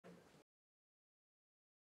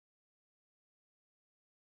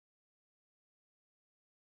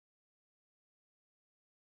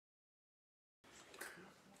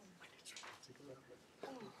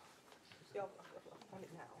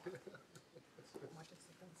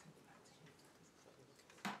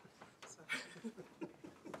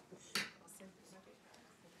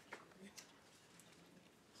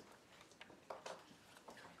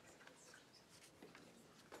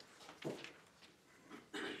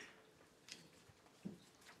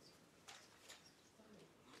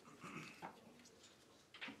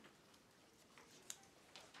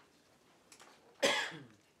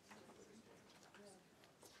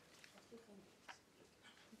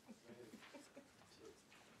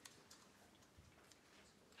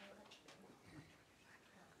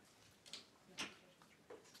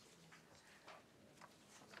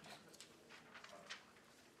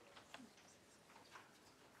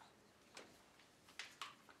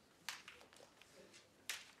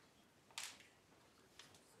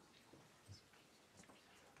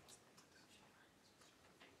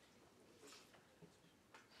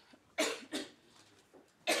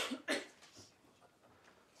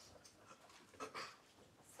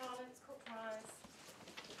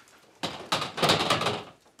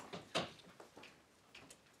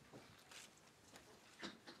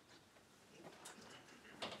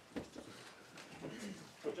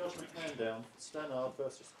pen down. Stannard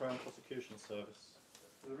versus Crown Prosecution Service.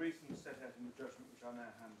 For the reasons set out in the judgment which I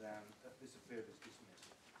now hand down, this appeal is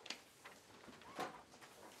dismissed.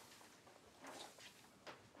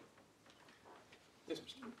 Yes,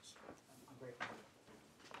 Mr. Lewis. I'm grateful.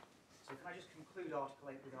 So can I just conclude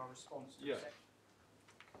Article 8 with our response to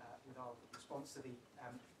the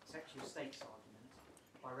Secretary of State's argument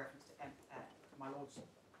by reference to my Lord's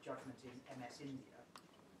judgment in MS India.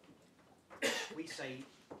 We say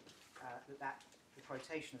that the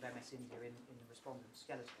quotation of MS India in the respondent's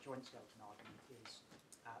joint skeleton argument is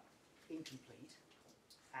incomplete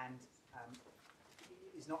and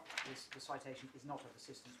the citation is not of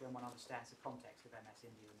assistance when one understands the context of MS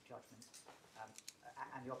India and the judgment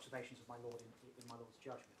and the observations of my Lord in my Lord's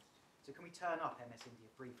judgment. So can we turn up MS India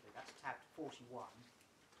briefly? That's tab 41.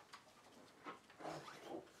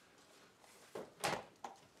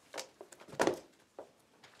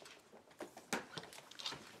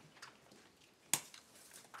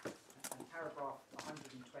 And paragraph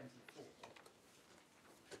 124.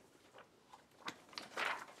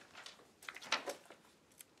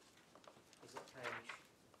 Is at page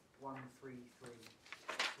 1333.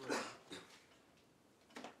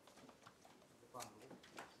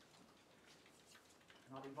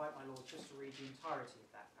 And I'd invite my Lord just to read the entirety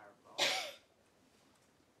of that paragraph.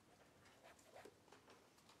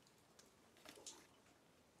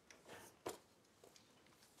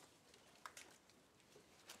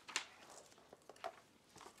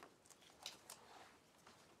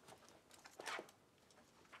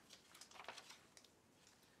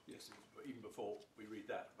 Yes, but even before we read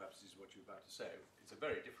that, perhaps this is what you're about to say, it's a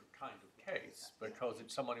very different kind of case because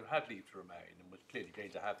it's someone who had leave to remain and was clearly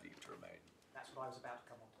going to have leave to remain. That's what I was about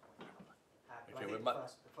to come on to point out. But Okay, I think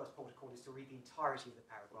the first port of call is to read the entirety of the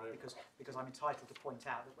paragraph because I'm entitled to point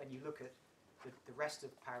out that when you look at the rest of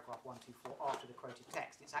paragraph 124 after the quoted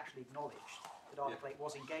text, it's actually acknowledged that Article 8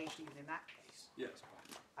 was engaged even in that case. Yes.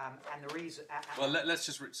 And the reason... Well, let's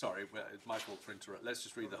just... Sorry, it's my fault for interrupting. Let's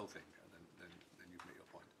just read the whole thing and then you make your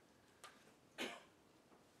point.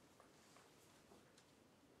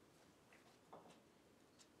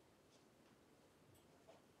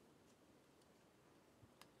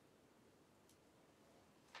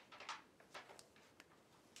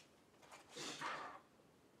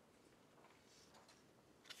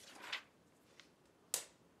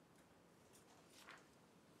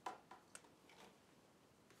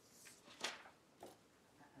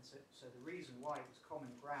 So the reason why it was common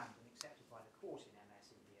ground and accepted by the court in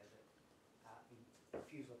MS India that the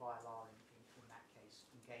refusal of ILR in that case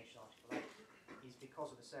engaged Article 8 is because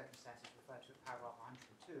of the circumstances referred to at paragraph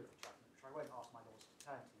 102 of the judgment, which I won't ask my Lords to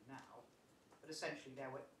turn to now, but essentially there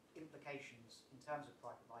were implications in terms of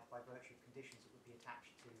private life by virtue of conditions that would be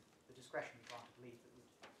attached to the discretionary grant of leave that would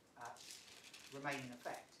remain in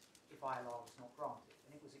effect if ILR was not granted.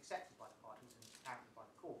 And it was accepted by the parties and apparently by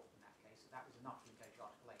the court in that case that was enough to engage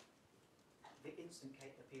Article 8. The instant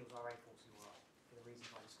appeals are A40 for the reasons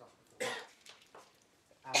I discussed before.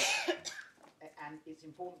 And it's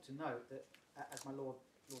important to note that, as my Lord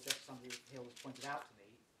Justice Underhill has pointed out to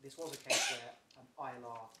me, this was a case where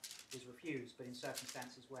ILR was refused, but in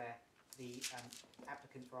circumstances where the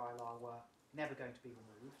applicants for ILR were never going to be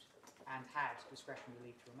removed and had discretionary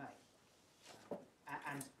leave to remain.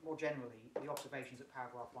 And more generally, the observations at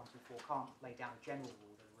paragraph 124 can't lay down a general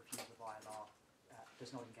rule that a refusal of ILR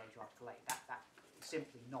does not engage Article 8. That is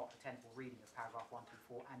simply not a tenable reading of paragraph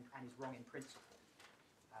 124 and is wrong in principle.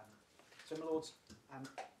 So, my Lords,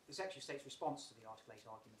 the Secretary of State's response to the Article 8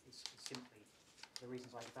 argument is simply the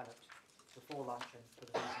reasons I developed before lunch and for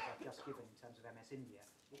the reasons I've just given in terms of MS India.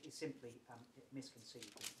 It is simply misconceived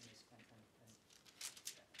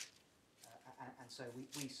and so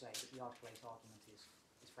we say that the Article 8 argument is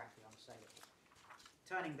frankly unassailable.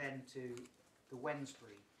 Turning then to the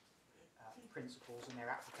Wednesbury principles and their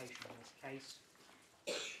application in this case.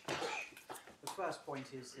 The first point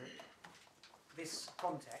is that this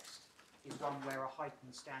context is one where a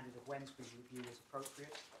heightened standard of Wednesbury review is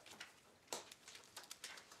appropriate.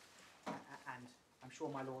 And I'm sure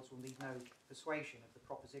my Lords will need no persuasion of the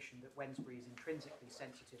proposition that Wednesbury is intrinsically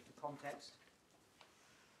sensitive to context.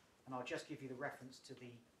 And I'll just give you the reference to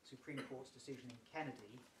the Supreme Court's decision in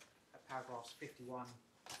Kennedy at paragraphs 51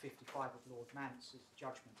 to 55 of Lord Mance's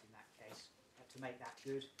judgment in that case to make that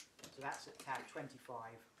good. So that's at tab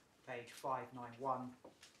 25, page 591 to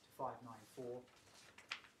 594.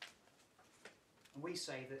 And we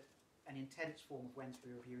say that an intense form of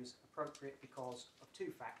Wednesbury review is appropriate because of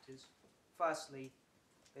two factors. Firstly,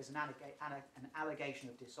 there's an allegation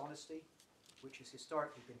of dishonesty, which has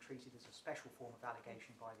historically been treated as a special form of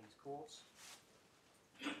allegation by these courts.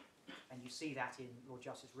 And you see that in Lord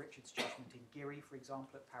Justice Richard's judgment in Giri, for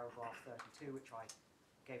example, at paragraph 32, which I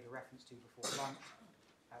gave the reference to before lunch,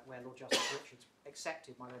 where Lord Justice Richards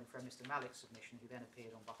accepted my learned friend Mr. Malik's submission, who then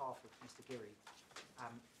appeared on behalf of Mr. Giri,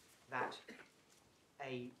 that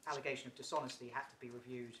a allegation of dishonesty had to be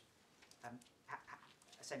reviewed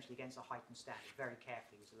essentially against a heightened standard. Very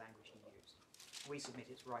carefully was the language he used. We submit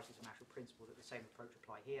it's right as a matter of principle that the same approach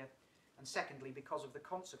apply here. And secondly, because of the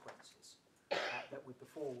consequences that would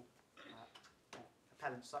befall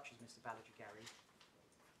appellants such as Mr. Balajigari,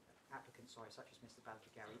 applicants, sorry, such as Mr.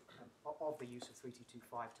 Balajigari, of the use of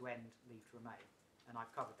 3225 to end leave to remain. And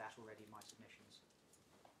I've covered that already in my submissions.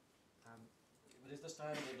 But is the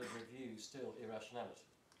standard of review still irrationality?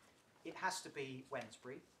 It has to be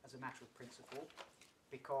Wednesbury as a matter of principle,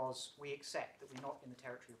 because we accept that we're not in the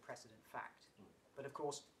territory of precedent fact. But of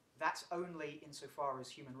course, that's only insofar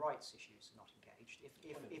as human rights issues are not engaged.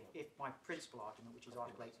 If my principal argument, which is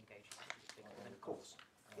Article 8 engages, then of course,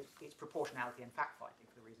 it's proportionality and fact-finding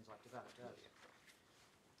for the reasons I've developed earlier.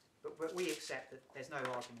 But we accept that there's no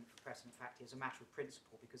argument for precedent fact here as a matter of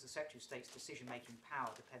principle, because the Secretary of State's decision-making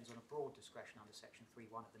power depends on a broad discretion under Section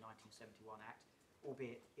 3.1 of the 1971 Act,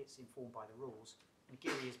 albeit it's informed by the rules, and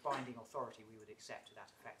Giri is binding authority we would accept to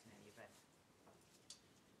that effect in any event.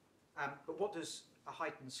 But what does a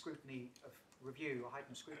heightened scrutiny of review, a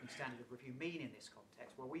heightened scrutiny standard of review mean in this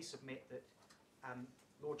context? Well, we submit that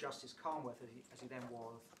Lord Justice Carnworth, as he then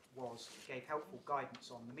was, gave helpful guidance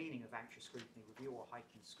on the meaning of anxious scrutiny review or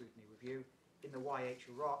heightened scrutiny review in the YH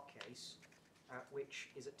Iraq case, which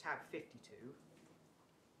is at tab 52,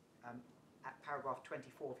 at paragraph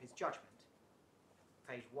 24 of his judgment,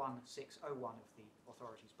 page 1601 of the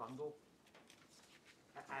authorities bundle.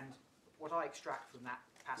 And what I extract from that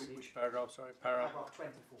passage... Which paragraph, sorry? Paragraph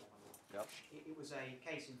 24, my lord. Yep. It was a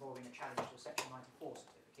case involving a challenge to a Section 94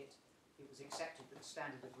 certificate. It was accepted that the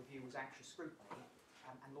standard of review was anxious scrutiny,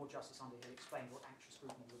 and Lord Justice Underhill explained what anxious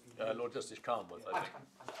scrutiny review means. Lord Justice Carnworth, I think.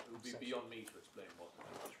 It would be beyond me to explain what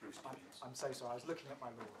anxious scrutiny means. I'm so sorry, I was looking at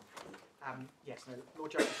my lord. Yes, no,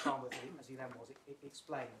 Lord Justice Carnworth, as he then was,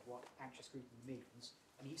 explained what anxious scrutiny means,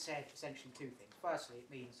 and he said essentially two things. Firstly, it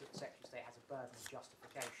means that the Secretary of State has a burden of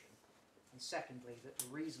justification, and secondly, that the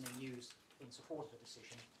reasoning used in support of a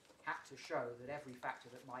decision had to show that every factor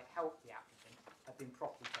that might help the applicant had been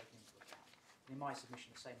properly taken into account. And in my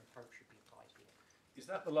submission, the same approach should be applied here. Is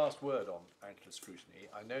that the last word on anxious scrutiny?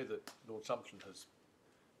 I know that Lord Sumption has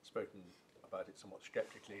spoken about it somewhat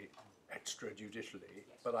sceptically, extrajudicially,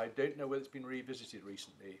 Yes. but I don't know whether it's been revisited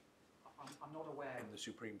recently I'm not aware. in the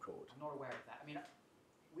Supreme Court. I'm not aware of that. I mean,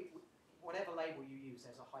 whatever label you use,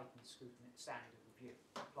 there's a heightened scrutiny standard of review,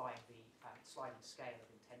 applying the sliding scale of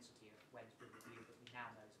intensity of Wednesbury review that we now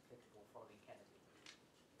know is applicable following Kennedy.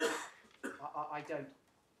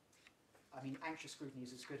 I mean, anxious scrutiny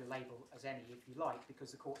is as good a label as any, if you like,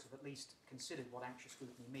 because the courts have at least considered what anxious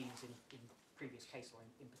scrutiny means in previous case law,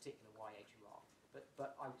 in particular YH Iraq.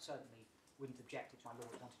 But I certainly wouldn't object if my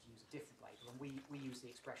lord wanted to use a different label, and we use the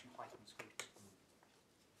expression heightened scrutiny.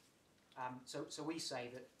 So we say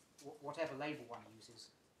that whatever label one uses,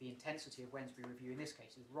 the intensity of Wednesbury review in this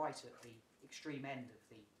case is right at the extreme end of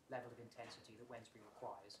the level of intensity that Wednesbury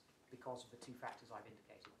requires because of the two factors I've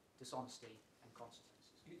indicated, dishonesty and consequences.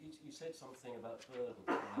 You said something about burden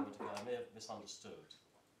a moment ago. I may have misunderstood.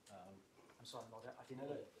 I'm sorry, Lord, I didn't...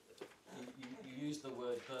 No, you used the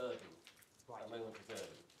word burden Right. a moment ago.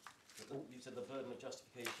 You said the burden of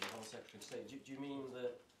justification on the Secretary of State. Do you mean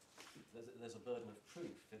that there's a burden of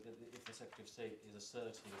proof? If the Secretary of State is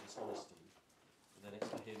asserting dishonesty, then it's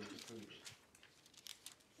for him to prove it?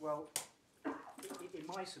 Well, in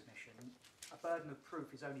my submission, a burden of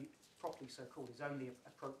proof is only, properly so called, is only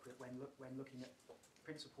appropriate when looking at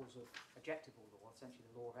principles of objectable law, essentially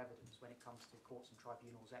the law of evidence, when it comes to courts and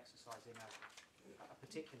tribunals exercising a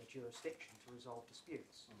particular jurisdiction to resolve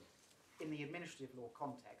disputes. In the administrative law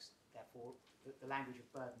context, therefore, the language of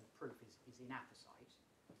burden of proof is inapposite.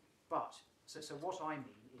 But, so what I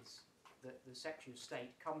mean is that the Secretary of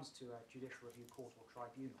State comes to a judicial review court or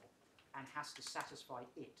tribunal and has to satisfy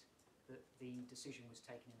it that the decision was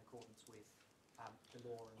taken in accordance with the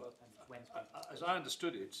law and Wednesbury. As I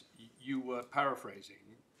understood it, you were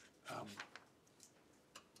paraphrasing,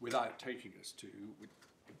 without taking us to,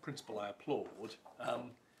 in principle I applaud,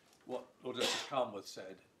 what Lord Justice Carnworth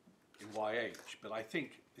said in YH, but I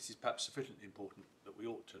think this is perhaps sufficiently important that we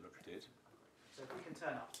ought to look at it. So if we can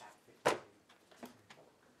turn up tab 52,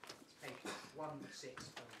 it's page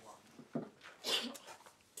 1601.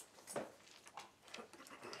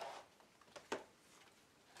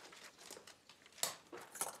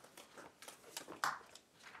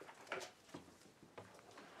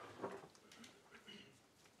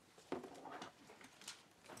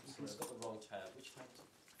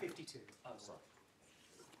 52, I'm sorry.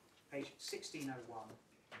 page 1601,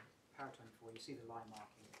 paragraph 24, you see the line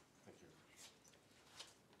marking. Thank you.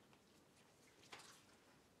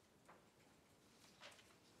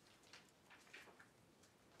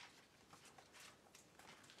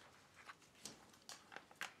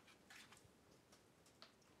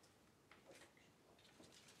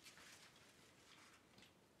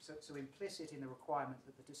 So implicit in the requirement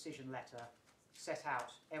that the decision letter set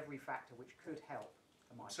out every factor which could help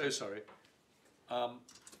a migrant. So sorry.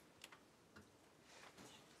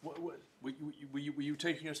 Were you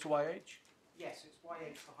taking us to YH? Yes, it's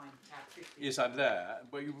YH behind tab 50. Yes, I'm there.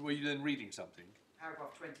 Were you then reading something?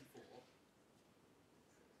 Paragraph 24,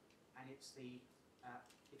 and it's the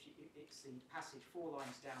it's the passage 4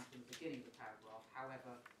 lines down from the beginning of the paragraph.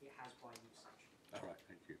 However, it has by usage. All right,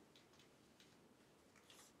 thank you.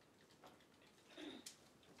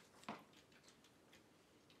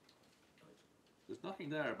 There's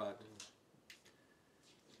nothing there about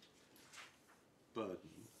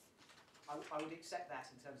burden. I would accept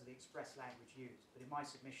that in terms of the express language used, but in my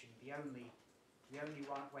submission, the only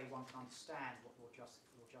way one can understand what Lord Justice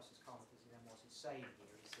Hickinbottom is saying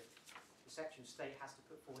here is that the Secretary of State has to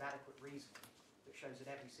put forward adequate reasoning that shows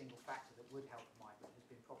that every single factor that would help a migrant has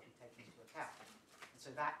been properly taken into account. And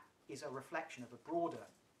so that is a reflection of a broader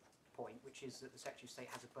point, which is that the Secretary of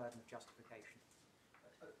State has a burden of justification.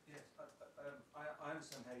 Yes, I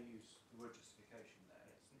understand how you use the word justification there.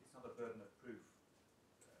 It's not a burden of proof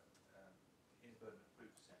in a burden of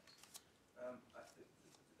proof sense. I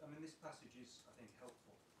mean, this passage is, I think,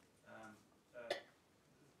 helpful.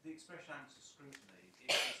 The expression anxious scrutiny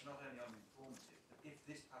is not only uninformative, but if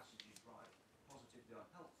this passage is right, positively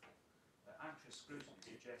unhelpful. Anxious scrutiny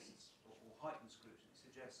suggests, or heightened scrutiny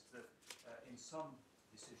suggests that in some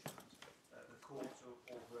decisions, the court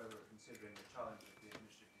or whoever considering the challenge of the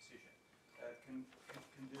administrative decision can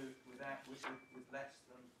do it with less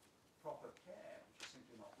than proper care, which is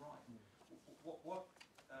simply not right. What Lord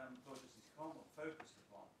Justice Hickinbottom focused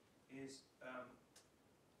upon is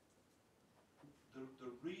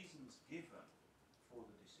the reasons given for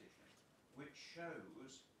the decision, which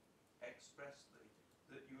shows expressly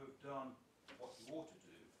that you have done what you ought to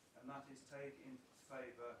do, and that is take into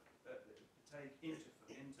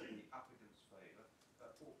the applicant's favour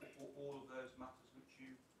all of those matters which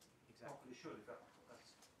you properly should.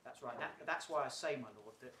 That's right. That's why I say, my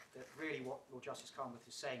Lord, that really what Lord Justice Hickinbottom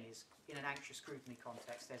is saying is, in an anxious scrutiny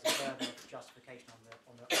context, there's a burden of justification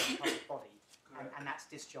on the public body, and that's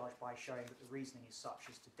discharged by showing that the reasoning is such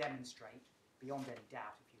as to demonstrate, beyond any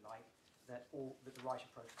doubt, if you like, that the right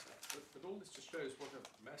approach is there. But all this just shows what a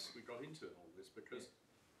mess we got into in all this, because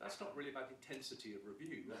that's not really about intensity of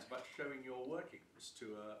review. That's about showing your workings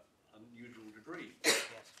to an unusual degree.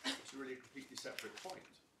 Yes. It's really a completely separate point.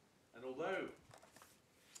 And although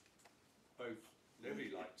nobody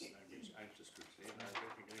likes anxious scrutiny, and I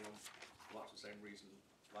don't think anyone, for much the same reason,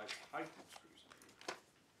 likes heightened scrutiny,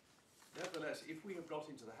 nevertheless, if we have got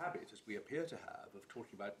into the habit, as we appear to have, of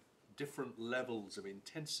talking about different levels of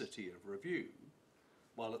intensity of review,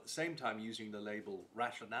 while at the same time using the label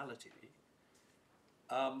rationality,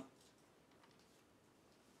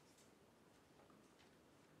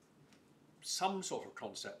 some sort of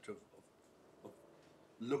concept of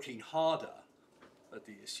looking harder at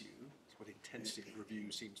the issue, that's what intensity of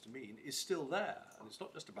review seems to mean, is still there, and it's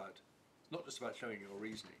not just about showing your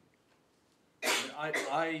reasoning.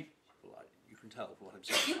 You can tell from what I'm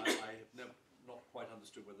saying, I have not quite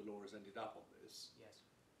understood where the law has ended up on this. Yes.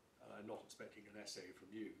 I'm not expecting an essay from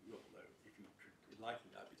you, although if you could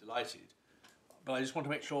enlighten me, I'd be delighted. But I just want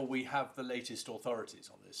to make sure we have the latest authorities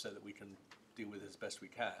on this so that we can deal with it as best we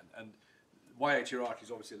can. And YH Iraq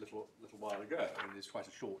is obviously a little while ago, and it's quite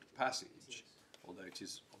a short passage, although it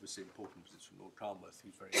is obviously important because it's from Lord Carnworth,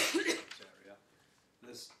 who's very interested in this area.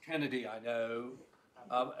 There's Kennedy, I know.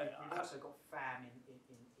 We've also got FAM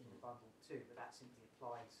in the bundle too, but that simply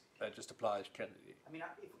applies. That just applies to Kennedy. I mean,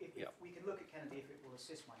 if we can look at Kennedy if it will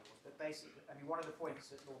assist my Lord, but basically, I mean, one of the points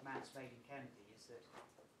that Lord Mance made in Kennedy is that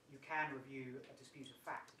you can review a dispute of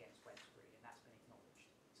fact against Wensbury, and that's been acknowledged.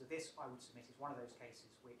 So this, I would submit, is one of those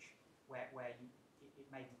cases where it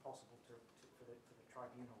may be possible for the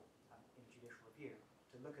tribunal in judicial review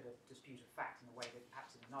to look at a dispute of fact in a way that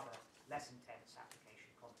perhaps in another less intense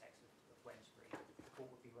application context of Wensbury, the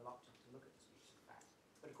court would be reluctant to look at disputes of fact.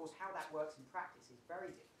 But of course, how that works in practice is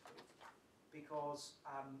very difficult because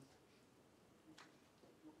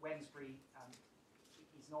Wensbury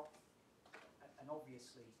is not, and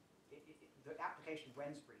obviously, the application of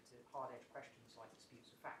Wensbury to hard-edged questions like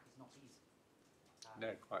disputes of fact is not easy.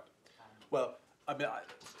 No, quite. Well, I mean,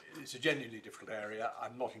 it's a genuinely difficult area.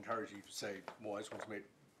 I'm not encouraging you to say more. I just want to make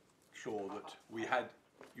sure that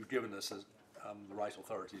you've given us the right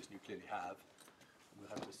authorities, and you clearly have. We'll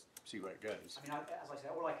have to see where it goes. I mean, as I said,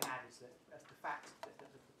 all I can add is that the fact that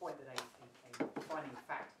the point that a finding of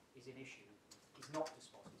fact is in issue is not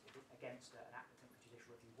dispositive against an applicant for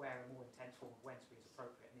judicial review, where a more intense form of Wednesbury is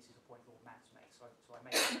appropriate, and this is a point Lord Mance makes, so I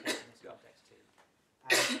make that point in this context too.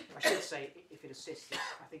 I should say, if it assists,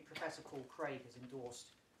 I think Professor Paul Craig has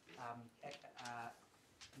endorsed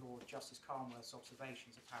Lord Justice Carnworth's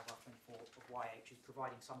observations at paragraph 24 of YH as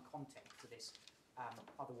providing some context to this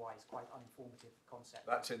otherwise quite uninformative concept.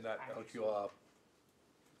 That's in that LQR.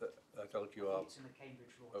 That LQR. It's in the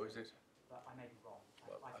Cambridge law. Oh, is it? But I may be wrong.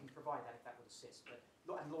 Well, I can provide that if that would assist. But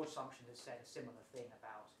and Lord Sumption has said a similar thing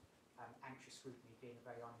about anxious scrutiny being a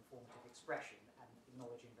very uninformative expression, and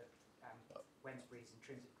acknowledging that Wednesbury is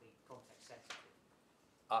intrinsically context sensitive.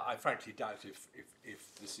 I frankly doubt if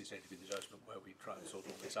this is going to be the judgment where we try and sort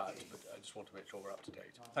all this out, but I just want to make sure we're up to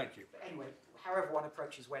date. Thank you. But anyway, however one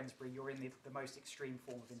approaches Wednesbury, you're in the most extreme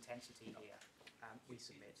form of intensity here. We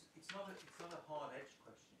submit. It's not a hard-edged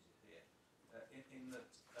question, is it here? In that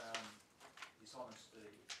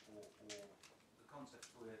dishonesty or the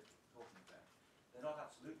concepts we're talking about, they're not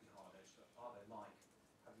absolutely hard-edged, are they? Like,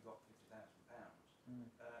 have you got £50,000?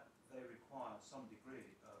 They require some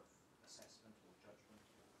degree of assessment or judgment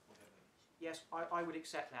or whatever. Yes, I would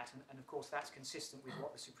accept that, and of course that's consistent with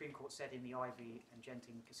what the Supreme Court said in the Ivy and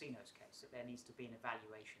Genting Casinos case, that there needs to be an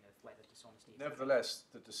evaluation of whether dishonesty is... Nevertheless,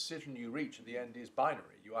 the decision you reach at the end is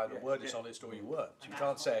binary. You either were dishonest or you weren't. You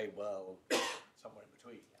can't say, well, somewhere in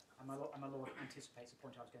between. And my Lord anticipates the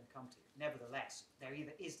point I was going to come to. Nevertheless, there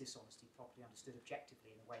either is dishonesty properly understood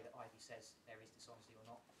objectively in the way that Ivy says there is dishonesty or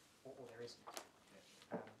not, or there isn't.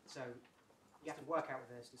 So you have to work out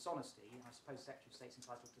whether there's dishonesty, and I suppose the Secretary of State's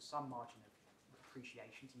entitled to some margin of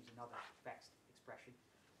appreciation, to use another vexed expression,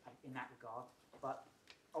 in that regard. But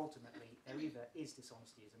ultimately, there either is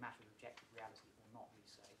dishonesty as a matter of objective reality or not, we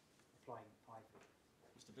say, applying Ivy.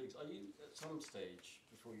 Mr. Biggs, are you at some stage,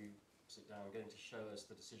 before you sit down, going to show us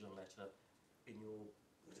the decision letter in your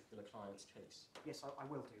particular client's case? Yes, I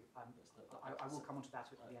will do. I will come on to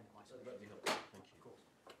that at the end of my speech. That'd be helpful. Thank you. Of course.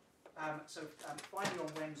 Finally on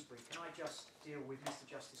Wednesbury, can I just deal with Mr.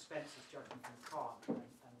 Justice Spencer's judgment from Khan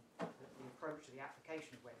and the approach to the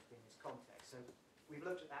application of Wednesbury in this context? So we've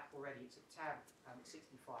looked at that already. It's at tab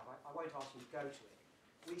 65. I won't ask you to go to it.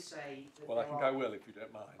 We say that Well, I think I will, if you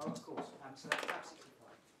don't mind. Oh, of course. So that's tab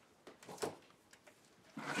 65.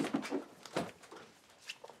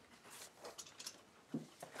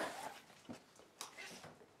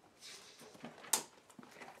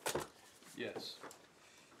 Yes.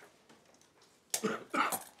 And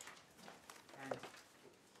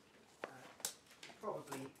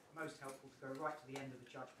probably most helpful to go right to the end of the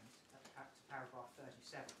judgment, to paragraph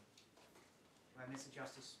 37, where Mr.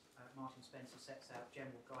 Justice Martin Spencer sets out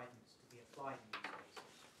general guidance to be applied in these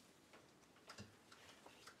cases.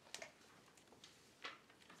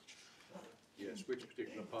 Yes, which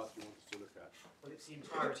particular part do you want us to look at? Well, it's the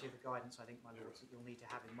entirety of the guidance, I think, my lords, that you'll need to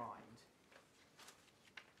have in mind.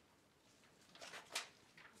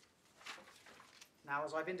 Now,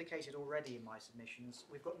 as I've indicated already in my submissions,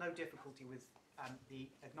 we've got no difficulty with the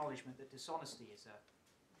acknowledgement that dishonesty is a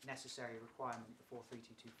necessary requirement before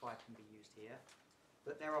 3225 can be used here.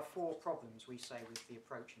 But there are four problems, we say, with the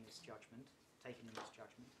approach in this judgment, taken in this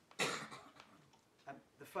judgment.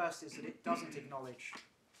 The first is that it doesn't acknowledge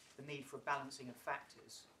the need for a balancing of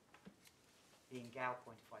factors, the Ingao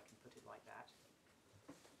point, if I can put it like that.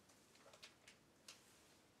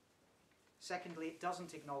 Secondly, it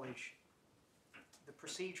doesn't acknowledge the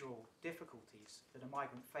procedural difficulties that a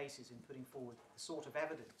migrant faces in putting forward the sort of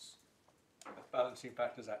evidence. Balancing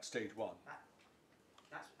factors at stage one.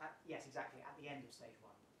 Yes, exactly, at the end of stage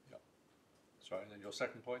one. Yeah. Sorry, and then your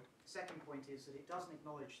second point? Second point is that it doesn't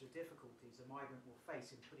acknowledge the difficulties a migrant will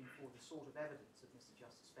face in putting forward the sort of evidence that Mr.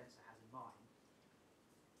 Justice Spencer has in mind.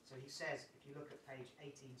 So he says, if you look at page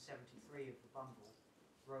 1873 of the bundle,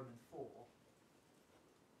 Roman 4,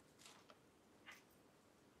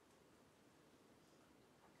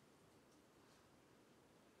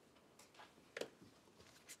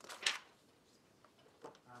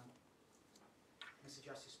 Mr.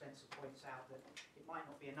 Justice Spencer points out that it might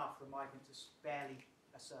not be enough for a migrant to barely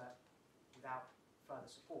assert without further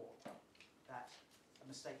support that a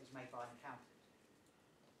mistake was made by an accountant.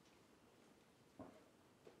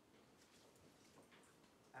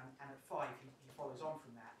 And at 5, he follows on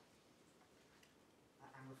from that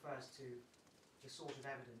and refers to the sort of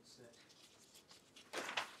evidence that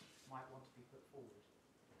might want to be put forward,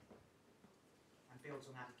 and builds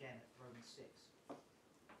on that again at Romans 6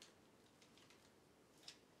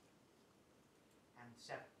 and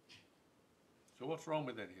 7. So what's wrong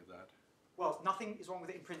with any of that? Well, nothing is wrong with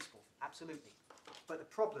it in principle, absolutely. But the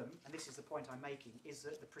problem, and this is the point I'm making, is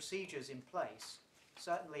that the procedures in place,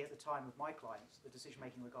 certainly at the time of my clients, the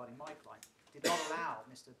decision-making regarding my client, did not allow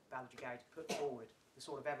Mr. Balajigari to put forward the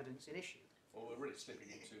sort of evidence in issue. Well, we're really slipping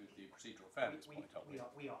into the procedural fairness point, aren't we?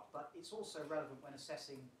 We are. But it's also relevant when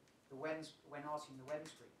assessing when asking the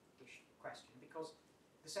Wednesbury issue question, because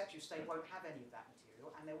the Secretary of State won't have any of that material,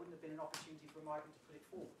 and there wouldn't have been an opportunity for a migrant to put it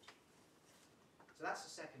forward. So that's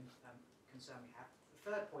the second concern we have. The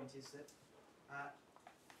third point is that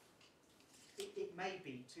it may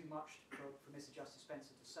be too much for Mr. Justice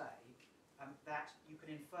Spencer to say that you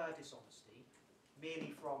can infer dishonesty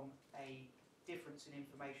merely from a difference in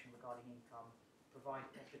information regarding income provided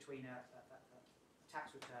between a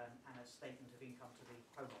tax return and a statement of income to the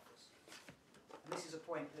Home Office. And this is a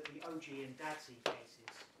point that the OG and DADSI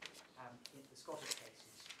cases, the Scottish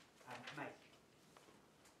cases, make.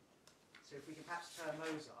 So if we can perhaps turn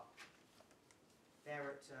those up,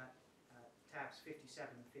 they're at tabs 57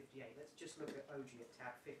 and 58. Let's just look at OG at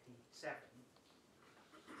tab 57.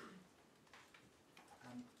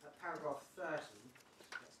 At paragraph 30,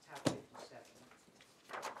 that's tab 57.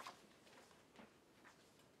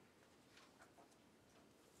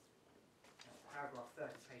 Paragraph 30,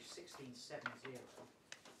 page 1670.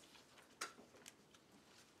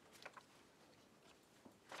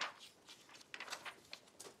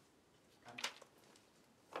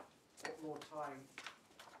 What Lord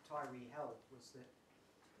Tyree held was that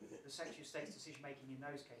the Secretary of State's decision-making in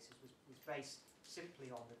those cases was based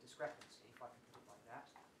simply on the discrepancy, if I can put it like that.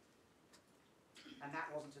 And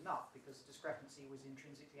that wasn't enough, because the discrepancy was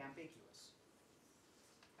intrinsically ambiguous.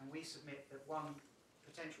 And we submit that one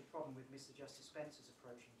potential problem with Mr. Justice Spencer's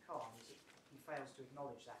approach in Khan is that he fails to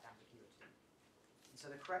acknowledge that ambiguity. And so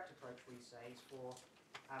the correct approach, we say, is for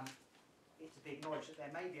it to be acknowledged that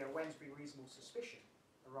there may be a Wednesbury reasonable suspicion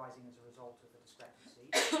arising as a result of the discrepancy,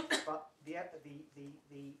 but the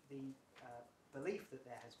belief that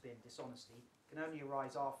there has been dishonesty can only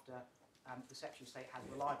arise after the Secretary of State has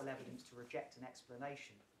reliable evidence to reject an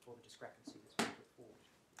explanation for the discrepancy that's been put forward.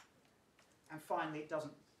 And finally, it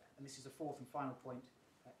doesn't, and this is the fourth and final point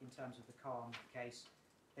in terms of the Khan case,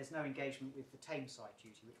 there's no engagement with the tame side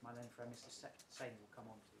duty, which my learned friend Mr. Singh will come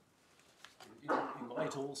on to. You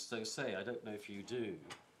might also say, I don't know if you do,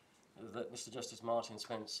 that Mr. Justice Martin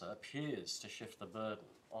Spencer appears to shift the burden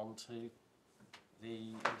onto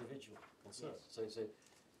the individual concerned. Yes. So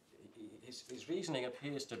his reasoning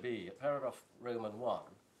appears to be, at paragraph Roman 1,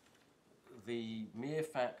 the mere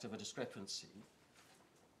fact of a discrepancy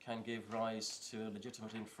can give rise to a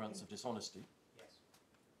legitimate inference of dishonesty, yes,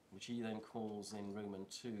 which he then calls in Roman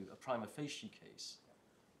 2 a prima facie case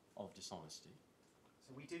of dishonesty.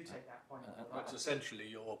 So we do take that point. That's essentially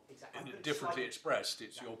your, exactly. differently expressed,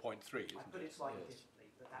 it's your point 3, isn't I put it slightly Yes. differently,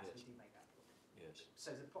 but that's Yes. we do make that point. Yes.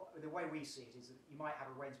 So the way we see it is that you might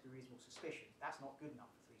have a Wednesbury reasonable suspicion. That's not good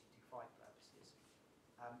enough for 3225 purposes.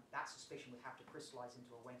 That suspicion would have to crystallise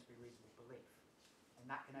into a Wednesbury reasonable belief. And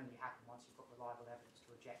that can only happen once you've got reliable evidence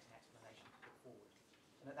to reject an explanation to put forward.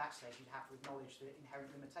 And at that stage, you'd have to acknowledge the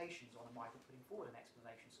inherent limitations on a migrant putting forward an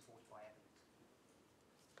explanation supported by evidence.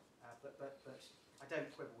 But I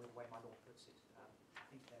don't quibble with the way my law puts it. I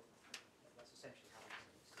think that's essentially how it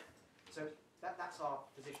is. So that's our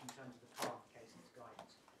position in terms of the Khan case and its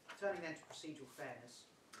guidance. Turning then to procedural fairness,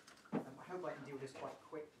 I hope I can deal with this quite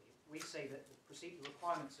quickly. We say that the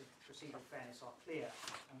requirements of procedural fairness are clear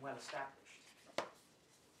and well established.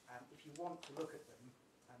 If you want to look at them,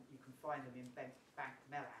 you can find them in Bank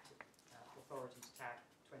Mellat, Authorities tab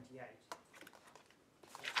 28,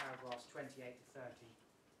 paragraphs 28 to 30,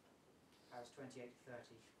 paragraphs 28 to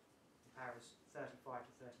 30, and paragraphs 35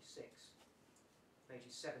 to 36,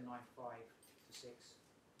 pages 795 to 6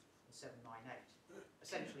 and 798.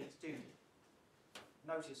 Essentially, it's duty,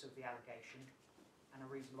 notice of the allegation, and a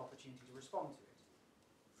reasonable opportunity to respond to it.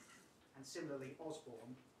 And similarly,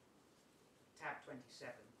 Osborne, tab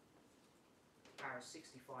 27, paragraphs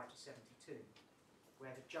 65 to 72,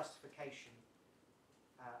 where the justification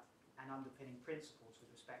and underpinning principles with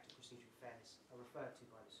respect to procedural fairness are referred to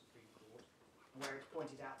by the Supreme Court, and where it's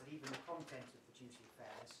pointed out that even the content of the duty of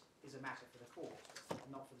fairness is a matter for the court, and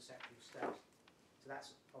not for the Secretary of State. So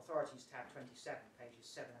that's Authorities tab 27, pages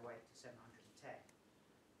 708 to 710.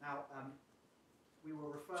 Now, we will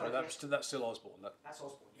refer... So that's still Osborne? That's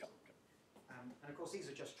Osborne. Yeah. And of course, these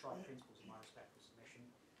are just tried principles in my respectful submission.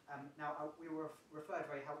 Now, we were referred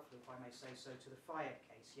very helpfully, if I may say so, to the Fayed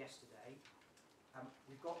case yesterday.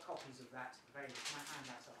 We've got copies of that available. Can I hand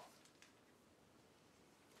that up?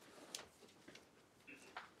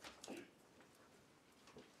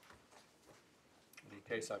 In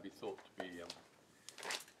case I'd be thought to be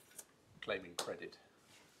claiming credit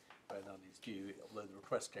where none is due. Although the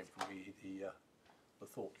request came from me, the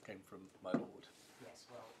thought came from my lord. Yes,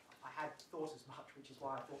 well, I had thought as much, which is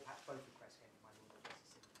why I thought perhaps both requests came from my Lord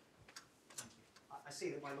Justice Singh. Thank you. I see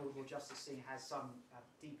that my Lord Justice Singh has some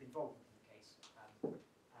deep involvement in the case.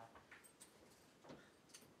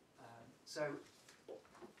 So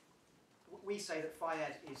we say that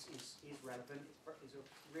FIED is relevant, is a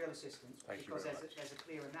real assistance, Thank you because very there's a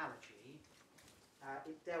clear analogy.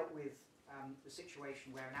 It dealt with the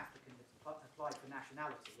situation where an applicant had applied for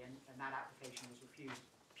nationality and that application was refused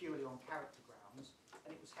purely on character grounds,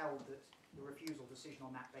 and it was held that the refusal decision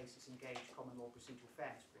on that basis engaged common law procedural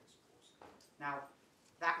fairness principles. Now,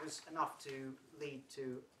 that was enough to lead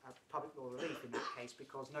to public law relief in that case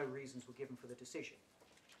because no reasons were given for the decision.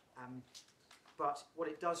 But what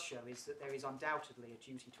it does show is that there is undoubtedly a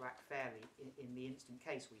duty to act fairly in the instant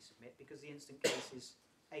case we submit, because the instant case is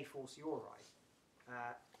a fortiori,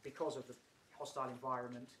 because of the hostile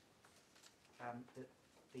environment that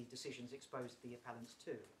the decisions exposed the appellants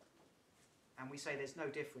to. And we say there's no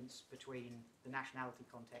difference between the nationality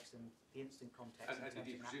context and the instant context. And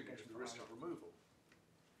indeed, presumably, the risk of removal.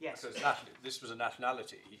 Yes. Because this was a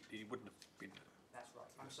nationality, he wouldn't have been. That's right.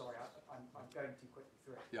 I'm sorry, I'm going too quickly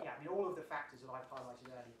through it. Yeah. I mean, all of the factors that I've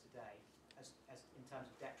highlighted earlier today, as in terms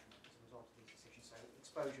of detriment as a result of these decisions, so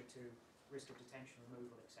exposure to risk of detention,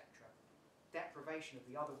 removal, etc., deprivation of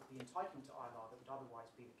the entitlement to ILR that would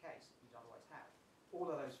otherwise be the case, that you'd otherwise have. All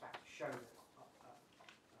of those factors show that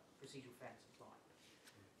procedural fairness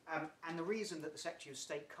applies. And the reason that the Secretary of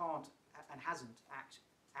State can't and hasn't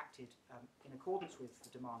acted in accordance with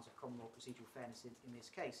the demands of common law procedural fairness in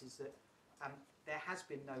this case is that there has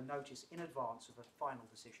been no notice in advance of a final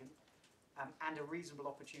decision and a reasonable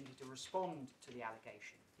opportunity to respond to the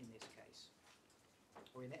allegation in this case,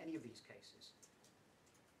 or in any of these cases.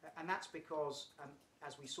 And that's because,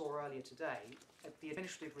 as we saw earlier today, the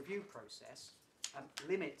administrative review process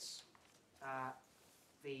limits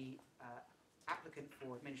the applicant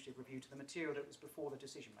for administrative review to the material that was before the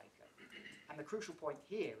decision maker. And the crucial point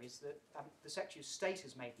here is that the Secretary of State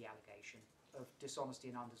has made the allegation of dishonesty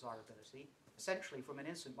and undesirability, essentially from an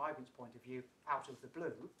innocent migrant's point of view, out of the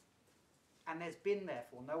blue, and there's been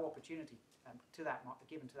therefore no opportunity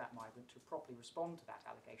given to that migrant to properly respond to that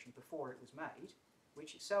allegation before it was made,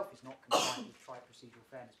 which itself is not compliant with procedural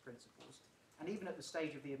fairness principles. And even at the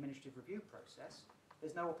stage of the administrative review process,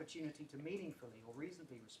 there's no opportunity to meaningfully or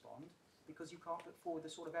reasonably respond because you can't put forward the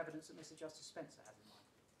sort of evidence that Mr. Justice Spencer has in mind.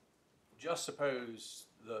 Just suppose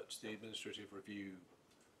that the administrative review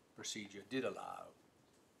procedure did allow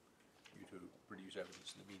you to produce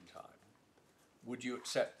evidence in the meantime. Would you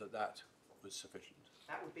accept that that was sufficient?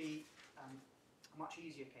 That would be a much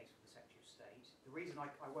easier case for the Secretary of State. The reason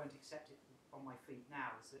I won't accept it on my feet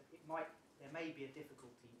now is that there may be a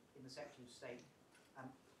difficulty in the Secretary of State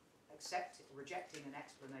rejecting an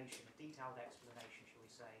explanation, a detailed explanation, shall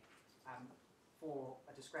we say, for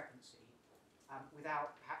a discrepancy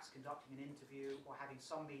without perhaps conducting an interview or having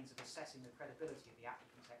some means of assessing the credibility of the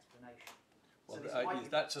applicant's explanation. Well, So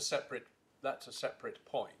that's a separate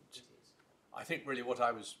point. It is. I think really what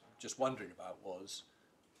I was just wondering about was,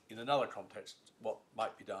 in another context, what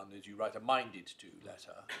might be done is you write a minded to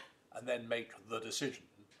letter and then make the decision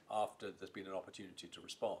after there's been an opportunity to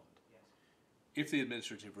respond. Yes. If the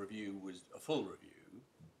administrative review was a full review,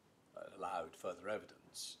 allowed further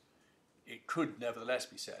evidence, it could nevertheless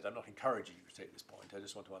be said, I'm not encouraging you to take this point, I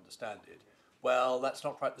just want to understand it, well, that's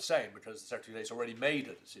not quite the same because the Secretary of State's already made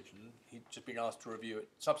a decision, he's just being asked to review it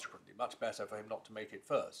subsequently. Much better for him not to make it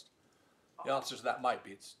first. The answer to that might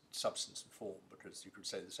be its substance and form, because you could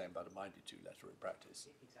say the same about a minded to letter in practice.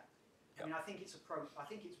 Exactly. Yeah. I mean, I think it's,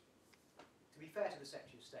 to be fair to the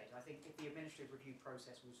Secretary of State, I think if the administrative review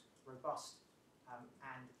process was robust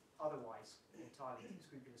and otherwise entirely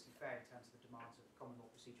scrupulously fair in terms of the demands of common law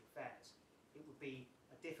procedural fairness, it would be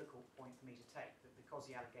a difficult point for me to take that because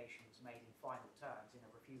the allegation was made in final terms in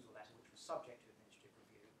a refusal letter which was subject to administrative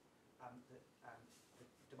review, that the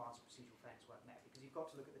demands of procedural fairness weren't met, because you've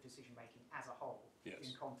got to look at the decision making as a whole. Yes.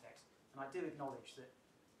 In context. And I do acknowledge that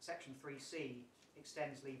Section 3C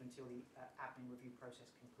extends leave until the admin review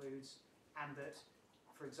process concludes, and that,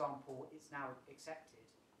 for example, it's now accepted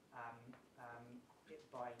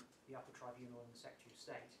by the upper tribunal and the Secretary of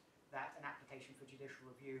State that an application for judicial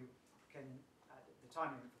review can, the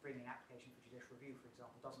time limit for bringing an application for judicial review, for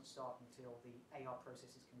example, doesn't start until the AR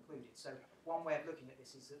process is concluded. So one way of looking at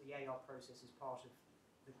this is that the AR process is part of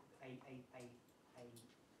a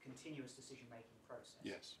continuous decision-making process.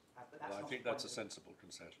 Yes. But that's Well, I not think the that's a point sensible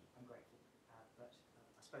concession. I'm grateful, but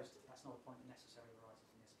I suppose that's not a point that necessarily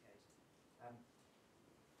arises in this case.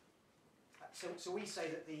 So we say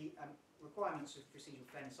that the requirements of procedural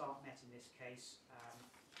fairness aren't met in this case.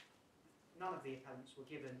 None of the appellants were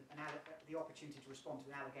given the opportunity to respond to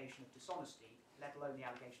an allegation of dishonesty, let alone the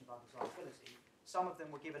allegation of undesirability. Some of them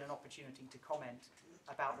were given an opportunity to comment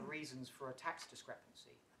about the reasons for a tax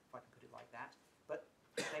discrepancy, if I can put it like that. But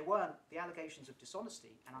they weren't, the allegations of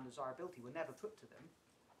dishonesty and undesirability were never put to them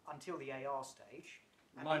until the AR stage.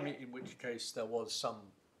 Remind me in which case there was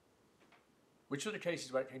some. Which are the cases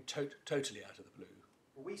where it came totally out of the blue?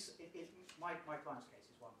 Well, my client's case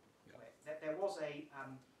is one. Yeah. Where there was a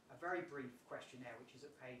very brief questionnaire, which is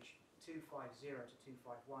at page 250 to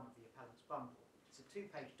 251 of the appellant's bundle. It's a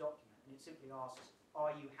 2-page document, and it simply asks,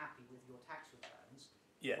 are you happy with your tax returns?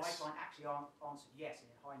 Yes. My client actually answered yes,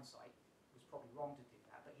 and in hindsight was probably wrong to do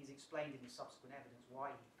that, but he's explained in his subsequent evidence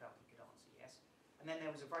why he felt he could answer yes. And then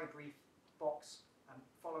there was a very brief box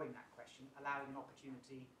following that question, allowing an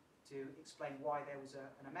opportunity to explain why there was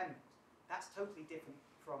an amendment. That's totally different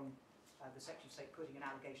from the Secretary of State putting an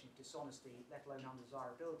allegation of dishonesty, let alone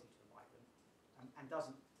undesirability, to a migrant, and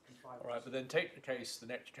doesn't comply with. All right, but then take the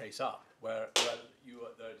next case up, where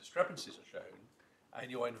the discrepancies are shown,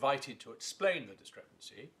 and you're invited to explain the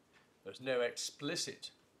discrepancy. There's no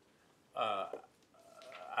explicit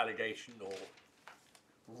allegation or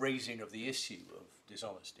raising of the issue of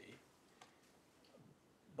dishonesty.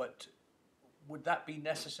 But would that be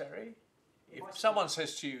necessary? If someone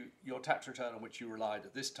says to you, your tax return on which you relied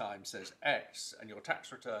at this time says X, and your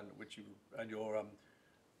tax return which you and your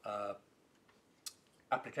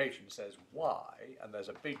application says Y, and there's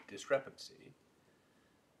a big discrepancy,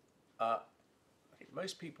 I think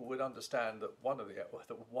most people would understand that one of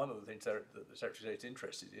the things that the Secretary of State is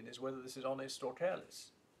interested in is whether this is honest or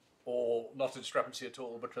careless, or not a discrepancy at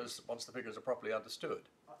all, because once the figures are properly understood.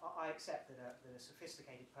 I accept that a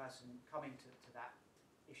sophisticated person coming to that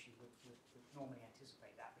issue would normally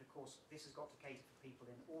anticipate that, but of course this has got to cater for people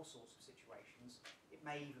in all sorts of situations. It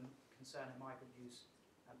may even concern a migrant whose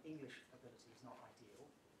English ability is not ideal.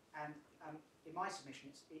 And in my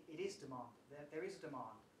submission, it is demanded. There is a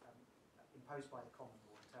demand imposed by the common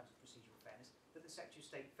law in terms of procedural fairness that the Secretary of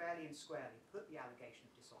State fairly and squarely put the allegation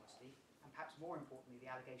of dishonesty, and perhaps more importantly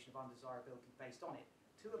the allegation of undesirability based on it,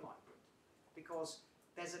 to a migrant, because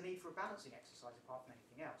there's a need for a balancing exercise apart from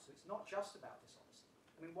anything else. So it's not just about dishonesty.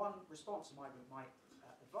 I mean, one response a migrant might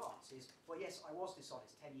advance is, well, yes, I was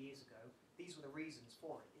dishonest 10 years ago. These were the reasons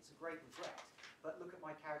for it. It's a great regret. But look at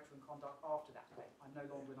my character and conduct after that date. I'm no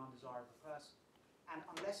longer an undesirable person. And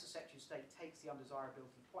unless the Secretary of State takes the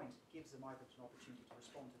undesirability point, gives the migrant an opportunity to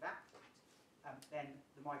respond to that point, then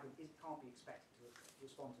the migrant can't be expected to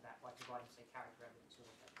respond to that by providing, say, character evidence or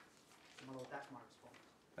whatever. So, my Lord, that's my response.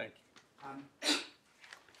 Thank you.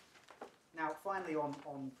 Now, finally, on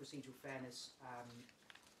procedural fairness,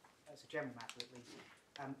 as a general matter at least,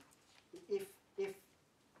 if,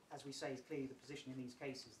 as we say, is clearly the position in these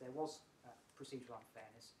cases, there was procedural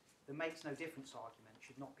unfairness, the makes no difference argument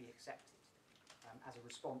should not be accepted as a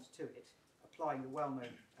response to it, applying the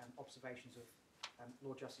well-known observations of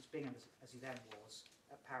Lord Justice Bingham, as he then was,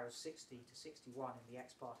 at paras 60 to 61 in the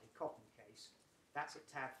ex parte Cotton case. That's at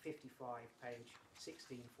tab 55, page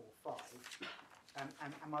 1645.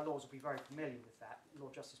 And my Lords will be very familiar with that.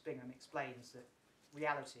 Lord Justice Bingham explains that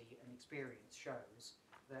reality and experience shows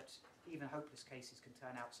that even hopeless cases can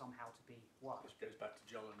turn out somehow to be won. This goes back to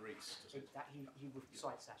John and Rees. He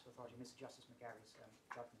cites that authority, Mr. Justice McGarry's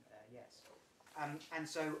judgment there, yes. And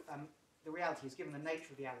so the reality is, given the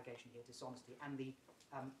nature of the allegation here, dishonesty, and the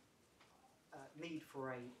need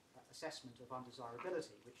for a assessment of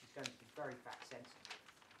undesirability, which is going to be very fact-sensitive,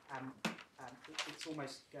 it's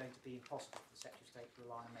almost going to be impossible for the Secretary of State to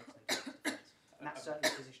rely on makes no difference defence. And that's certainly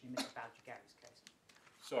the position in Mr. Balajigari's case.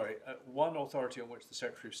 Sorry, one authority on which the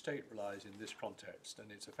Secretary of State relies in this context, and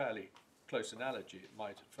it's a fairly close analogy, it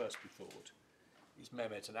might at first be thought, is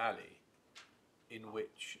Mehmet and Ali, in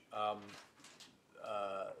which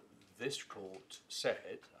this court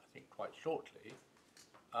said, I think quite shortly,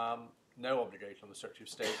 no obligation on the Secretary of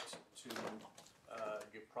State to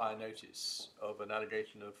give prior notice of an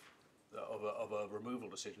allegation of a removal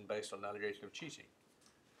decision based on an allegation of cheating.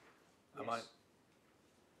 Yes.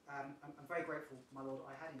 I'm very grateful, my Lord.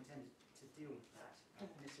 I had intended to deal with that. I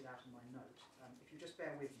missed it out in my note. If you just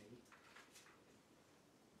bear with me.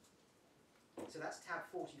 So that's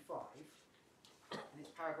tab 45, and it's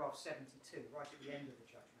paragraph 72, right at the end of the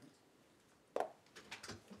judgment.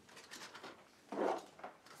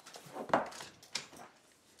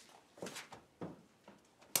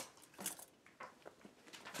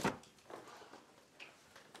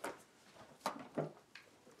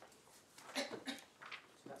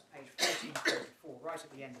 Right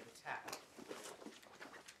at the end of the tab.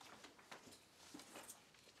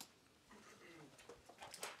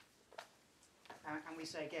 me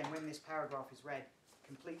say again, when this paragraph is read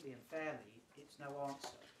completely and fairly, it's no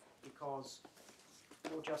answer, because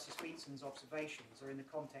Lord Justice Wheatson's observations are in the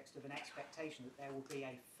context of an expectation that there will be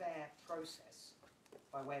a fair process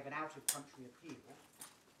by way of an out-of-country appeal,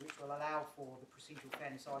 which will allow for the procedural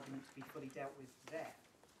fairness argument to be fully dealt with there.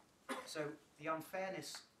 So the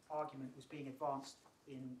unfairness argument was being advanced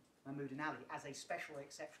in Mahmood and Ali as a special or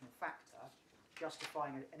exceptional factor,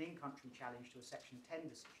 justifying an in-country challenge to a Section 10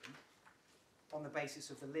 decision on the basis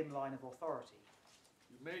of the limb line of authority.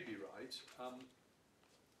 You may be right.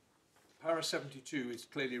 Para 72 is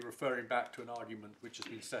clearly referring back to an argument which has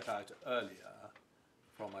been set out earlier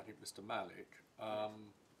from, I think, Mr. Malik.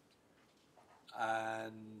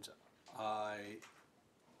 And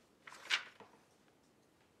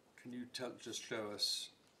can you just show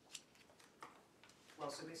us? Well,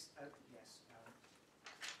 so this, yes.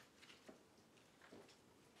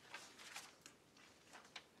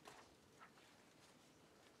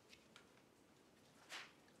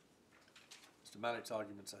 Mr. Malik's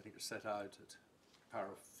arguments, I think, are set out at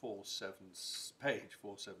para page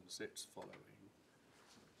 476 following.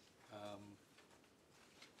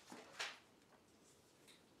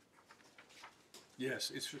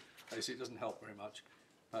 Yes, I see it doesn't help very much.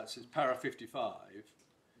 It says para 55.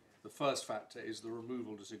 The first factor is the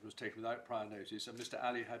removal decision was taken without prior notice, and Mr.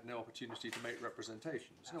 Ali had no opportunity to make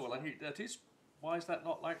representations. No, well, that is. Why is that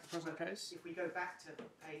not like the present case? If we go back to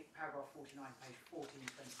paragraph 49, page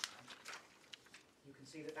 1429, you can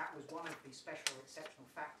see that that was one of the special or exceptional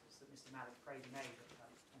factors that Mr. Malik Brady made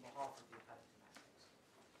on behalf of the appellant in that case.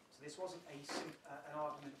 So this wasn't an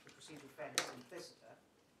argument for procedural fairness implicita.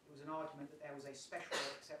 It was an argument that there was a special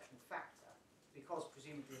or exceptional factor because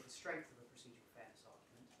presumably of the strength of a procedural fairness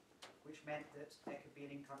argument, which meant that there could be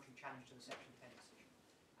an in-country challenge to the Section 10 decision.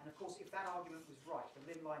 And of course, if that argument was right, the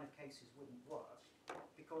limb line of cases wouldn't work,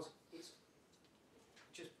 because it's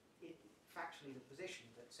just factually the position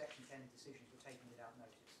that Section 10 decisions were taken without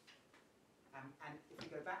notice. And if we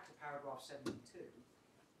go back to paragraph 72,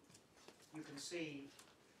 you can see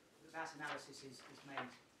that that analysis is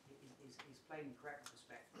plain and correct with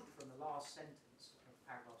respect from the last sentence of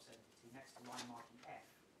paragraph 72 next to line marking F.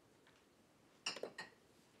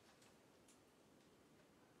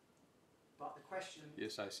 But the question...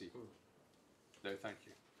 Yes, I see. No, thank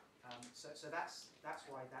you. So that's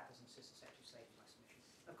why that doesn't assist the Secretary of State in my submission.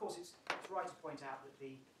 Of course, it's right to point out that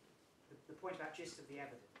the point about gist of the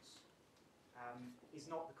evidence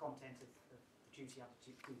is not the content of the duty under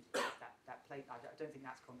duty. I don't think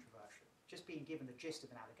that's controversial. Just being given the gist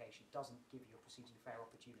of an allegation doesn't give you a procedurally fair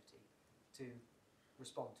opportunity to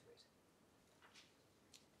respond to it.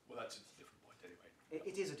 Well, that's a different point anyway.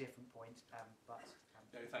 It is a different point, but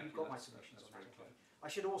no, thank you've you. got my submissions on that. I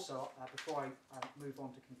should also, before I move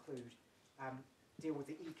on to conclude, deal with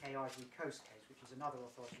the EK Ivory Coast case, which is another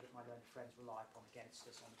authority that my learned friends rely upon against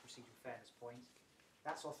us on the procedural fairness point.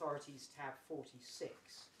 That's authorities tab 46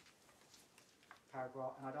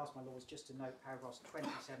 paragraph, and I'd ask my lords just to note paragraphs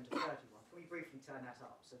 27 to 31. Can we briefly turn that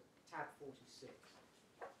up? So tab 46, as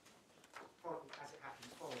it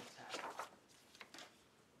happens, following tab.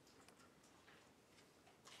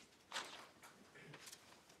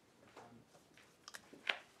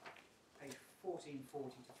 Page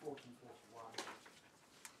 1440 to 1441,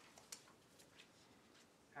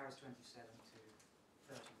 paras 27 to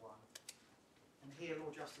 31. And here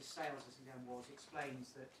Lord Justice Sales, as he then was,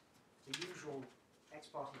 explains that the usual ex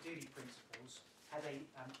parte duty principles had a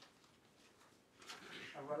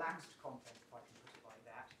relaxed content, if I can put it like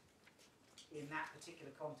that, in that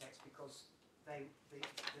particular context, because the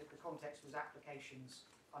context was applications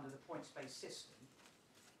under the points-based system,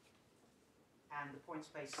 and the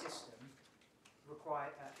points-based system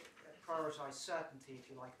prioritised certainty, if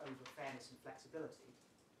you like, over fairness and flexibility,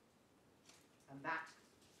 and that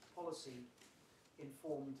policy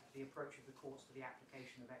informed the approach of the courts to the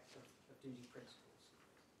application of duty principles.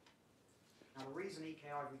 Now, the reason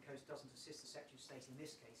EK Ivory Coast doesn't assist the Secretary of State in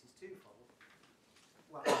this case is twofold.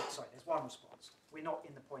 Well, sorry, there's one response. We're not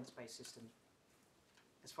in the points-based system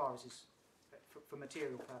as far as is for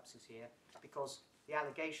material purposes here, because the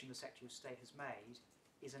allegation the Secretary of State has made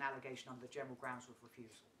is an allegation under the general grounds of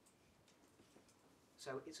refusal.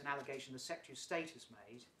 So it's an allegation the Secretary of State has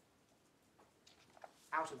made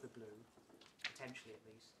out of the blue, potentially at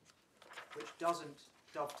least, which doesn't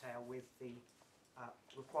dovetail with the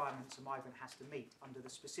requirements a migrant has to meet under the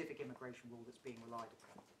specific immigration rule that's being relied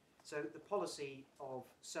upon. So the policy of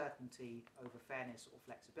certainty over fairness or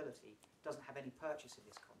flexibility doesn't have any purchase in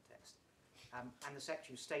this context. And the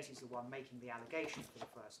Secretary of State is the one making the allegation for the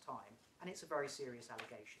first time, and it's a very serious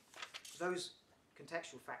allegation. Those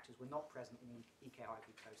contextual factors were not present in the EK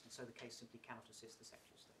Ivory Coast, and so the case simply cannot assist the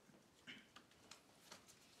Secretary of State.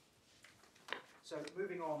 So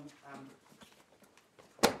moving on,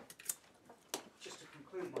 just to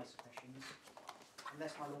conclude my submissions,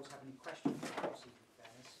 unless my lords have any questions about procedural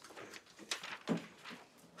fairness,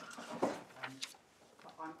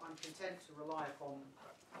 I'm content to rely upon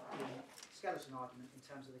the skeleton argument in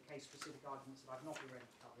terms of the case-specific arguments that I've not already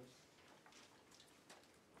covered.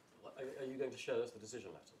 Are you going to show us the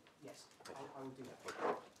decision letter? Yes, I will do that.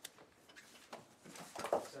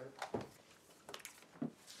 So,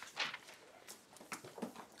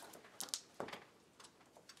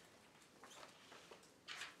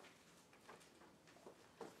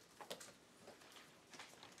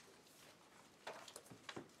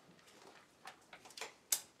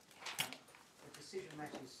 the decision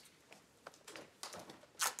letters.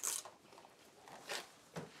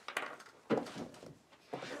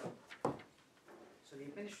 So the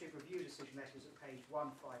administrative review decision letters at page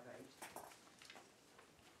 158.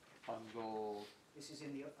 Bundle. This is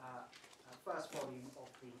in the first volume of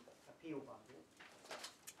the appeal bundle.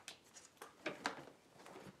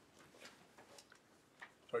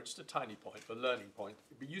 Sorry, just a tiny point, a learning point.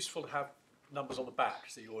 It'd be useful to have numbers on the back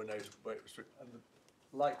so you all know where it was written. And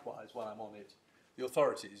likewise, while I'm on it, the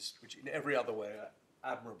authorities, which in every other way are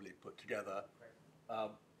admirably put together.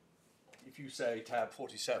 If you say tab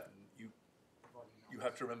 47, you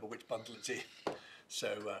have to remember which bundle it's in.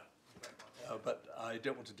 So, but I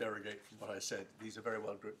don't want to derogate from what I said. These are very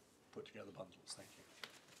well put together bundles. Thank you.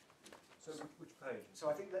 So which page? So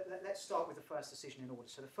I think let's start with the first decision in order.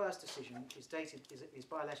 So the first decision is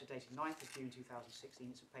by a letter dated 9th of June 2016.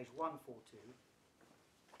 It's at page 142.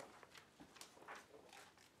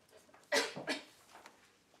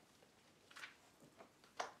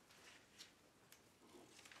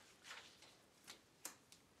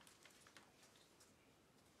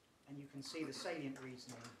 And you can see the salient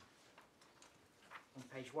reasoning on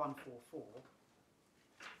page 144.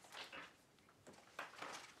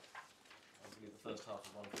 The first half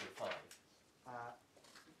of 145.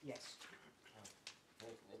 Yes.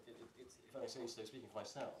 If I say so, speaking for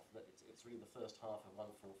myself, that it's really the first half of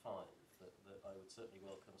 145 that I would certainly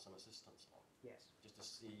welcome some assistance on. Yes. Just to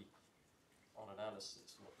see, on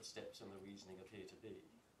analysis, what the steps and the reasoning appear to be.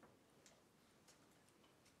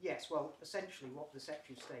 Yes, well, essentially what the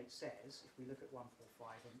Secretary of State says, if we look at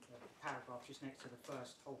 145 and the paragraph just next to the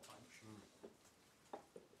first hole punch,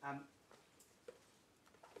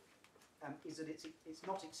 is that it's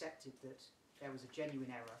not accepted that there was a genuine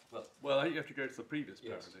error. Well, I think you have to go to the previous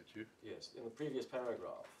Yes. paragraph, don't you? Yes, in the previous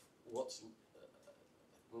paragraph, what's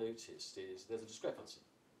noticed is there's a discrepancy.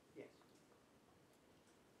 Yes.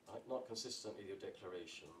 Right, not consistent with your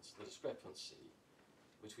declarations. The discrepancy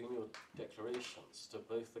between your declarations to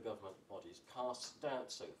both the government bodies casts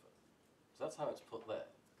doubts over. So that's how it's put there,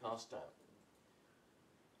 cast doubt.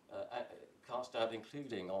 Cast doubt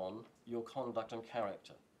including on your conduct and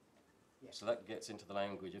character. Yes. So that gets into the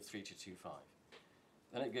language of 3225.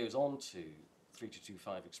 Then it goes on to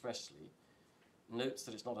 3225 expressly, notes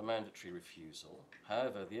that it's not a mandatory refusal.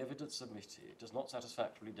 However, the evidence submitted does not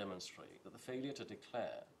satisfactorily demonstrate that the failure to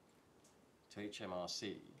declare to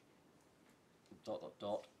HMRC ...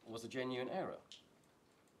 was a genuine error.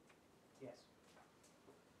 Yes.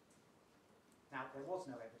 Now, there was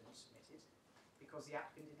no evidence submitted because the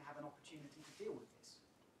applicant didn't have an opportunity to deal with this.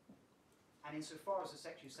 And insofar as the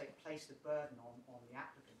Secretary of State placed the burden on the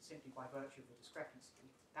applicant simply by virtue of the discrepancy,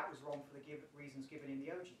 that was wrong for the reasons given in the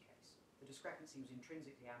OG case. The discrepancy was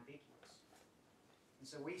intrinsically ambiguous. And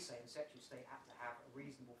so we say the Secretary of State had to have a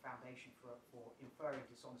reasonable foundation for inferring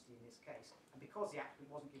dishonesty in this case. And because the applicant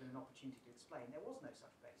wasn't given an opportunity to explain, there was no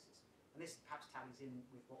such basis. And this perhaps tallies in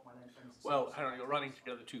with what my learned friends have said. Well, hang on, you're running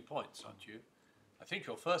together 2 points, aren't you? I think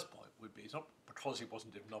your first point would be, it's not because he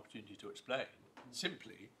wasn't given an opportunity to explain,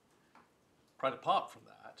 simply, quite apart from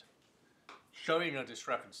that, showing a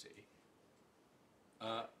discrepancy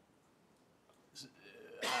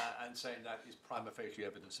and saying that is prima facie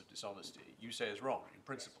evidence of dishonesty, you say is wrong in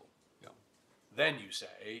principle. Yeah. Then you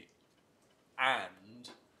say, and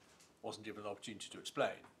wasn't given an opportunity to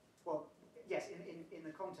explain. Well, yes, in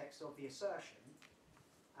the context of the assertion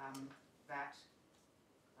that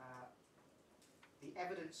the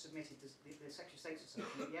evidence submitted, the Secretary of State's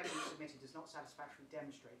assertion that the evidence submitted does not satisfactorily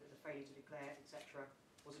demonstrate that the failure to declare, etc.,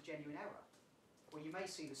 was a genuine error. Well, you may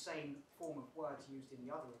see the same form of words used in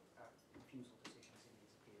the other refusal decisions in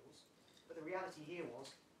these appeals, but the reality here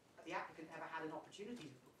was that the applicant never had an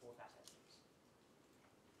opportunity to put forward that evidence.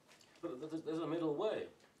 But there's a middle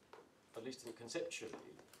way, at least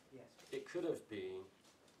conceptually. Yes. It could have been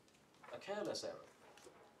a careless error,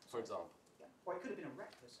 for example. Yeah. Or it could have been a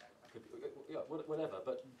reckless error. Could be, yeah, whatever.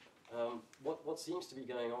 But what seems to be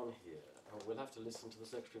going on here, and we'll have to listen to the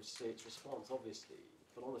Secretary of State's response, obviously,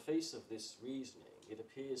 but on the face of this reasoning, it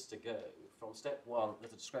appears to go from step one,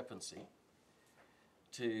 there's a discrepancy,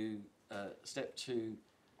 to step two,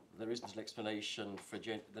 there isn't an explanation for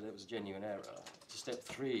that it was a genuine error, to step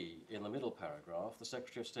three, in the middle paragraph, the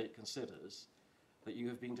Secretary of State considers that you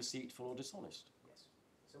have been deceitful or dishonest. Yes.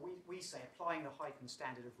 So we say applying the heightened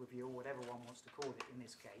standard of review, or whatever one wants to call it in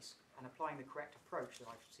this case, and applying the correct approach that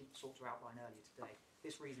I've sought to outline earlier today,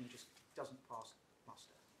 this reasoning just doesn't pass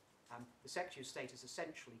muster. The Secretary of State has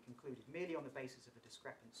essentially concluded, merely on the basis of a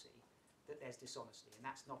discrepancy, that there's dishonesty, and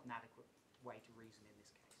that's not an adequate way to reason in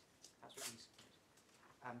this case. That's what we submit.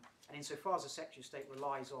 And insofar as the Secretary of State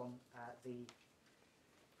relies on the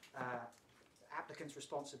applicant's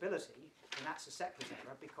responsibility, then that's a separate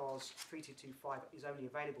error, because 3225 is only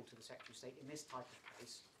available to the Secretary of State in this type of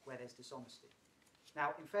case where there's dishonesty.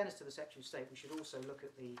 Now, in fairness to the Secretary of State, we should also look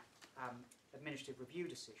at the administrative review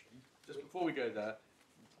decision. Just before we go there,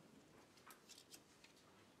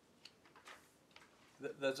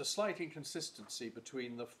 there's a slight inconsistency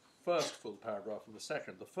between the first full paragraph and the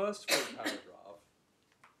second. The first full paragraph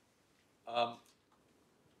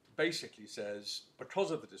basically says, because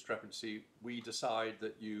of the discrepancy, we decide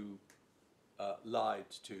that you lied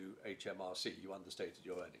to HMRC, you understated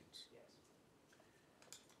your earnings.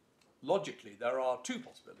 Yes. Logically, there are two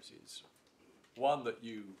possibilities. One, that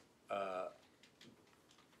you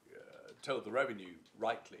told the revenue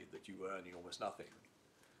rightly that you were earning almost nothing,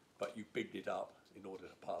 but you bigged it up in order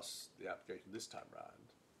to pass the application this time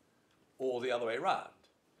round, or the other way round.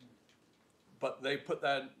 But they put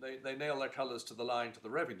they nail their colours to the line to the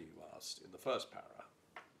revenue mast in the first para.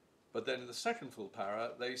 But then in the second full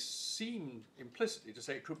para, they seem implicitly to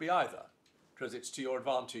say it could be either, because it's to your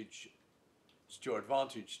advantage. It's to your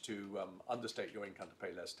advantage to understate your income to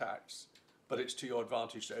pay less tax, but it's to your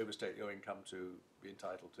advantage to overstate your income to be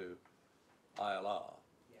entitled to ILR.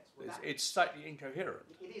 Yes. Well, It's slightly incoherent.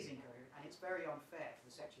 It is incoherent, and it's very unfair for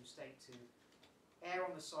the Secretary of State to err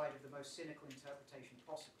on the side of the most cynical interpretation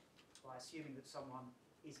possible by assuming that someone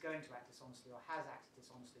is going to act dishonestly or has acted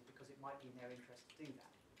dishonestly because it might be in their interest to do that.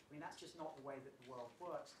 I mean, that's just not the way that the world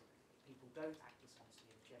works typically. People don't act dishonestly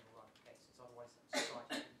in general run of cases, otherwise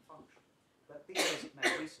society wouldn't function. But be as it may,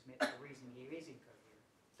 we submit that the reasoning here is incoherent,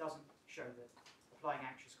 doesn't show that applying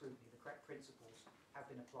anxious scrutiny, the correct principles have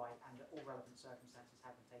been applied and that all relevant circumstances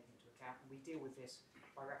have been taken into account. And we deal with this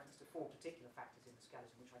by reference to four particular factors in the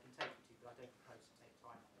skeleton, which I can take you to, but I don't propose to take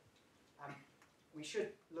time on it. We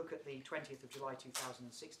should look at the 20th of July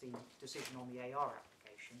 2016 decision on the AR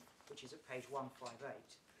application, which is at page 158.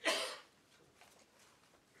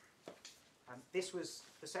 This was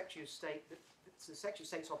the Secretary of State, the Secretary of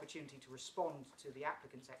State's opportunity to respond to the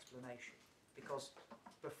applicant's explanation, because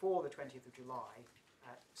before the 20th of July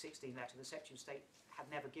 16 letter, the Secretary of State had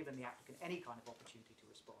never given the applicant any kind of opportunity to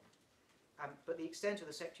respond. But the extent of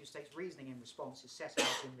the Secretary of State's reasoning in response is set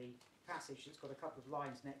out in the passage. It's got a couple of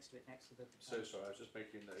lines next to it, next to the... So sorry, I was just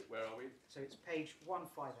making a note. Where are we? So it's page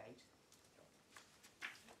 158.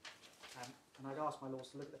 And I'd ask my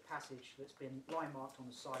lords to look at the passage that's been line marked on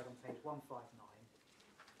the side on page 159.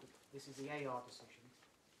 This is the AR decision.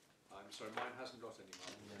 I'm sorry, mine hasn't got any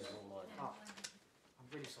marks. Oh, I'm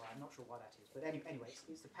really sorry, I'm not sure why that is. But anyway,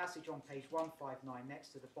 it's the passage on page 159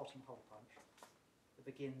 next to the bottom hole punch that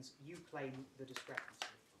begins, you claim the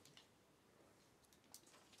discrepancy.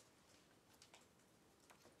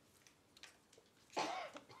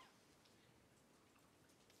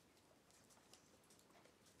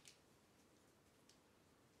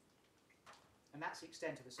 And that's the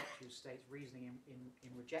extent of the Secretary of State's reasoning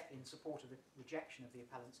in support of the rejection of the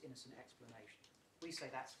appellant's innocent explanation. We say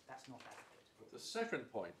that's not adequate. The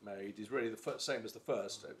second point made is really the same as the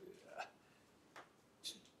first.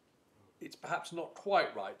 It's perhaps not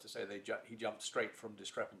quite right to say he jumped straight from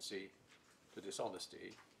discrepancy to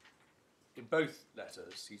dishonesty. In both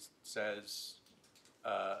letters, he says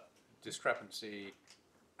discrepancy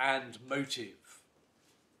and motive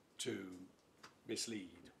to mislead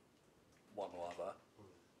one or other,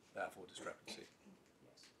 therefore discrepancy.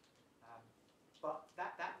 Yes. But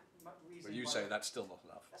that reason... Well, you say that's still not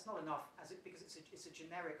enough. That's not enough, because it's a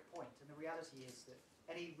generic point, and the reality is that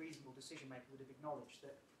any reasonable decision maker would have acknowledged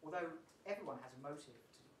that although everyone has a motive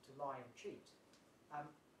to lie and cheat,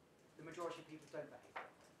 the majority of people don't behave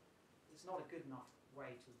that way. It's not a good enough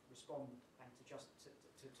way to respond and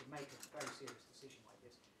to make a very serious decision like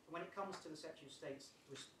this. And when it comes to the Secretary of State's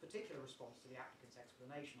particular response to the applicant's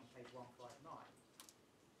explanation on page 159,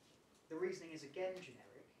 the reasoning is again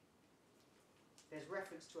generic, there's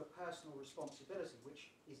reference to a personal responsibility,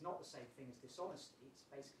 which is not the same thing as dishonesty. It's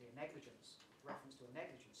basically a negligence, reference to a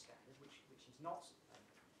negligence standard, which is not,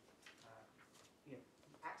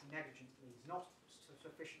 acting negligently is not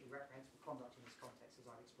sufficiently reprehensible conduct in this context, as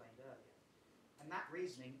I've explained earlier. And that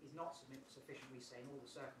reasoning is not sufficient, we say, in all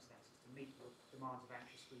the circumstances to meet the demands of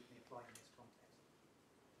anxious scrutiny applied in this context.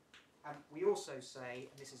 We also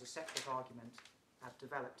say, and this is a separate argument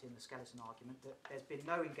developed in the skeleton argument, that there's been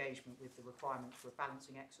no engagement with the requirement for a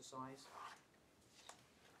balancing exercise.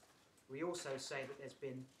 We also say that there's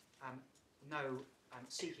been no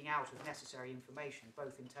seeking out of necessary information,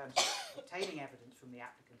 both in terms of obtaining evidence from the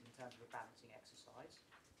applicant in terms of a balancing exercise,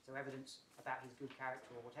 so evidence about his good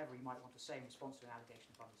character or whatever he might want to say in response to an allegation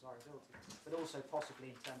of undesirability, but also possibly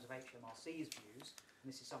in terms of HMRC's views, and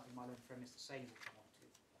this is something my learned friend Mr. Singh will come on to.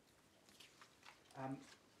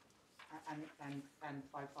 And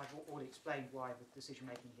I've already explained why the decision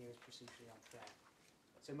making here is procedurally unfair.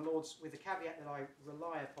 So, my lords, with the caveat that I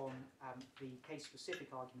rely upon the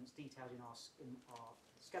case-specific arguments detailed in our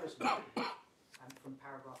skeleton argument from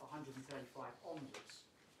paragraph 135 onwards,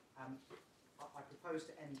 I propose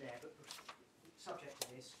to end there, but subject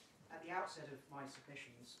to this, at the outset of my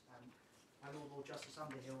submissions, my Lord Justice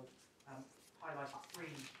Underhill highlighted 3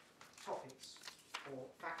 topics or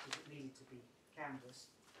factors that needed to be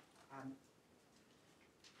canvassed.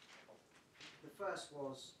 The first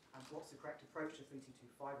was what's the correct approach to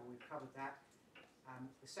 3225, well, we've covered that.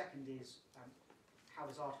 The second is how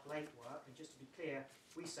does Article 8 work, and just to be clear,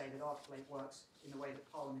 we say that Article 8 works in the way that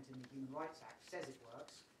Parliament in the Human Rights Act says it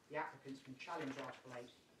works. The applicants can challenge Article 8,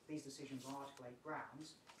 these decisions on Article 8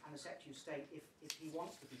 grounds, and the Secretary of State, if he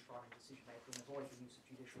wants to be primary decision maker and avoid the use of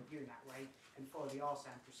judicial review in that way, can follow the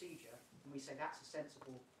RSAM procedure, and we say that's a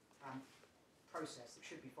sensible process that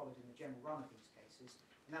should be followed in the general run of these cases.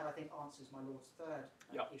 And that, I think, answers my Lord's third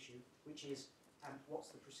issue, which is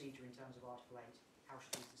what's the procedure in terms of Article 8, how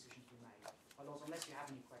should these decisions be made? My Lords, unless you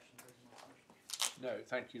have any questions, those are my submissions. No,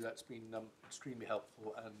 thank you. That's been extremely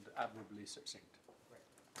helpful and admirably succinct. Great.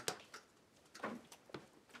 Thank you.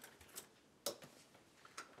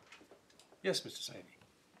 Yes, Mr. Saini.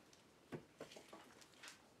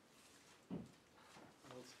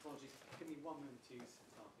 Well, apologies. Give me 1 moment to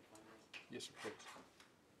set up, if I may. Yes, of course.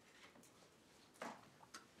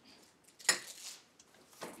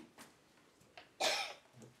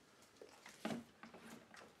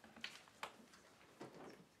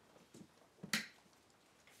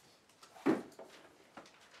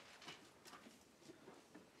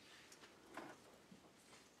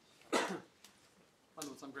 My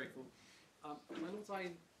Lords, I'm grateful. My Lords, I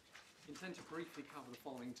intend to briefly cover the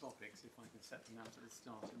following topics. If I can set them out at the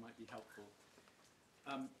start, it might be helpful.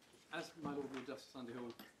 As my Lord Justice Underhill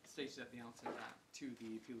stated at the outset that 2 of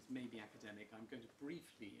the appeals may be academic, I'm going to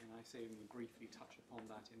briefly, and I say only briefly, touch upon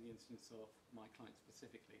that in the instance of my client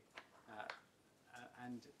specifically,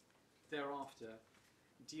 and thereafter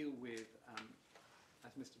deal with,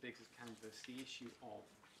 as Mr. Biggs has canvassed, the issue of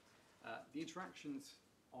the interactions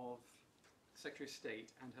of Secretary of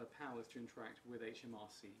State and her powers to interact with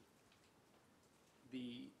HMRC,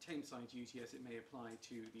 the Tameside duty as it may apply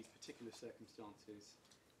to these particular circumstances,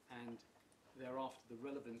 and thereafter the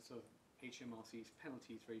relevance of HMRC's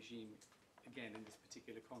penalties regime, again in this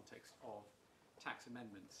particular context of tax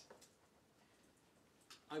amendments.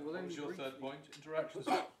 I will What only was your briefly, third point? Interactions?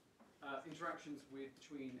 interactions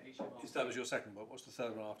between HMRC. That was your second point. What's the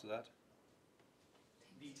third one after that?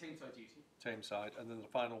 The Tameside duty. Tameside, and then the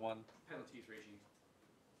final one. Penalties regime.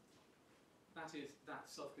 That is that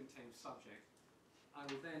self-contained subject. I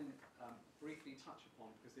will then briefly touch upon,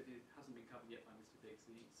 because it hasn't been covered yet by Mr. Biggs,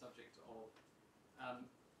 the subject of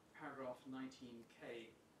paragraph 19K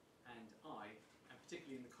and I, and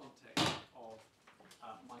particularly in the context of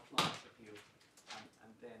my client's appeal,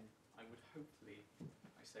 and then I would hopefully,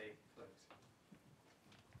 I say, close.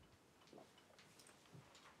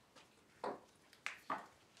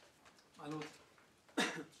 My Lord,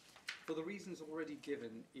 for the reasons already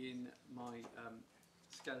given in my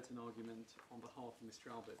skeleton argument on behalf of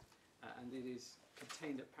Mr. Albert, and it is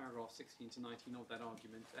contained at paragraph 16 to 19 of that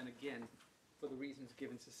argument, and again, for the reasons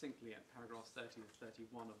given succinctly at paragraphs 30 to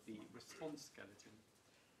 31 of the response skeleton,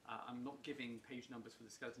 I'm not giving page numbers for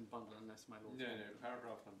the skeleton bundle unless my Lord... No,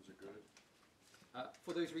 paragraph numbers are good.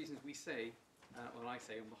 For those reasons we say, or I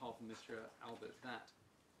say on behalf of Mr. Albert, that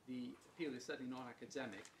the appeal is certainly not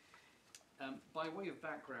academic. By way of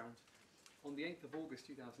background, on the 8th of August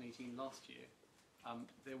 2018, last year,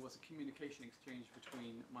 there was a communication exchange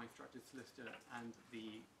between my instructed solicitor and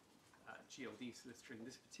the GLD solicitor in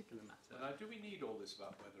this particular matter. Now, do we need all this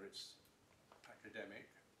about whether it's academic?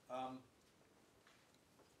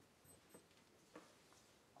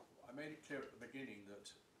 I made it clear at the beginning that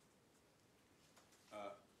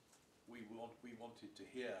we wanted to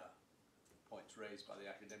hear points raised by the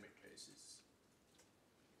academic cases.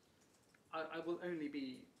 I will only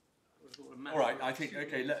be. All right, I think,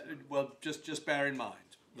 okay, well, just bear in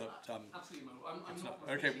mind that... absolutely, my lord. I'm not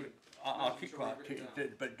okay, I'll keep sure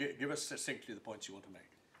quiet, but give us succinctly the points you want to make.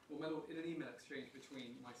 Well, my lord, in an email exchange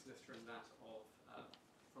between my solicitor and that of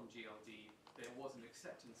from GLD, there was an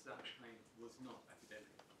acceptance that the claim was not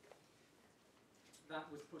academic. That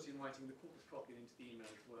was put in writing. The court was copied into the email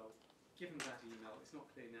as well. Given that email, it's not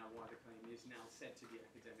clear now why the claim is now said to be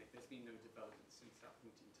academic. There's been no development since that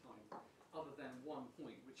point in time, other than one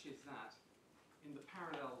point, which is that in the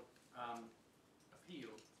parallel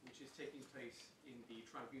appeal, which is taking place in the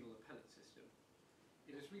tribunal appellate system,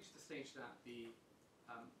 it has reached the stage that the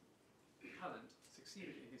appellant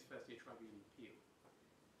succeeded in his first-year tribunal appeal.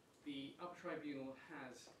 The upper tribunal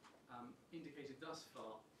has indicated thus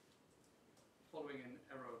far, following an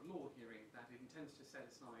error of law hearing, that it intends to set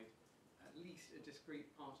aside at least a discrete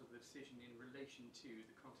part of the decision in relation to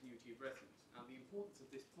the continuity of residence. Now, the importance of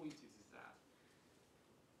this point is that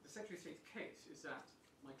the Secretary of State's case is that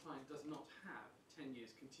my client does not have 10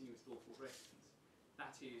 years continuous lawful residence.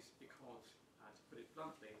 That is because, to put it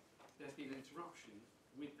bluntly, there's been an interruption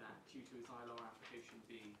with that due to his ILR application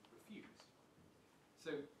being refused.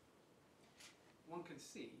 So, one can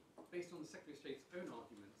see, based on the Secretary of State's own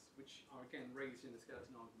arguments, which are again raised in the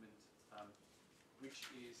skeleton argument, which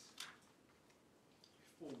is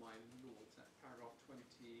before my lords at paragraph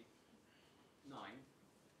 29,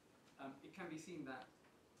 it can be seen that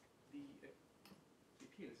the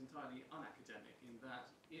appeal is entirely unacademic in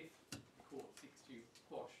that if the court seeks to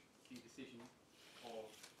quash the decision of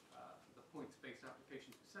the points-based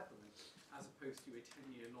application for settlement, as opposed to a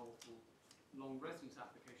 10-year lawful long residence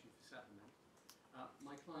application for settlement,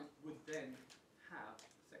 my client would then have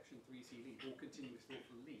Section 3C leave or continuous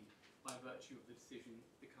lawful leave by virtue of the decision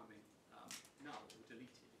becoming null or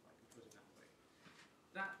deleted, if I can put it that way.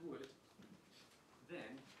 That would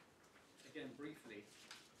then, again briefly,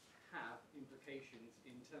 have implications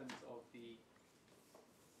in terms of the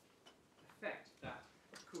effect that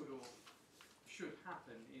could or should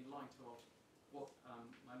happen in light of what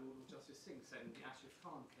my Lord Justice Singh said in the Ashraf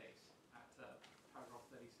Khan case at paragraph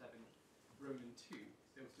 37, Roman 2.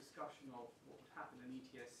 There was discussion of what would happen in an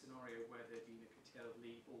ETS scenario where there had been a curtailed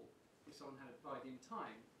leave, or if someone had applied in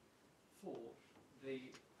time for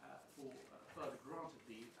the further granted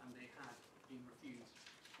leave and they had been refused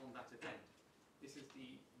on that event. This is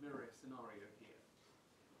the mirror scenario here.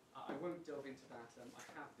 I won't delve into that. I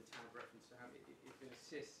have the tab reference to how it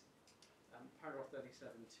assists. Paragraph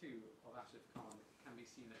 37.2 of Ashraf Khan can be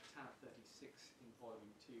seen at tab 36 in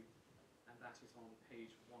volume 2, and that is on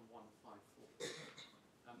page 1154.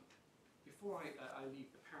 Before I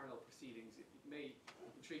leave the parallel proceedings, it may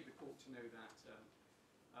intrigue the court to know that,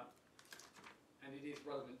 and it is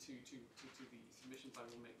relevant to the submissions I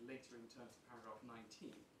will make later in terms of paragraph 19.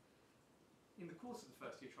 In the course of the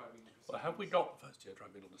first-year tribunal proceedings... Well, have we got the first-year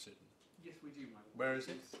tribunal decision? Yes, we do, my lord. Where is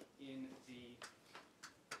it? In the...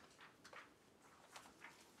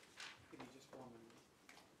 Give me just one moment.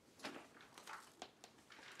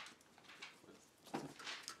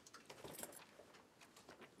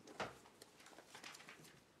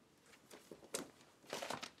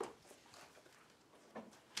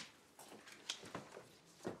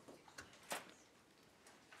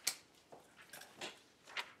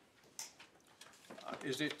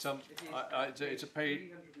 Is it, it's a page...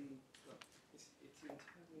 It's in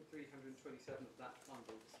table 327 of that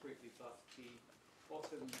bundle, discreetly, but the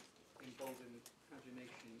bottom emboldened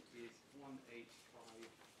pagination is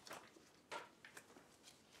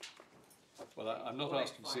 185. Well, I'm not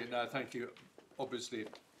asking to see it now, thank you. Obviously,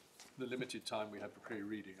 the limited time we had for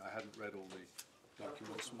pre-reading, I hadn't read all the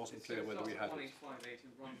documents, and wasn't clear whether we had it. 1858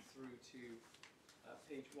 and runs through to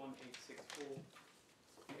page 1864.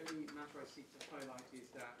 The only matter I seek to highlight is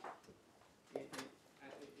that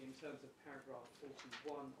in terms of paragraph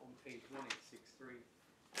 41 on page 1863,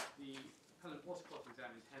 the appellant was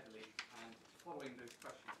cross-examined heavily, and following those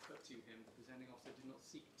questions put to him, the presenting officer did not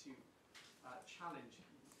seek to challenge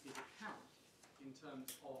his account in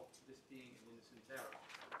terms of this being an innocent error.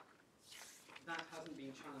 That hasn't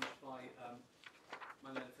been challenged by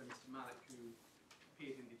my letter from Mr. Malik, who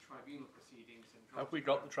appeared in the tribunal proceedings. And Have we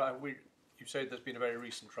got the tribunal? You say there's been a very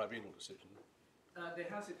recent tribunal decision. It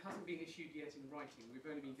hasn't been issued yet in writing. We've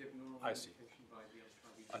only been given oral indication by the other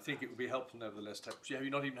tribunal. I think it would be helpful nevertheless. Have you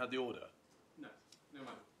not even had the order? No,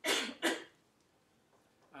 ma'am.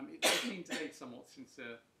 It's been delayed somewhat since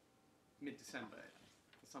mid-December.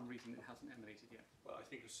 For some reason, it hasn't emanated yet. Well, I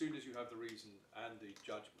think as soon as you have the reason and the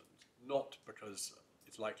judgment, not because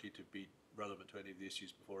it's likely to be relevant to any of the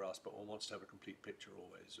issues before us, but one wants to have a complete picture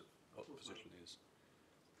always of what the position is.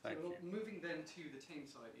 Thank So, you. moving then to the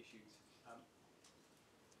Tameside issues.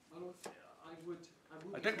 My Lord, I would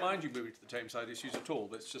I don't mind you moving to the Tameside issues at all.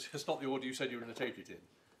 That's just it's not the order you said you were going to take it in.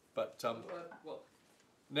 But well,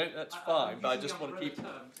 no, that's fine. But I using just the want to keep.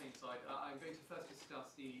 umbrella term Tameside. I'm going to first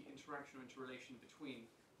discuss the interaction or interrelation between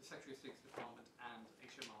the Secretary of State's Department and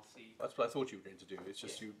HMRC. That's what I thought you were going to do. It's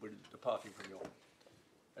just you were departing from your.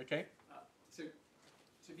 Okay. So,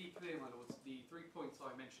 to be clear, my lords, the 3 points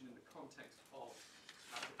I mentioned in the context of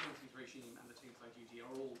the penalties regime and the Tameside duty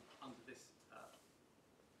are all under this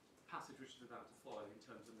passage which is about to follow in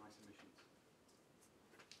terms of my submissions.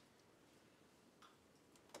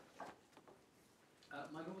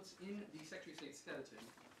 My lords, in the Secretary of State skeleton,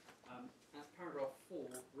 at paragraph 4,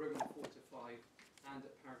 Roman 4 to 5, and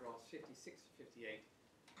at paragraphs 56 to 58,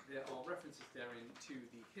 there are references therein to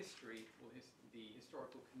the history or the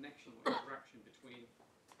historical connection or interaction between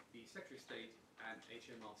the Secretary of State and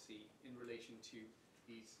HMRC in relation to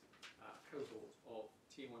these cohort of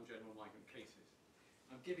Tier 1 general migrant cases.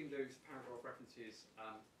 I'm giving those paragraph references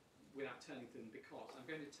without turning to them because I'm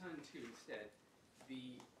going to turn to instead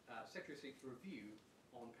the Secretary of State's review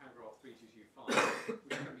on paragraph 3225,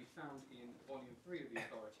 which can be found in volume 3 of the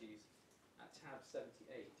authorities at tab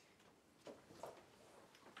 78.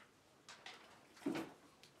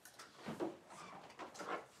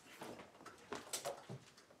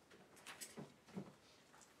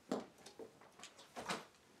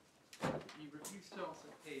 The review starts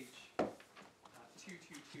at page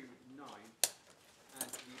 2229, and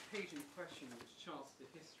the page in question, which charts the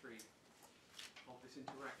history of this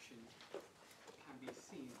interaction, can be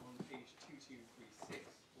seen on page 2236,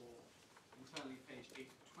 or internally page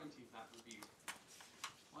 820 of that review.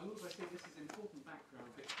 My lords, I say this is important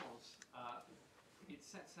background because it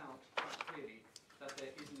sets out quite clearly that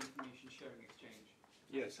there is an information sharing exchange.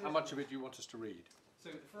 Yes. How much of it do you want us to read?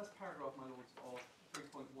 So the first paragraph, my lords, of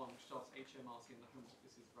 3.1, which starts HMRC and the Home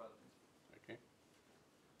Office, is relevant. Okay.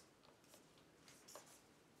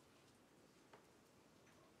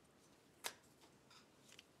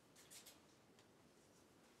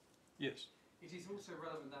 Yes. It is also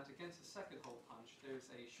relevant that against the second hole punch, there is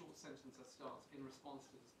a short sentence that starts in response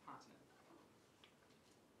to this pattern.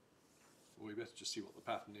 Well, we better just see what the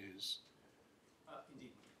pattern is.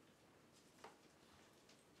 Indeed.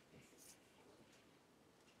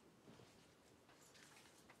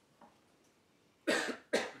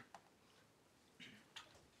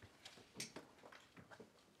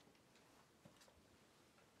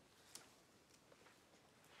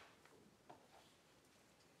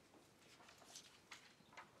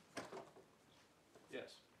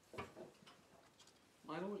 Yes.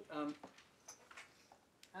 My lord,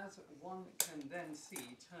 as one can then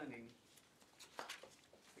see, turning,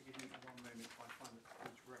 forgive me 1 moment while I find the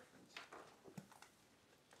page reference.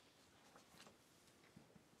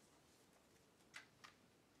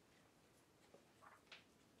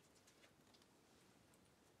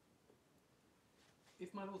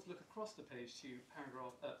 If my lords look across the page to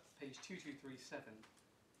paragraph, page 2237,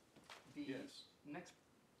 the Yes. next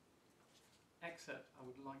excerpt I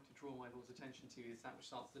would like to draw my lord's attention to is that which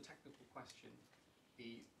starts the technical question,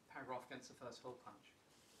 the paragraph against the first hole punch.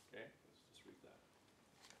 Okay. Let's just read that.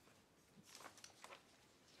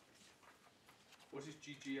 What is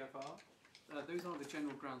GGFR? Those are the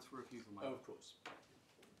general grounds for refusal, my Oh, lord. of course.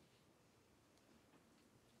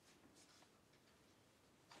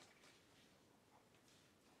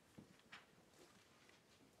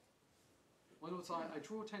 My lords, I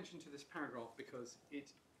draw attention to this paragraph because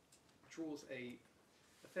it draws a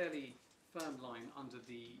fairly firm line under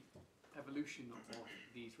the evolution of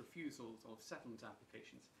these refusals of settlement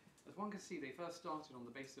applications. As one can see, they first started on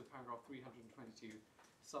the basis of paragraph 322,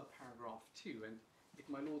 subparagraph 2, and if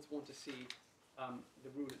my lords want to see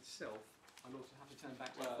the rule itself, my lords will have to turn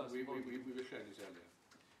back to the first we volume. were showing this earlier.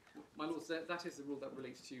 My lords, that is the rule that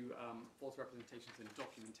relates to false representations and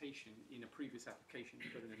documentation in a previous application,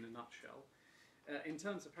 put it in a nutshell. In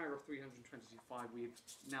terms of paragraph 322.5, we've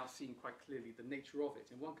now seen quite clearly the nature of it,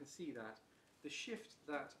 and one can see that the shift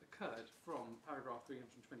that occurred from paragraph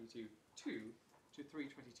 322.2 to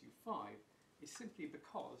 322.5 is simply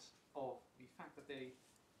because of the fact that the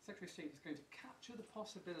Secretary of State is going to capture the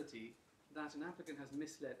possibility that an applicant has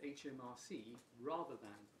misled HMRC rather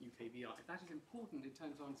than UKVI. That is important in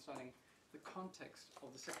terms of understanding the context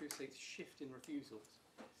of the Secretary of State's shift in refusals.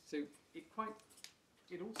 So it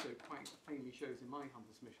also quite plainly shows in my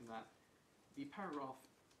humble submission that the paragraph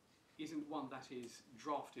isn't one that is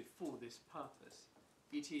drafted for this purpose.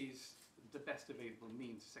 It is the best available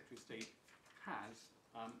means the Secretary of State has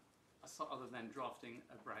other than drafting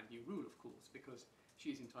a brand new rule, of course, because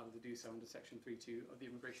she's entitled to do so under Section 3.2 of the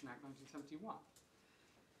Immigration Act 1971.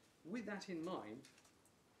 With that in mind,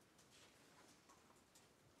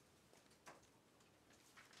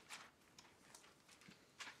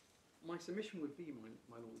 my submission would be,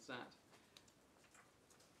 my lords, that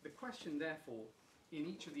the question, therefore, in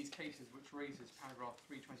each of these cases which raises paragraph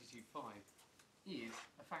 322.5 is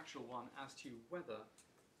a factual one as to whether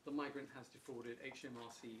the migrant has defrauded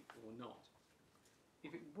HMRC or not.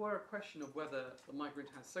 If it were a question of whether the migrant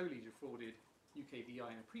has solely defrauded UKVI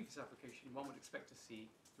in a previous application, one would expect to see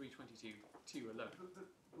 322.2 alone. But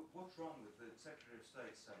what's wrong with the Secretary of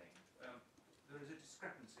State saying there is a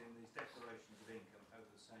discrepancy in these declarations of income over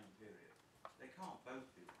the same period? They can't both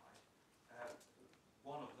be right.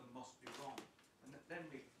 One of them must be wrong. And then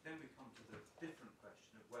we come to the different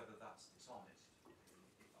question of whether that's dishonest.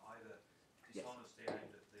 Either dishonesty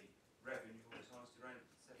aimed at the revenue or dishonesty aimed at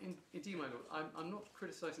the second. Indeed, my lord, I'm not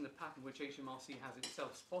criticising the pattern which HMRC has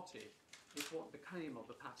itself spotted. It's what became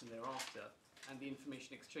of the pattern thereafter, and the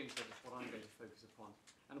information exchange that is what I'm going to focus upon.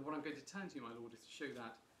 And what I'm going to turn to, my lord, is to show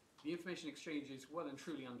that the information exchange is well and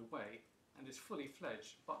truly underway and is fully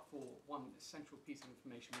fledged, but for one essential piece of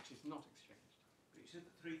information which is not exchanged. But you said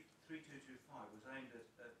that 322.5 was aimed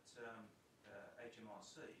at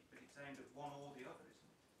HMRC, but it's aimed at one or the other,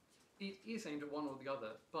 isn't it? It is aimed at one or the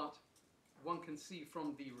other, but one can see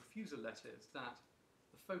from the refusal letters that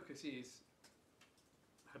the focus is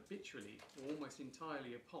habitually or almost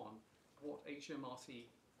entirely upon what HMRC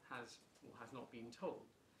has or has not been told.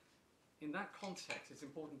 In that context, it's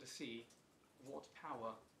important to see what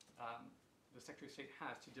power the Secretary of State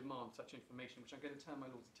has to demand such information, which I'm going to turn my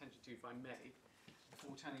Lord's attention to, if I may,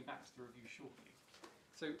 before turning back to the review shortly.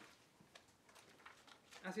 So,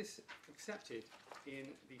 as is accepted in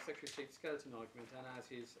the Secretary of State's skeleton argument, and as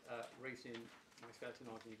is raised in my skeleton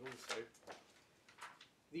argument also,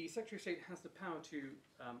 the Secretary of State has the power to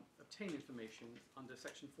obtain information under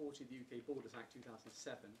Section 40 of the UK Borders Act 2007.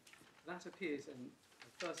 That appears in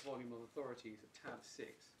the first volume of authorities at tab 6,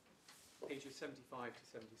 pages 75 to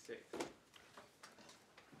 76.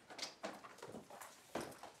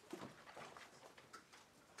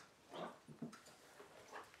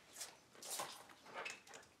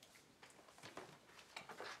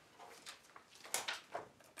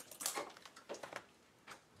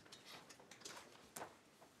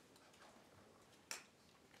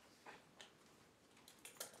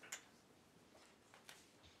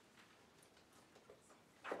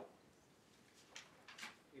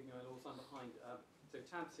 I'm behind, so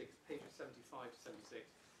tab 6, pages 75 to 76.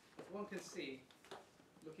 One can see,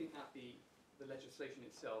 looking at the legislation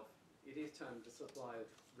itself, it is termed the supply of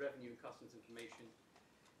revenue and customs information.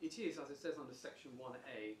 It is, as it says under Section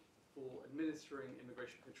 1A, for administering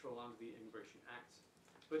immigration control under the Immigration Act.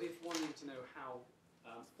 But if one needs to know how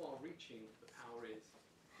far-reaching the power is,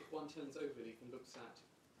 if one turns over the leaf and looks at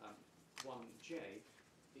 1J,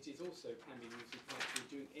 it is also can be used in connection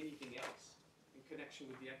with doing anything else in connection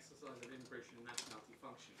with the exercise of immigration and nationality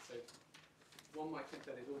functions. So one might think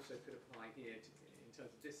that it also could apply here in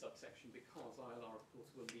terms of this subsection, because ILR, of course,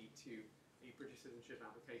 will lead to a British citizenship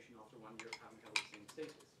application after 1 year of having held the same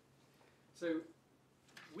status. So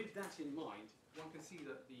with that in mind, one can see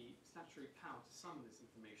that the statutory power to summon this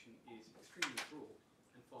information is extremely broad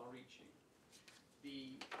and far-reaching.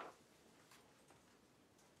 The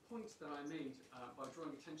points that I made by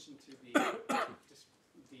drawing attention to the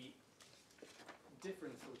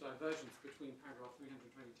difference or divergence between paragraph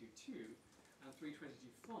 322.2 and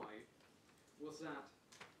 322.5 was that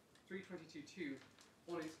 322.2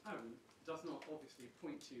 on its own does not obviously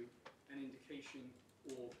point to an indication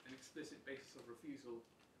or an explicit basis of refusal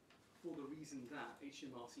for the reason that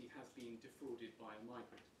HMRC has been defrauded by a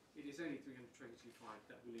migrant. It is only 322.5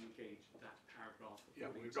 that will engage that paragraph.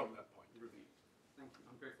 Yeah, we've got that point. Review. Thank you.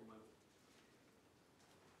 I'm grateful, my lord.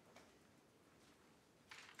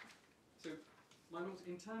 So, my lords,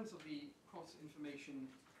 in terms of the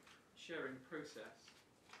cross-information sharing process,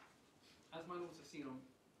 as my lords have seen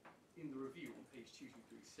in the review on page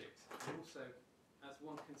 2236, and also as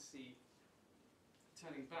one can see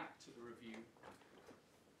turning back to the review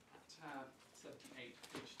at tab 78,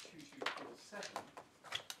 page 2247,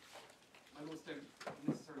 my lords don't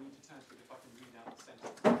necessarily need to turn to it if I can read out the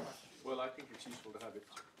sentence of the question. Well, I think it's useful to have it.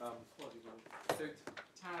 Apologies, my lord. So,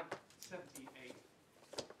 tab 78,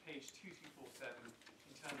 page 2247,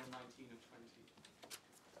 internal 19 and 20.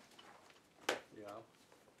 Yeah.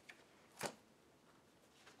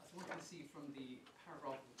 As one can see from the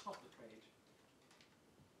paragraph at the top of the page,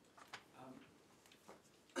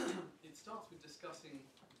 it starts with discussing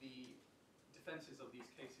the defences of these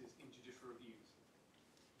cases in judicial reviews.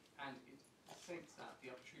 and it states that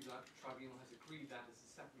the arbitral tribunal has agreed that as a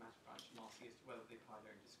separate matter for HMRC as to whether they apply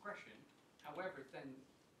their own discretion. However, it then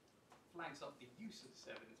flags up the use of this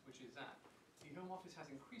evidence, which is that the Home Office has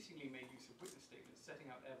increasingly made use of witness statements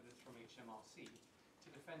setting out evidence from HMRC to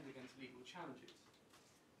defend against legal challenges.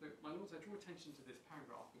 So, my lords, I draw attention to this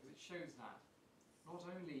paragraph because it shows that not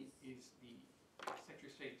only is the Secretary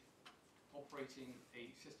of State operating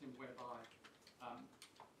a system whereby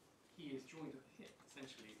he is joined at the hip,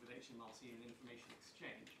 essentially, with HMRC in information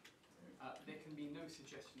exchange, there can be no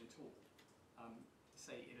suggestion at all,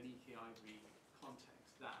 say in an EKIV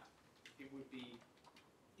context, that it would be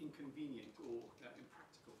inconvenient or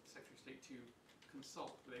impractical for the Secretary of State to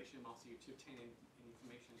consult with HMRC to obtain any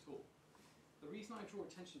information at all. The reason I draw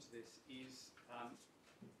attention to this is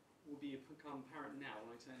will become apparent now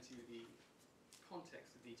when I turn to the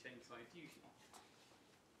context of the attaining side duty.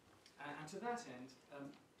 And to that end,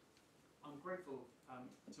 I'm grateful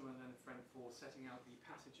to my learned friend for setting out the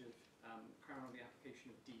passage of Crown on the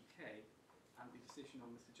application of DK and the decision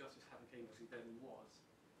on Mr. Justice Hickinbottom who then was,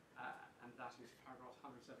 and that is paragraph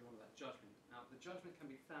 171 of that judgment. Now, the judgment can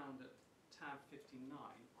be found at tab 59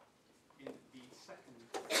 in the second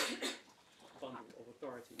bundle of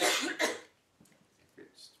authority.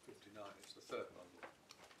 It's 59, it's the third one.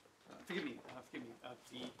 Forgive me,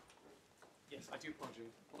 yes, I do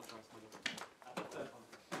apologise, my lord. The third bundle.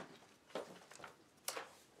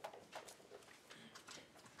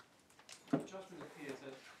 The judgment appears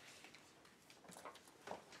at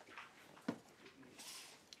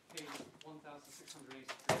page 1683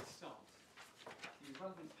 starts. The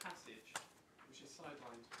relevant passage, which is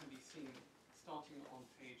sidelined, can be seen starting on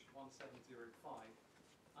page 1705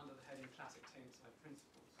 under the heading Classic Tameside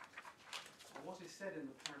Principles. And what is said in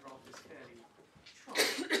the paragraph is fairly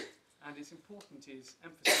trite, and its importance is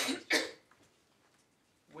emphasised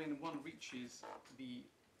when one reaches the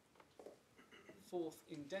fifth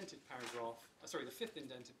indented paragraph,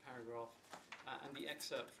 and the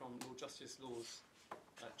excerpt from Lord Justice Law's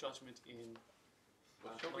judgment in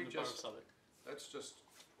London Borough of Southwark. Let's just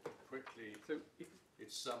quickly. So, if,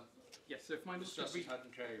 It's yes. So, if my lord could Justice read,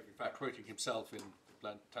 Hickinbottom, in fact, quoting himself in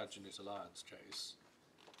Plantagenet Alliance case.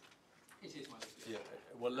 it is my lord. Yeah.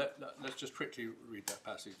 Well, let's just quickly read that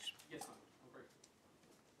passage. Yes, my lord. I'm grateful.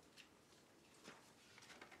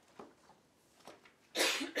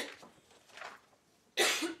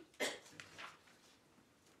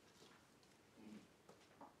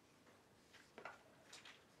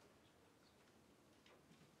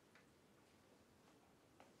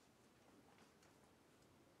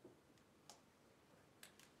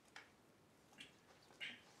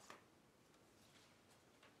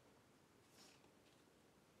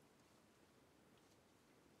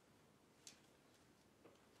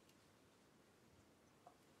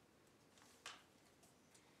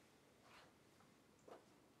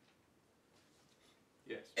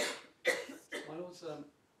 Yes. My lords,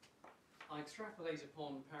 I extrapolate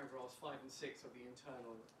upon paragraphs 5 and 6 of the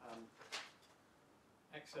internal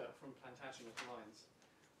excerpt from Plantagenet Alliance.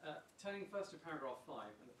 Turning first to paragraph 5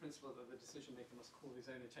 and the principle that the decision maker must call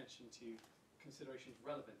his own attention to considerations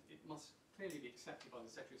relevant, it must clearly be accepted by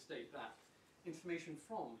the Secretary of State that information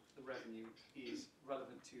from the revenue is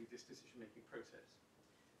relevant to this decision making process.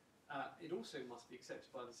 It also must be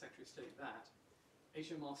accepted by the Secretary of State that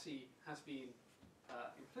HMRC has been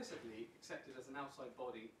implicitly accepted as an outside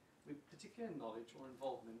body with particular knowledge or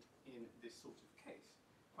involvement in this sort of case.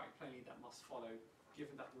 Quite plainly, that must follow,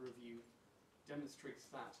 given that the review demonstrates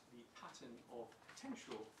that the pattern of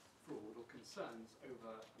potential fraud or concerns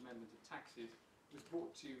over amendment of taxes was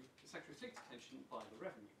brought to the Secretary of State's attention by the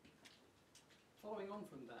revenue. Following on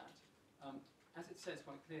from that, as it says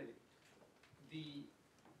quite clearly, the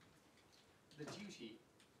duty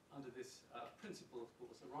under this principle, of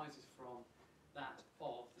course, arises from that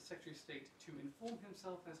of the Secretary of State to inform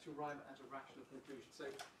himself as to arrive at a rational conclusion. So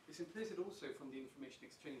it's implicit also from the information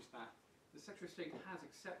exchange that the Secretary of State has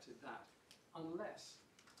accepted that unless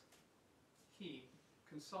he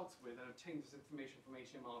consults with and obtains this information from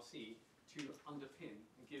HMRC to underpin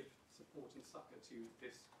and give support and succour to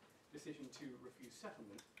this decision to refuse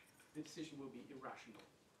settlement, the decision will be irrational.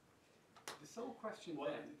 The sole question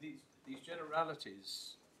then... These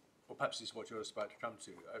generalities, or perhaps this is what you're about to come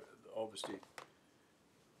to, obviously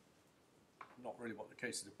not really what the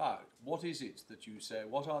case is about. What is it that you say,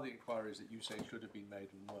 what are the inquiries that you say should have been made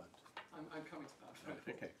and weren't? I'm coming to that.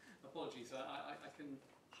 Okay. Apologies, I can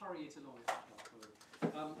hurry it along if that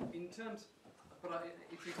helps. In terms, but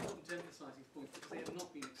it's important to emphasise these points because they have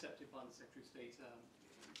not been accepted by the Secretary of State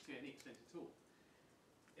to any extent at all.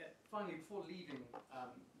 Finally, before leaving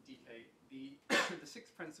DK, the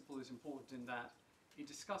sixth principle is important in that it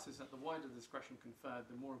discusses that the wider the discretion conferred,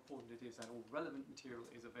 the more important it is that all relevant material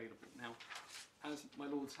is available. Now, as my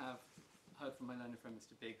lords have heard from my learned friend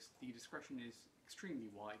Mr. Biggs, the discretion is extremely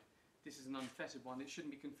wide. This is an unfettered one. It shouldn't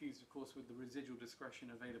be confused, of course, with the residual discretion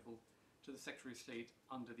available to the Secretary of State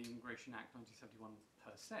under the Immigration Act 1971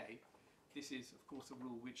 per se. This is, of course, a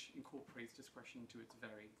rule which incorporates discretion to its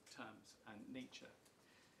very terms and nature.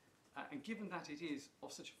 And given that it is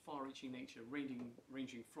of such a far-reaching nature,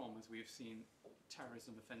 ranging from, as we have seen,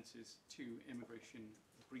 terrorism offences to immigration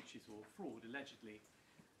breaches or fraud, allegedly,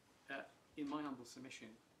 in my humble submission,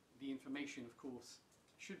 the information, of course,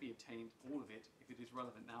 should be obtained, all of it, if it is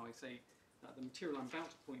relevant. Now, I say that the material I'm about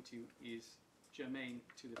to point to is germane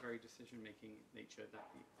to the very decision-making nature that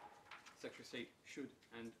the Secretary of State should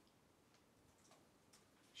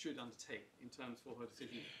undertake in terms for her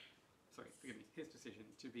decision, his decision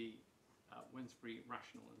to be Wednesbury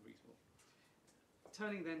rational and reasonable.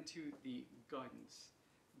 Turning then to the guidance,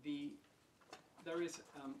 there is,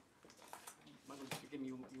 my lord, forgive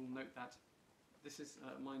me, you'll note that this is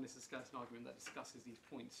mine is a skeleton argument that discusses these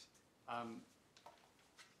points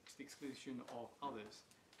to the exclusion of others,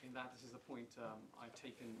 in that this is a point I've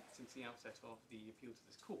taken since the outset of the appeal to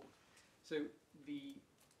this court. So the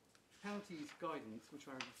penalties guidance, which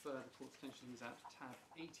I refer the court's attention is at tab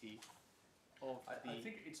 80 of the... I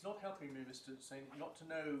think it's not helping me, Mr. Singh, not to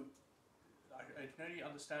know... I can only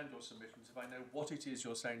understand your submissions if I know what it is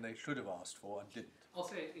you're saying they should have asked for and didn't. I'll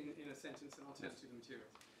say it in a sentence and I'll turn to the material.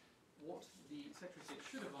 What the Secretary of State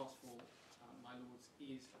should have asked for, my lords,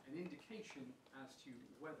 is an indication as to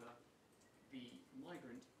whether the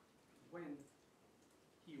migrant, when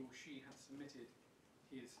he or she has submitted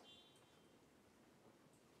his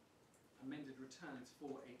amended returns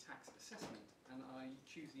for a tax assessment, and I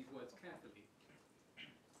choose these words carefully,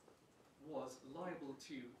 was liable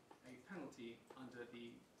to a penalty under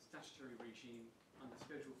the statutory regime under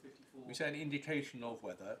Schedule 54. You say an indication of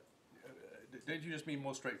whether, don't you just mean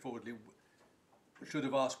more straightforwardly, should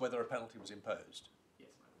have asked whether a penalty was imposed?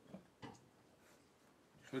 Yes, my lord.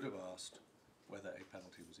 Should have asked whether a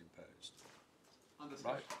penalty was imposed. Under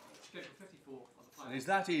Right. Schedule 54 of the And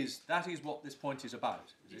final. that is what this point is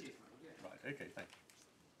about, is It it? is, my lord, yeah. Right, okay, thank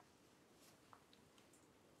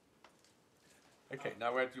you. Okay,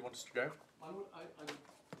 now where do you want us to go? My lord, I would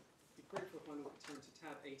be grateful if my lord could turn to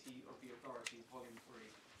tab 80 of the Authorities, Volume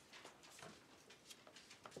 3.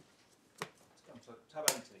 Let's come to tab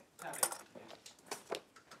 80. Tab 80, yeah.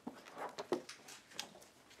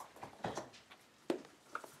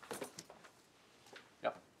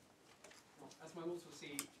 Yep. Well, as my lords will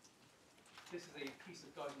see, this is a piece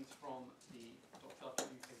of guidance from the .gov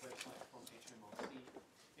UK website from HMRC.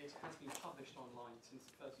 It has been published online since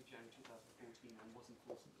the 1st of January 2014 and was in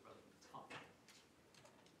force at the relevant time.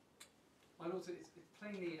 My lords, it's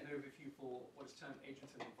plainly an overview for what is termed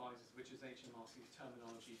agents and advisors, which is HMRC's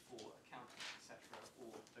terminology for accountants, etc., or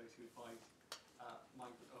those who advise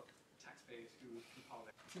taxpayers who compile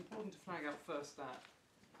it. It's important to flag out first that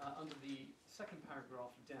under the second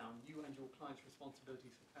paragraph down, you and your client's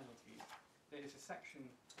responsibilities for penalties, there is a section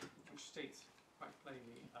which states quite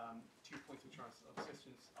plainly 2 points which are of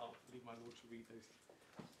assistance. I'll leave my lord to read those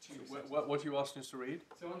two sentences. What are you asking us to read?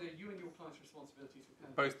 So under you and your client's responsibilities for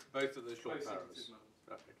penalties. Both of the short Both paragraphs. sentences, my lord.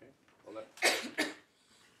 Right, okay. Well,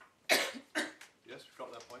 yes, we've got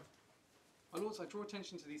that point. My lords, I draw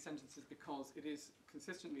attention to these sentences because it is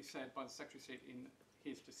consistently said by the Secretary of State in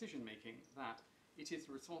his decision-making that it is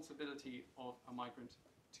the responsibility of a migrant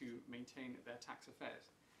to maintain their tax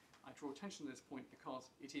affairs. I draw attention to this point because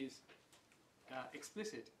it is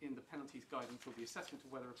explicit in the penalties guidance or the assessment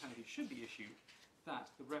of whether a penalty should be issued that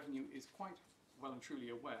the revenue is quite well and truly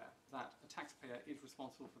aware that a taxpayer is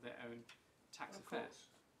responsible for their own tax affairs.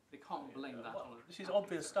 They can't blame that on a... This is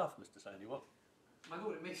obvious stuff, Mr. Sandy. What? My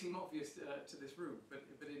lord, it may seem obvious to this room, but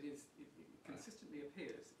it consistently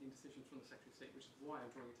appears in decisions from the Secretary of State, which is why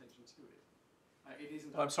I'm drawing attention to it. It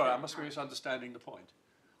isn't... I'm sorry, I must be misunderstanding the point.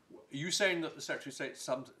 Are you saying that the Secretary of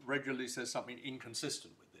State regularly says something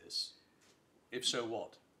inconsistent with this? If so,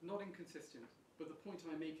 what? Not inconsistent, but the point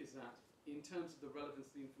I make is that in terms of the relevance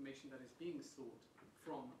of the information that is being sought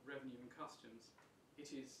from Revenue and Customs,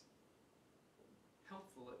 it is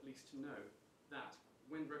helpful at least to know that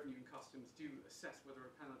when Revenue and Customs do assess whether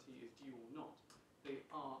a penalty is due or not, they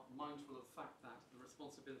are mindful of the fact that the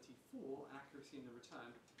responsibility for accuracy in the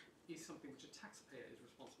return is something which a taxpayer is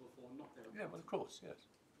responsible for, not their Yeah, well, of course, yes.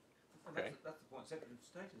 And Okay. that's the point Secretary of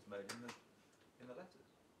State has made in the letters.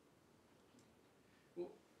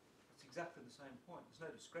 Well, it's exactly the same point. There's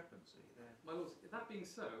no discrepancy there. my lords, that being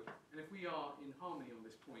so, and if we are in harmony on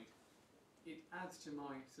this point, it adds to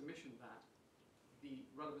my submission that the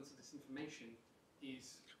relevance of this information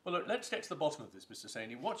is Well, look, let's get to the bottom of this, Mr.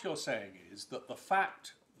 Saini. What you're saying is that the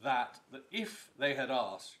fact that if they had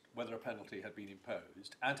asked whether a penalty had been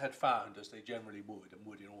imposed and had found, as they generally would, and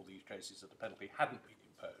would in all these cases, that the penalty hadn't been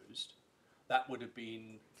imposed, that would have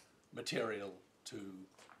been material to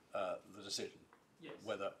the decision. yes.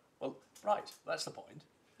 Whether, well, right, that's the point.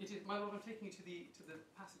 It is, my lord. I'm taking you to the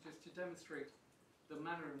passages to demonstrate the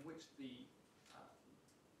manner in which the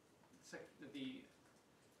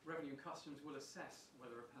Revenue and Customs will assess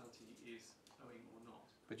whether a penalty is owing or not.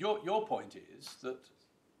 But your point is that,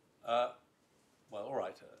 well, all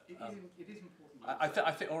right. It is important.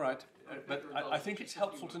 I think, all right, but I think it's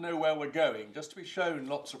helpful to know where we're going, just to be shown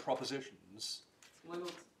lots of propositions. My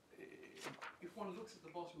lord, if one looks at the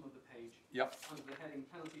bottom of the page, Yep. under the heading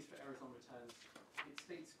Penalties for Errors on Returns, it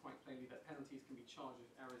states quite plainly that penalties can be charged if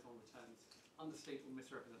errors on returns understate or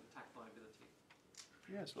misrepresent the tax liability.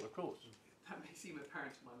 Yes, well, of course. That may seem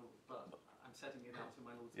apparent to my lord, but I'm setting it out to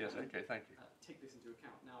my lord's Yes, mind. okay, thank you. Take this into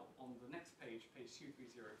account. Now, on the next page, page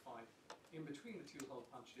 2305, in between the two hole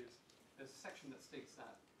punches, there's a section that states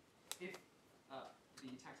that if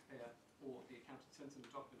the taxpayer or the accountant sends in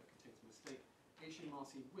a document that contains a mistake,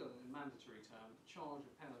 HMRC will, in a mandatory term, charge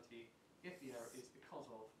a penalty if the error is because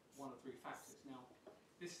of one of three factors. Now,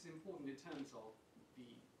 this is important in terms of the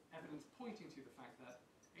evidence pointing to the fact that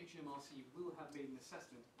HMRC will have made an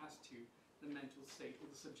assessment as to the mental state or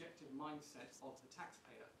the subjective mindset of the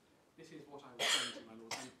taxpayer. This is what I was saying to my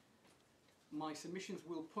lord. And my submissions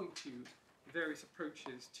will point to various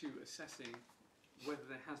approaches to assessing whether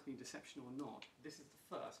there has been deception or not. This is the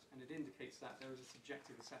first, and it indicates that there is a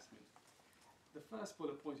subjective assessment. The first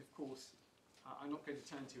bullet point, of course, I'm not going to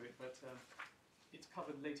turn to it, but it's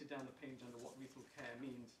covered later down the page under what lethal care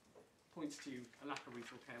means, points to a lack of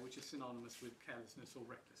lethal care, which is synonymous with carelessness or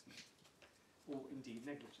recklessness, or indeed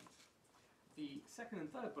negligence. The second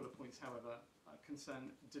and third bullet points, however,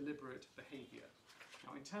 concern deliberate behaviour.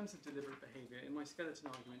 Now, in terms of deliberate behaviour, in my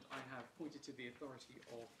skeleton argument, I have pointed to the authority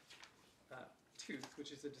of Tooth,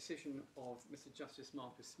 which is a decision of Mr. Justice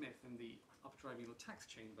Marcus Smith in the Upper Tribunal Tax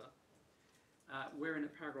Chamber, wherein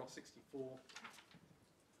at paragraph 64,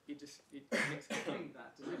 it makes clear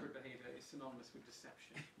that deliberate behaviour is synonymous with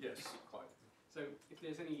deception. Yes, quite. So, if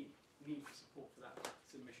there's any need for support for that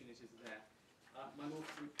submission, it is there. My lord,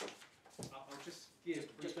 I'll just give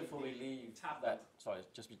Just before we leave tab that, sorry,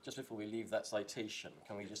 just before we leave that citation,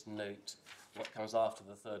 can we just note what comes after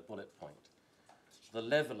the third bullet point? The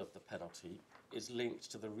level of the penalty is linked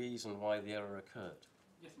to the reason why the error occurred.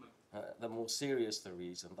 Yes, ma'am. The more serious the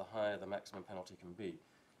reason, the higher the maximum penalty can be.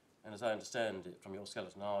 And as I understand it from your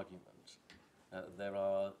skeleton argument, there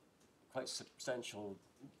are quite substantial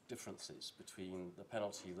differences between the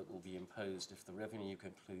penalty that will be imposed if the revenue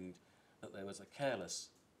conclude that there was a careless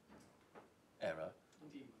error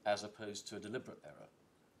Indeed. as opposed to a deliberate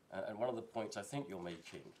error. And one of the points I think you're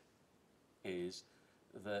making is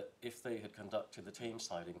that if they had conducted the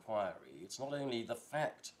Tameside inquiry, it's not only the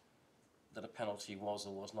fact that a penalty was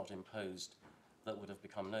or was not imposed that would have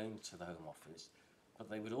become known to the Home Office, but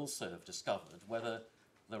they would also have discovered whether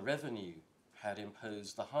the revenue had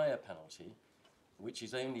imposed the higher penalty, which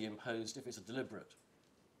is only imposed if it's a deliberate.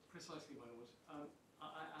 Precisely, my lord.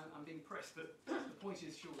 I'm being pressed, but the point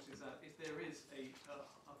is short, is that if there is a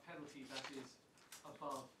penalty that is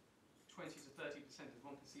above 20 to 30%, as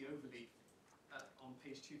one can see overly on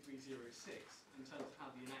page 2306, in terms of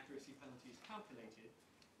how the inaccuracy penalty is calculated,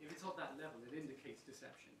 if it's of that level, it indicates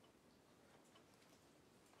deception.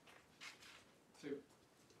 So,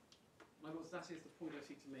 my lords, that is the point I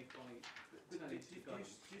seek to make by turning to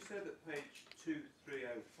guidance. Do you say that page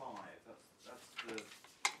 2305, that's the,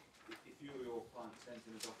 if you or your client sends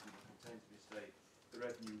in a document that contains a mistake, the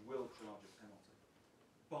revenue will charge a penalty.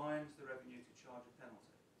 Binds the revenue to charge a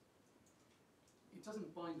penalty? It doesn't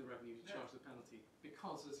bind the revenue to charge the penalty,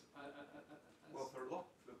 because as Well, for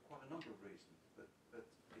quite a number of reasons, but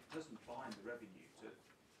it doesn't bind the revenue to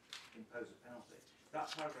impose a penalty. That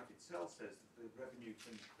paragraph itself says that the revenue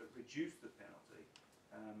can reduce the penalty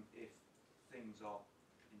if things are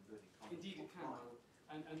inverted commas. indeed it can, my lord.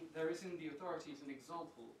 And there is in the authorities an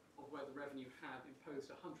example of where the revenue have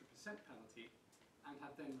imposed a 100% penalty and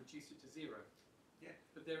have then reduced it to 0. Yeah.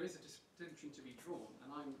 But there is a distinction to be drawn,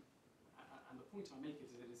 and the point I make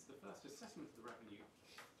is that it is the first assessment of the revenue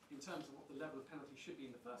in terms of what the level of penalty should be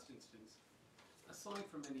in the first instance. Aside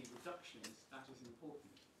from any reductions, that is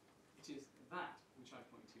important. It is that which I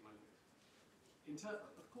point to, my lord.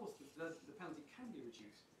 Of course, the penalty can be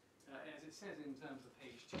reduced, as it says in terms of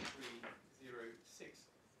page 2306,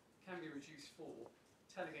 can be reduced for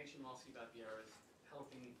telling HMRC about the errors,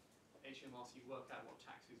 helping HMRC work out what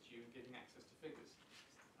tax is due, and giving access to figures.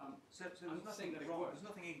 So I'm there's saying nothing that it wrong, works. there's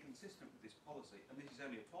nothing inconsistent with this policy, and this is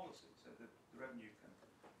only a policy, so the revenue can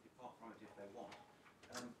depart from it if they want.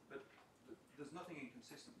 But there's nothing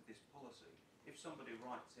inconsistent with this policy. If somebody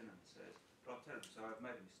writes in and says, "But I've terribly sorry, I've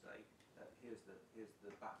made a mistake. Here's the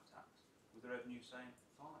back tax," with the revenue saying,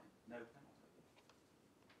 "Fine, no penalty."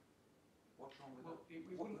 What's wrong with Well, that?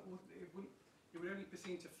 it would only be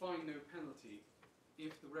seen to find no penalty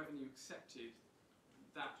if the revenue accepted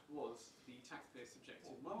that was the taxpayer's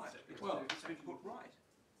subjective Right, mindset. because Well, it's been put right.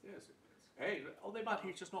 Yes. Hey, or they might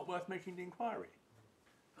think it's just not worth making the inquiry.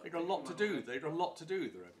 They've got a lot to do. They've got a lot to do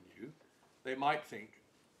with the revenue. They might think,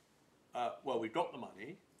 well, we've got the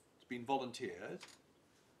money. It's been volunteered.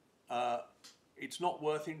 It's not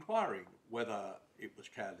worth inquiring whether it was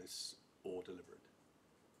careless or deliberate.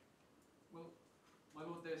 Well, my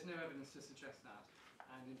lord, there's no evidence to suggest that,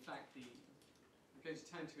 and in fact, we're going to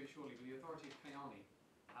turn to it shortly, but the authority of Kayani,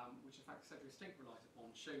 which in fact the Secretary of State relies upon,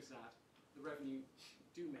 shows that the revenue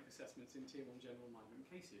do make assessments in Tier 1 general migrant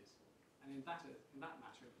cases, and in that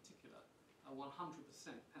matter in particular, a 100%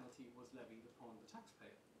 penalty was levied upon the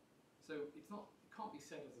taxpayer. So it can't be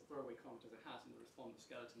said as a throwaway comment as it has in the respondent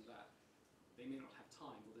skeleton that they may not have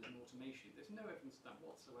time or there's an automation. There's no evidence of that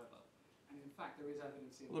whatsoever. And in fact, there is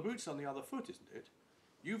evidence in... Well, the boot's on the other foot, isn't it?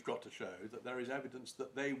 You've got to show that there is evidence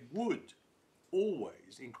that they would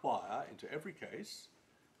always inquire into every case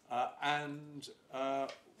and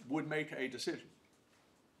would make a decision.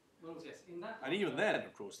 Well, yes, in that... And even then,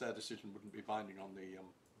 of course, their decision wouldn't be binding on the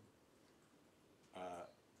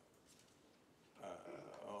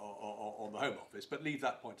on the Home Office. But leave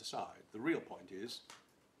that point aside. The real point is,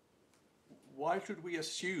 why should we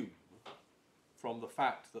assume, from the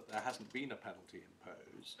fact that there hasn't been a penalty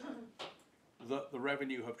imposed, that the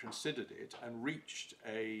revenue have considered it and reached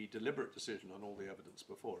a deliberate decision on all the evidence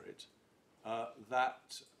before it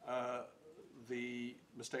that the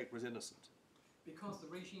mistake was innocent? Because the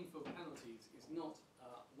regime for penalties is not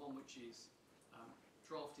one which is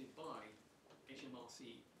drafted by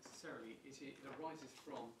HMRC necessarily, it arises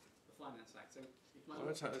from the Finance Act. So if my Well,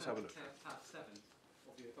 let's have a look. Tab 7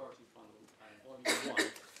 of the Authority Bundle, Volume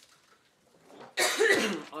 1,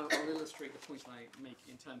 I'll illustrate the point I make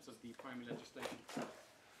in terms of the primary legislation.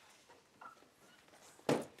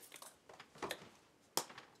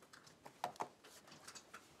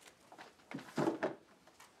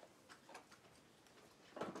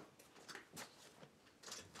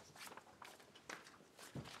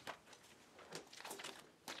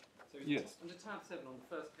 So Yes. under tab 7 on the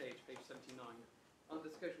first page, page 79, under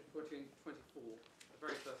Schedule 1424, the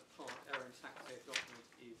very first part, error in taxpayer's document,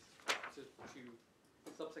 is to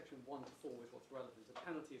subsection 1 to 4 is what's relevant. A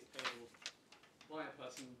penalty is payable by a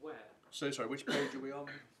person where. So sorry, which page are we on?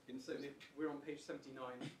 So we're on page 79,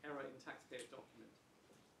 error in taxpayer's document.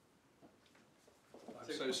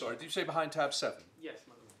 I'm so sorry. Did you say behind tab 7? Yes,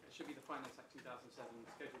 my lord. It should be the Finance Act 2007,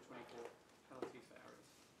 Schedule 24, penalties for errors.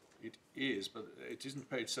 It is, but it isn't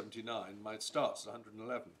page 79. Mine starts at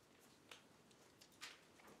 111.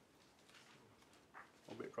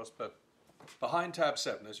 I'll be across behind tab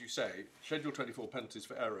 7, as you say, Schedule 24 penalties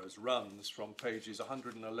for errors runs from pages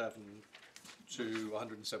 111 to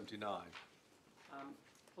 179.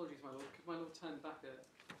 Apologies, my lord. Could my lord turn back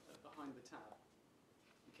behind the tab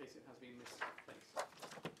in case it has been misplaced?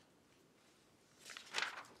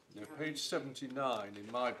 Now, page 79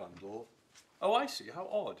 in my bundle. Oh, I see. How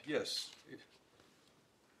odd. Yes.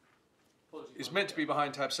 Apologies. It's my meant to lord. be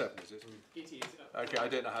behind tab 7, is it? It is. Okay, I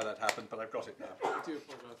don't know how that happened, but I've got it now. I do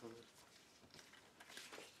apologise, my lord.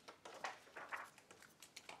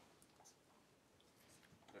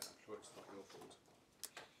 Yeah, I'm sure it's not your fault.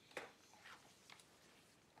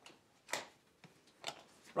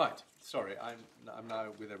 Right. Sorry, I'm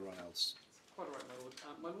now with everyone else. Quite all right, my lord.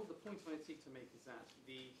 My lord, the point I seek to make is that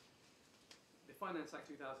the Finance Act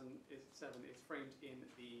 2007 is framed in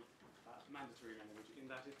the mandatory language, in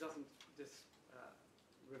that it doesn't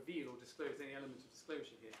reveal or disclose any element of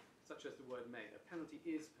disclosure here, such as the word may. A penalty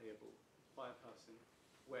is payable by a person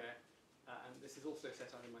where, and this is also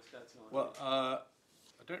set out in my skeleton argument. Well,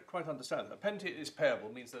 I don't quite understand. A penalty is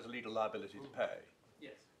payable means there's a legal liability to pay.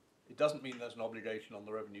 Yes. It doesn't mean there's an obligation on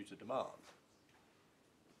the revenue to demand.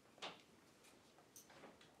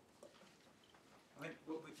 I mean,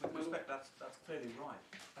 with respect, that's clearly right.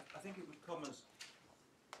 I think it would come as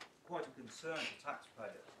quite a concern to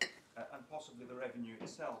taxpayers and possibly the revenue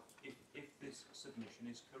itself if this submission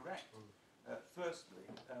is correct. Firstly,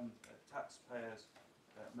 taxpayers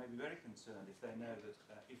may be very concerned if they know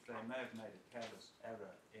that if they may have made a careless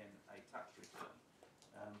error in a tax return,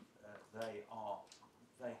 they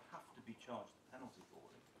have to be charged the penalty for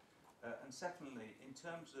it. And secondly, in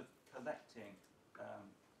terms of collecting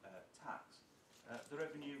tax, the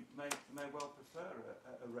revenue may well prefer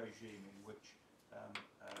a regime in which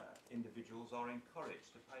individuals are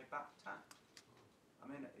encouraged to pay back tax. I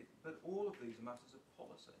mean, but all of these are matters of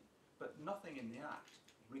policy. But nothing in the Act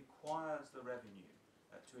requires the revenue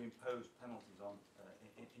to impose penalties on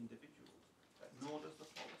individuals, nor does the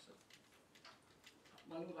policy.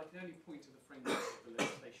 My Lord, I can only point to the framework of the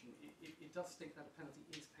legislation. It does state that a penalty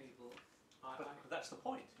is payable. But that's the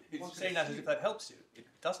point. It's One saying can that as if assume- that helps you. It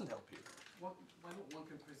doesn't help you. My Lord, one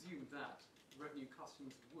can presume that revenue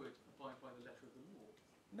customs would abide by the letter of the law.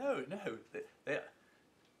 No.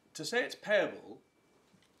 To say it's payable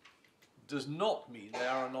does not mean they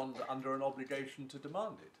are under an obligation to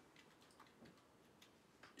demand it.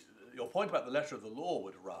 Your point about the letter of the law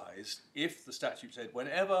would arise if the statute said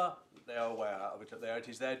whenever they are aware of it, it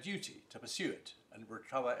is their duty to pursue it and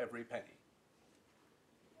recover every penny.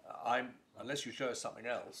 Unless you show us something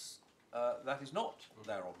else, that is not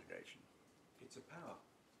their obligation. It's a power.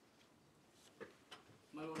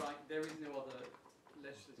 My Lord, there is no other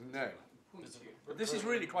legislative No. I can point to. But this is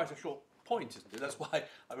really quite a short point, isn't it? That's why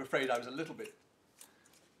I'm afraid I was a little bit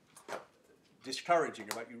discouraging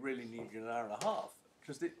about you really needing an hour and a half,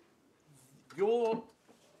 because your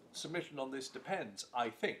submission on this depends, I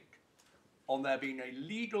think, on there being a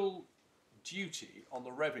legal duty on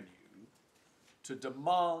the revenue to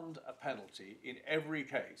demand a penalty in every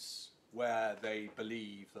case where they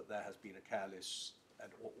believe that there has been a careless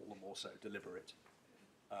and all the more so deliberate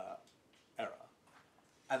error,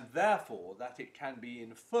 and therefore that it can be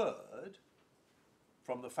inferred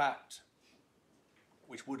from the fact,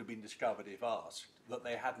 which would have been discovered if asked, that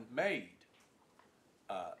they hadn't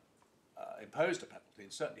imposed a penalty,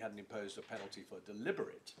 and certainly hadn't imposed a penalty for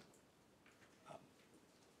deliberate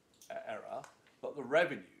error, but the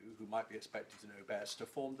revenue, who might be expected to know best, to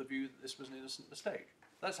form the view that this was an innocent mistake.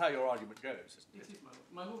 That's how your argument goes, isn't it? It is, my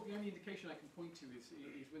Lord. My Lord, the only indication I can point to is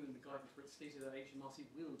within the guidance where it stated that HMRC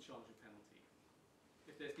will charge a penalty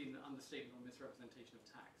if there's been an understatement or misrepresentation of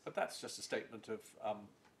tax. But that's just a statement of,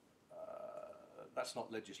 that's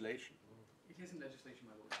not legislation. It isn't legislation,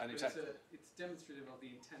 my Lord. And but exactly. it's demonstrative of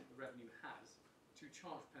the intent the revenue has to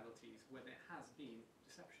charge penalties where there has been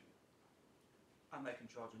deception. And they can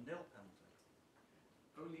charge a nil penalty.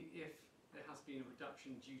 Only if there has been a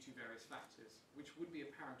reduction due to various factors, which would be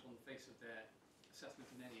apparent on the face of their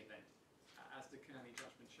assessment in any event, as the Kearney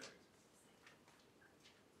judgment shows.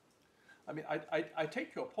 I mean, I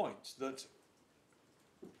take your point that,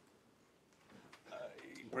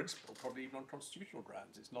 in principle, probably even on constitutional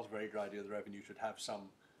grounds, it's not a very good idea the revenue should have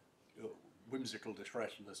some whimsical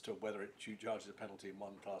discretion as to whether it charges a penalty in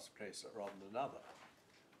one class of case rather than another.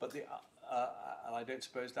 But and I don't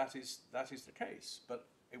suppose that is the case. But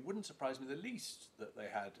it wouldn't surprise me the least that they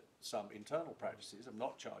had some internal practices of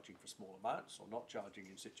not charging for small amounts, or not charging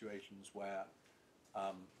in situations where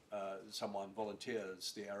someone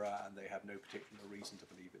volunteers the error and they have no particular reason to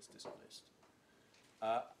believe it's dishonest.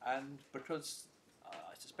 And because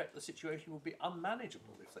I suspect the situation would be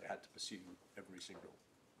unmanageable if they had to pursue every single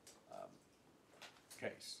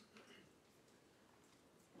case.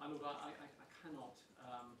 My Lord, I cannot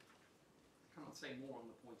say more on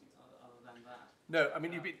the point other than that. No, I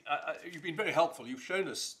mean, you've been very helpful. You've shown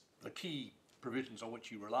us the key provisions on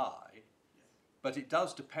which you rely, but it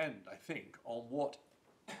does depend, I think, on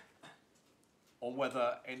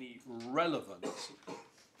whether any relevant,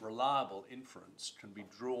 reliable inference can be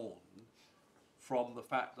drawn from the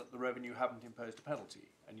fact that the revenue haven't imposed a penalty.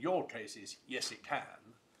 And your case is, yes, it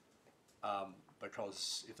can,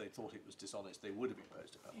 because if they thought it was dishonest, they would have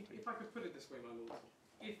imposed a penalty. If I could put it this way, my Lord,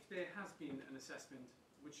 if there has been an assessment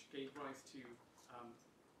which gave rise to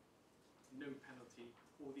no penalty,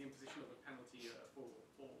 or the imposition of a penalty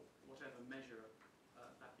for whatever measure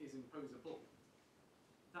that is imposable,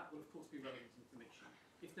 that will of course be relevant information.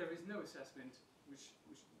 If there is no assessment which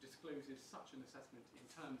discloses such an assessment in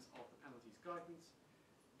terms of the penalties guidance,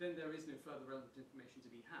 then there is no further relevant information to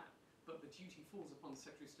be had. But the duty falls upon the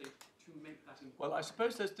Secretary of State to make that inquiry. Well, I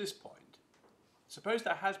suppose there's this point. Suppose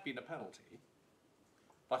there has been a penalty,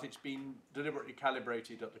 but it's been deliberately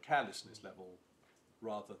calibrated at the carelessness level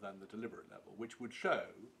rather than the deliberate level, which would show,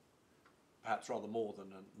 perhaps rather more than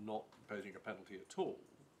not imposing a penalty at all,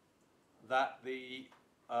 that the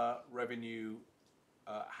revenue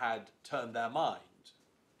had turned their mind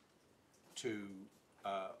to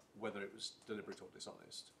whether it was deliberate or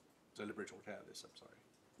dishonest, deliberate or careless, I'm sorry.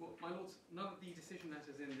 Well, my Lords, none of the decision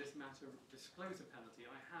letters in this matter disclose a penalty.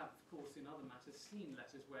 I have, of course, in other matters, seen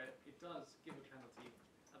letters where it does give a penalty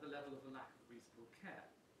at the level of a lack of reasonable care,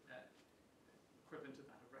 equivalent to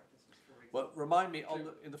that of recklessness, for Well, remind me,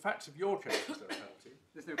 in the facts of your case, is there a penalty?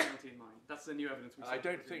 There's no penalty in mine. That's the new evidence we I said.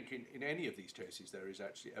 don't think in any of these cases there is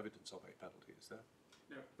actually evidence of a penalty, is there?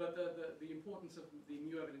 No, but the importance of the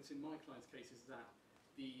new evidence in my client's case is that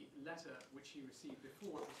the letter which he received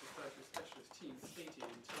before it was referred to a specialist team stated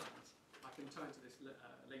in terms, I can turn to this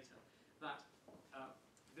later, that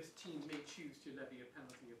this team may choose to levy a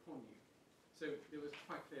penalty upon you. So there was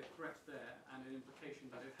quite clear threat there and an implication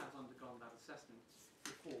that it has undergone that assessment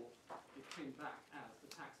before it came back as the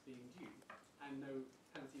tax being due and no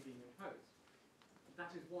penalty being imposed.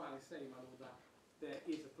 That is why I say, my lord, that there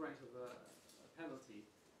is a threat of a penalty,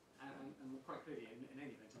 and quite clearly, in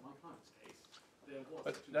any event, in my client's case, there was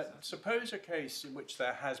But such an assessment. suppose a case in which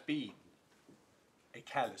there has been a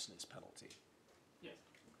carelessness penalty. Yes.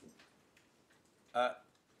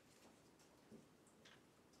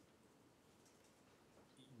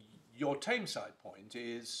 Your Tameside point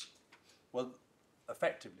is, well,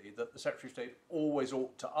 effectively, that the Secretary of State always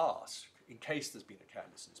ought to ask in case there's been a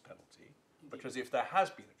carelessness penalty, because if there has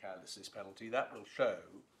been a carelessness penalty, that will show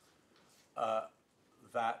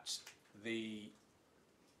that the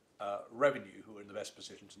revenue, who are in the best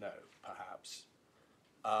position to know, perhaps,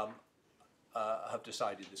 have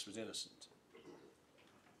decided this was innocent.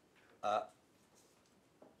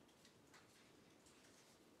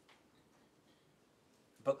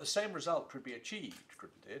 But the same result could be achieved,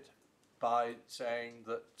 couldn't it, by saying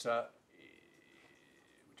that,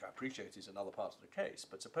 which I appreciate is another part of the case,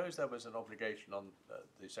 but suppose there was an obligation on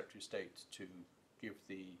the Secretary of State to give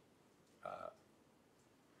the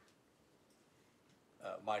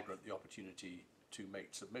migrant the opportunity to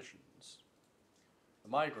make submissions. The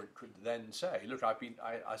migrant could then say, look, I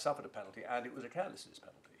suffered a penalty and it was a carelessness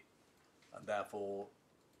penalty, and therefore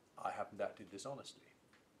I haven't acted dishonestly.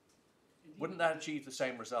 Indeed. Wouldn't that achieve the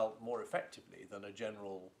same result more effectively than a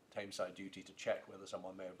general Tameside duty to check whether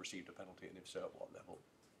someone may have received a penalty, and if so, at what level?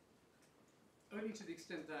 Only to the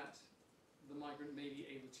extent that the migrant may be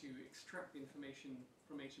able to extract the information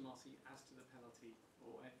from HMRC as to the penalty,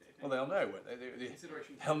 or if Well, they'll know.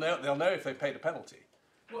 consideration. They'll know if they paid a penalty.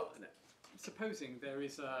 Well, supposing there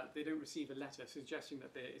is they don't receive a letter suggesting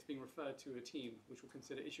that it's being referred to a team which will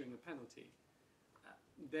consider issuing a penalty.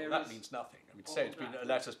 That means nothing. I mean, say a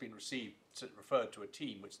letter's been received, referred to a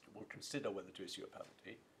team which will consider whether to issue a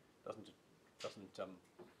penalty, doesn't tell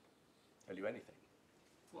you anything.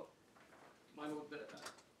 Well, my lord,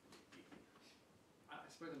 I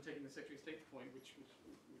suppose I'm taking the Secretary of State's point, which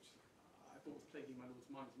I thought was plaguing my lord's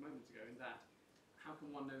mind moments ago, in that how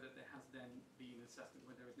can one know that there has then been an assessment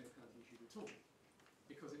where there is no penalty issued at all?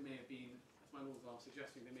 Because it may have been, as my lords are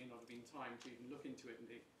suggesting, there may not have been time to even look into it, and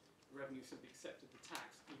the revenue simply accepted the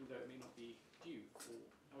tax, even though it may not be due or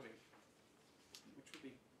owing, which would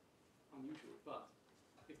be unusual. But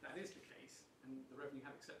if that is the case, and the revenue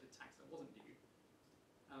had accepted tax that wasn't due,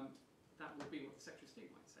 that would be what the Secretary of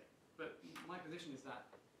State might say. But my position is that,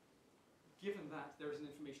 given that there is an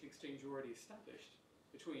information exchange already established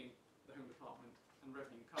between the Home Department and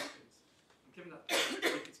Revenue and Customs, and given that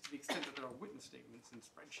it's to the extent that there are witness statements and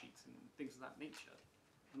spreadsheets and things of that nature,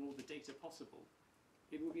 and all the data possible,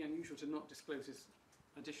 it would be unusual to not disclose this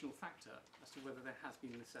additional factor as to whether there has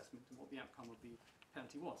been an assessment and what the outcome of the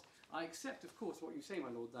penalty was. I accept, of course, what you say, my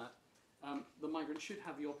lord, that the migrant should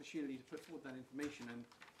have the opportunity to put forward that information, and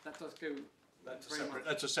that does go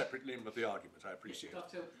That's a separate limb of the argument, I appreciate.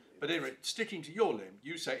 Yeah, But anyway, sticking to your limb,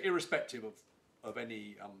 you say, irrespective of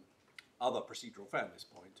any other procedural fairness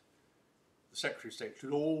point, the Secretary of State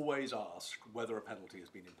should always ask whether a penalty has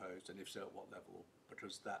been imposed, and if so, at what level,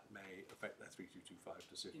 because that may affect their 3225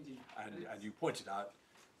 decision. Indeed. And you pointed out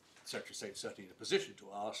the Secretary of State is certainly in a position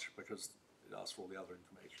to ask, because it asks for all the other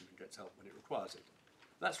information and gets help when it requires it.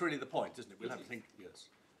 That's really the point, isn't it? We'll have to think,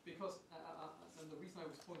 yes. Because, and the reason I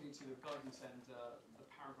was pointing to the guidance and the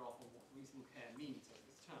paragraph on what reasonable care means at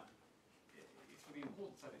this term, is for the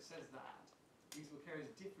importance that it says that reasonable care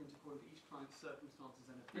is different according to each client's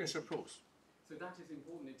circumstances and opinions. Yes, of course. So that is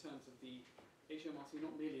important in terms of the HMRC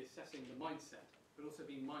not merely assessing the mindset, but also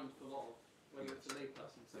being mindful of whether it's a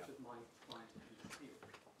layperson such as my client in this field.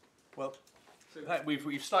 Well, So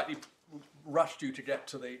we've slightly rushed you to get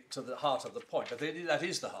to the heart of the point, but that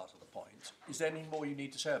is the heart of the point. Is there any more you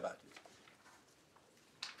need to say about it?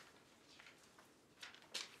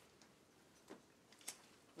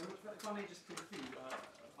 if I may just conclude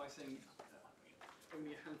by saying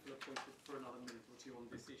only a handful of points for another minute or two on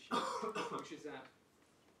this issue, which is that,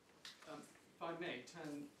 if I may,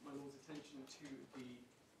 turn my Lord's attention to the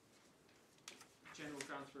General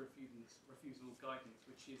Grounds for Refusal Guidance,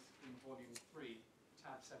 which is in Volume 3,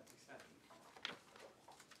 tab 77.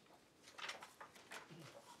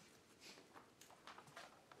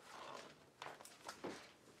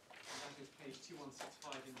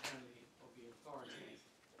 2165 internally of the authorities.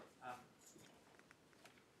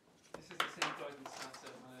 This is the same guidance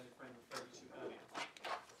as my earlier friend referred you to earlier.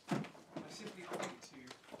 I simply point to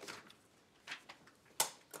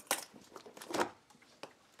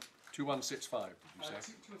 2165, did you say?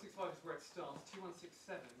 2165 is where it starts.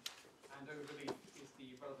 2167 and overleaf is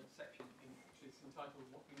the relevant section, which is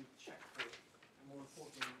entitled "What we need to check for," and more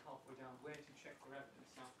importantly, halfway down, where to check for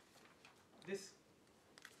evidence. Now, this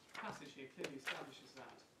passage here clearly establishes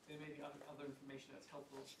that there may be other information that's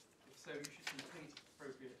helpful. If so, you should complete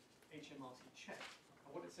appropriate HMRC check.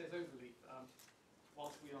 And what it says overleaf,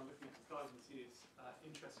 whilst we are looking at the guidance, is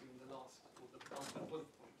interesting in the last, or the last bullet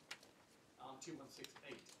point,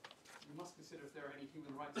 2168. You must consider if there are any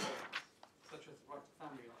human rights elements, such as the right to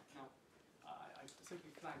family life. Now, I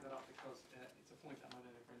simply flag that up because it's a point that my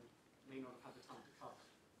learner friend may not have had the time to cover.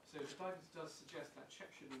 So the guidance does suggest that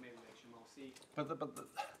checks should be made with HMRC. But the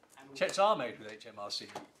checks are made with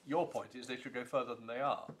HMRC. Your point is they should go further than they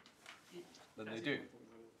are. Than they do.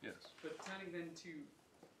 Yes. But turning then to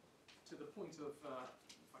the point of,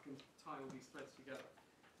 if I can tie all these threads together,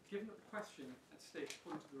 given that the question at stake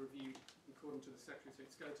according to the review, according to the Secretary of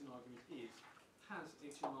State's skeleton argument is, has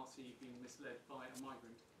HMRC been misled by a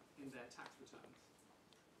migrant in their tax returns?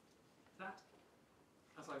 That,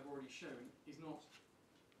 as I've already shown, is not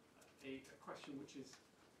a question which is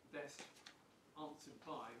best answered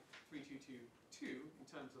by 3222 in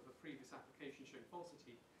terms of a previous application showing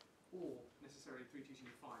falsity, or necessarily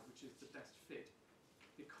 3225, which is the best fit,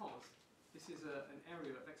 because this is an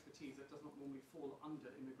area of expertise that does not normally fall under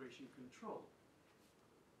immigration control.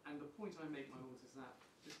 And the point I make, my lords, is that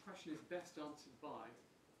this question is best answered by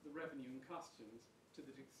the Revenue and Customs to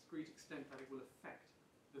the discrete extent that it will affect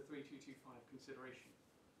the 3225 consideration.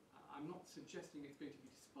 I'm not suggesting it's going to be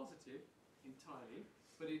dispositive entirely,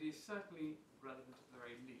 but it is certainly relevant at the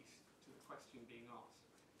very least to the question being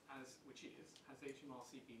asked, which is, has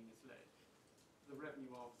HMRC been misled? The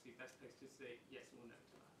Revenue are obviously best placed to say yes or no to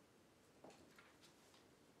that.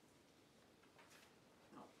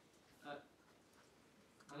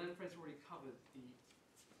 My learned friends already covered a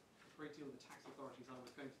great deal of the tax authorities I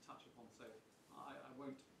was going to touch upon, so I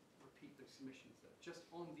won't repeat those submissions. Just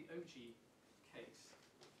on the OG case,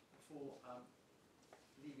 before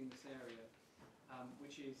leaving this area,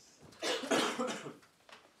 which is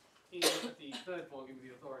in the third volume of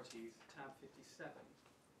the authorities, tab 57.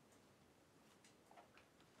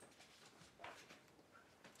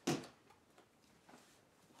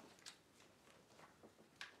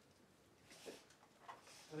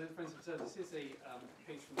 And then, friends, observe this is a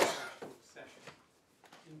page from the short session.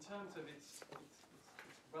 In terms of its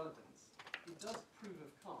relevance, it does prove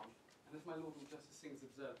of calm, and as my Lord Justice Singh has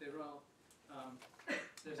observed, there's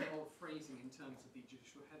an odd phrasing in terms of the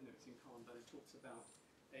judicial head notes in Khan that it talks about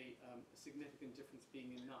a significant difference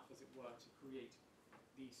being enough, as it were, to create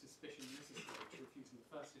the suspicion necessary to refuse in the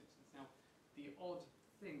first instance. Now, the odd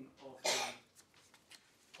thing of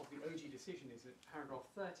the OG decision is at paragraph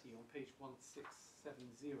 30 on page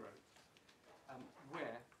 1670,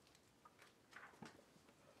 where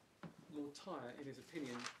Lord Tyre, in his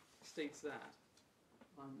opinion, states that,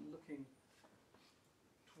 I'm looking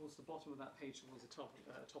towards the bottom of that page, towards the top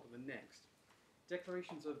of the next,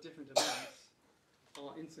 declarations of different amounts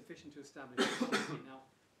are insufficient to establish policy. Now,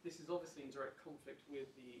 this is obviously in direct conflict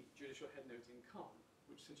with the judicial head note in Khan,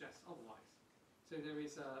 which suggests otherwise. So there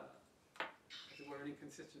is, as it were, an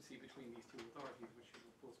inconsistency between these two authorities, which should,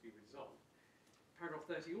 of course, be resolved. Paragraph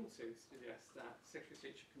 30 also suggests that Secretary of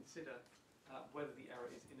State should consider whether the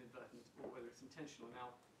error is inadvertent or whether it's intentional.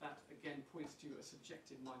 Now, that again points to a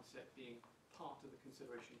subjective mindset being part of the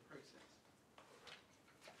consideration process.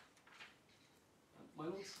 My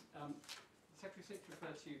Lords, Secretary of State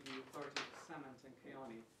referred to the authorities of Samant and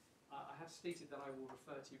Kayani. I have stated that I will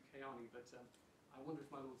refer to Kayani, but I wonder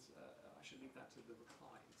if, my Lords, I should leave that to the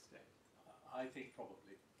reply instead. I think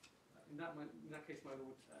probably. In that case, my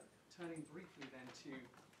Lord, turning briefly then to,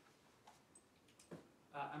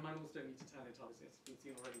 and my Lords don't need to turn it, obviously, it's been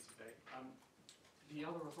seen already today. The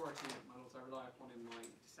other authority, my Lords, I rely upon in my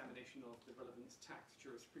dissemination of the relevant tax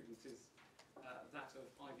jurisprudence is that of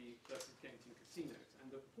Ivy versus Gameton Casinos.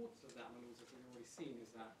 And the purport of that, my Lords, as we've already seen,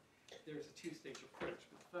 is that there is a two-stage approach.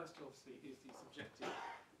 But the first, obviously, is the subjective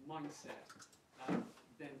mindset,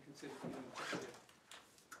 then considered from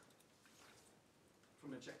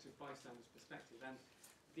objective bystander's perspective. And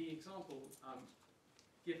the example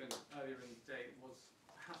given earlier in the day was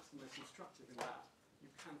perhaps the most instructive in that you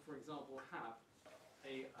can, for example, have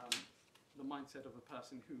the mindset of a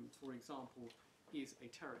person who, for example, is a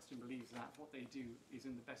terrorist and believes that what they do is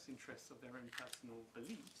in the best interests of their own personal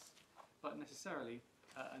beliefs, but necessarily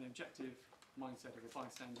an objective mindset of a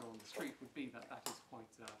bystander on the street would be that that is quite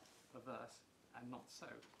perverse and not so.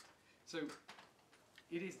 So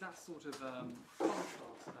it is that sort of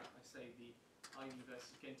contrast that I say the IE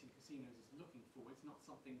versus Genting casinos is looking for. It's not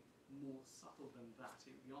something more subtle than that.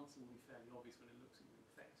 The answer will be fairly obvious when it looks at you in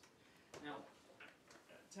the face. Now,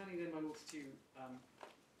 turning then, my lords, to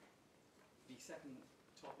the second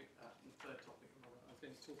topic, the third topic I was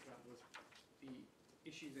going to talk about was the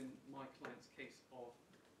issues in my client's case of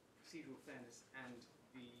procedural fairness and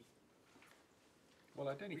the... Well,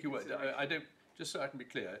 I don't think you were. I don't. Just so I can be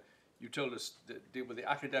clear, you told us that deal with the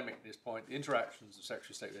academicness point, the interactions of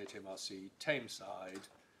Secretary of State with ATMRC, Tameside,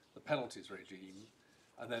 the penalties regime,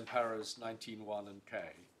 and then paras 19.1 and K.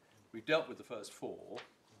 We've dealt with the first four.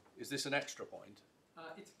 Is this an extra point?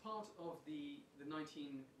 It's part of the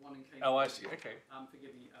 19.1 and K. Oh, I see. Okay.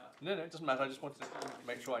 Forgive me. No, it doesn't matter. I just wanted to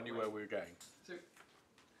make sure I knew where we were going. So,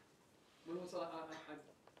 well, also,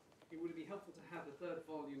 it would be helpful to have the third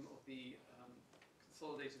volume of the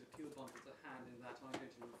Consolidated Appeal Bundle to hand, in that I'm going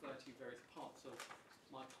to refer to various parts of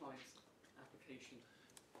my client's application.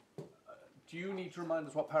 Do you need to remind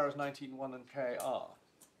us what paras 19.1 and K are?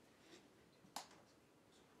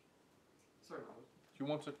 Sorry, Robert. Do you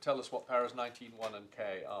want to tell us what paras 19.1 and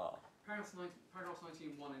K are? Paragraphs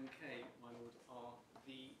 19.1 and K, my lord, are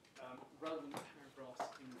the relevant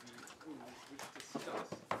paragraphs in the rules which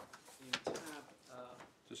discuss in tab...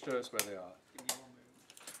 Just show us where they are. Give me one moment.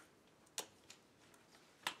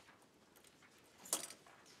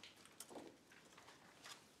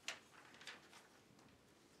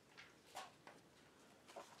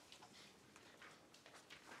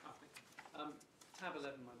 Tab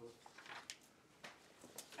 11, my lord.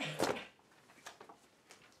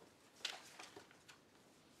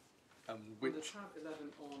 Which? Under tab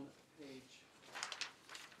 11 on page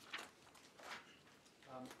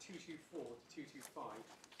 224 to 225,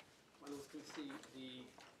 my lords can see the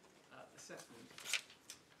assessment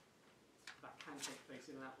that can take place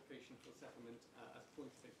in an application for settlement as a point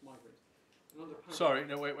of state migrant. And under Sorry,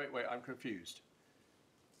 no, wait, I'm confused.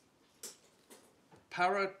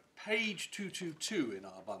 Page 222 in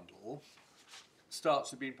our bundle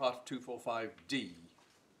starts with being part of 245D,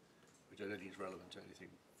 which I don't think is relevant to anything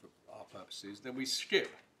for our purposes. Then we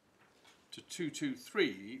skip to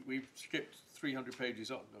 223. We've skipped 300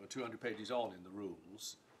 pages on, or 200 pages on in the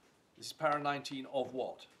rules. This is para 19 of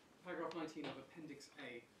what? Paragraph 19 of Appendix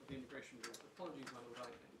A of the Immigration Rules. Apologies, my lord, I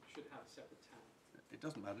should have a separate tab. It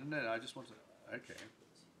doesn't matter, no, I just want to, okay.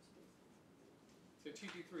 So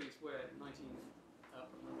 223 is where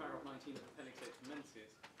paragraph 19 of Appendix A commences.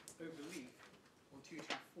 Overleaf on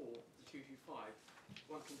 224 and 225,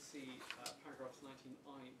 one can see paragraphs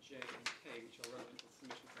 19I, J and K, which are relevant to the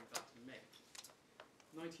submission I'm about to make.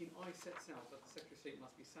 19I sets out that the Secretary of State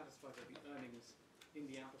must be satisfied that the earnings in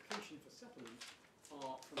the application for settlement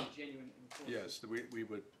are from genuine employment. Yes, we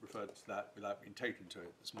would refer to that without being taken to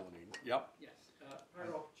it this morning. Yep. Yes.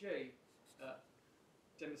 Paragraph J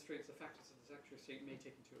demonstrates the factors that the Secretary of State may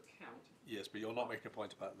take into account. Yes, but you're not making a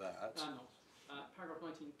point about that. Not. Paragraph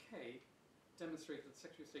 19K demonstrates that the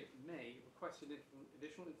Secretary of State may request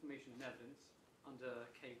additional information and evidence under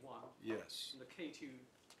K1. Yes. Under K2,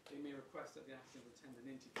 they may request that the applicant attend an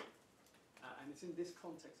interview. And it's in this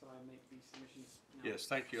context that I make these submissions now. Yes,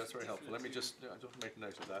 thank you, that's very helpful. Let me just make a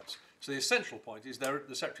note of that. So the essential point is the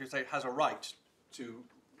Secretary of State has a right to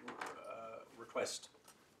request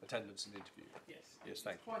attendance and interview. Yes. Yes,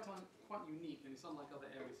 thank you. Quite unique, and it's unlike other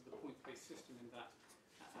areas of the point-based system in that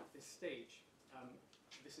at this stage,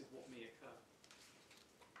 this is what may occur.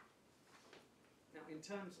 Now, in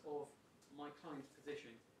terms of my client's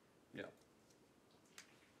position,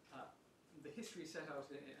 the history set out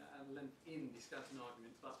at length in the skeleton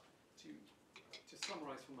argument, but to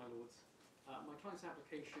summarise for my lords, my client's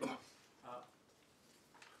application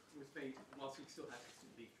was made whilst he still had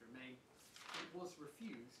leave to remain. It was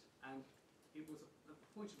refused, and it was at the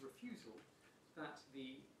point of refusal that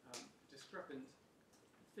the discrepant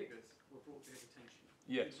figures were brought to his attention.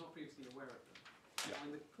 Yes. He was not previously aware of them. Yeah.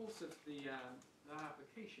 And in the course of that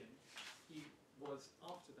application, he was,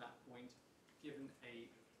 after that point, given a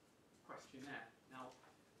questionnaire. Now,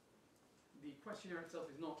 the questionnaire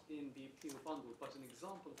itself is not in the appeal bundle, but an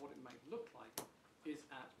example of what it might look like is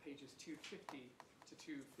at pages 250 to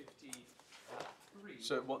 253.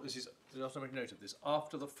 So what this is, I have to make a note of this.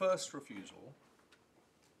 After the first refusal,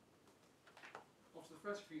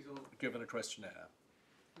 given a questionnaire.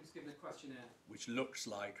 He was given a questionnaire. Which looks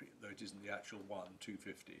like, though it isn't the actual one,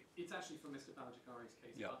 250. It's actually from Mr. Balajigari's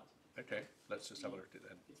case, Yeah. but Okay, let's just have a look at it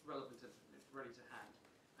then. it's relevant and it's ready to hand.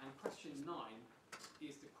 And question 9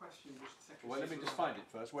 is the question which the Secretary... Well, let me just find it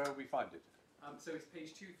first. Where will we find it? So it's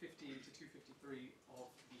page 250 to 253 of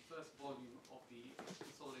the first volume of the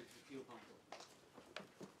Consolidated Appeal Bundle.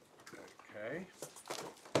 Okay.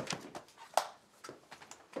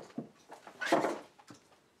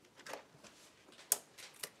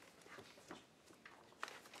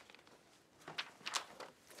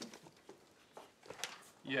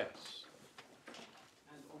 Yes.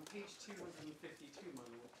 And on page 252, my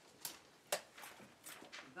lord,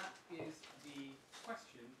 that is the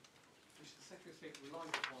question which the Secretary of State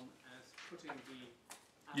relied upon as putting the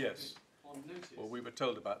applicant Yes. on notice. Well, we were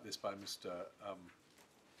told about this by Mr.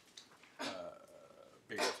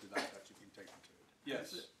 Biggs without actually being taken to it.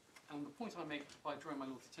 Yes. And the point I make by drawing my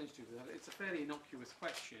lord's attention to that, it's a fairly innocuous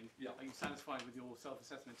question. Yeah. Are you satisfied with your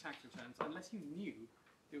self-assessment tax returns? Unless you knew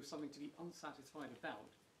there was something to be unsatisfied about,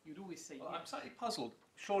 you'd always say Well, yes. I'm slightly puzzled.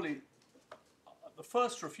 Surely the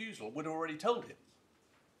first refusal would have already told him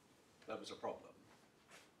there was a problem.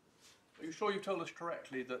 Are you sure you've told us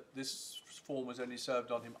correctly that this form was only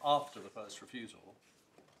served on him after the first refusal?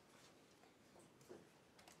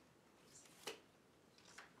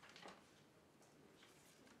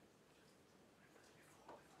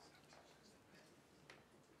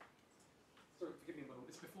 Sorry, forgive me, my lord,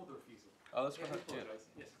 it's before the refusal. Oh, that's Yes, I perhaps, yeah. apologise.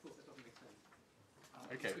 Yes, of course, that doesn't make sense.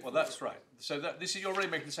 It's Okay, before well the that's refusal. right. So this is, you're already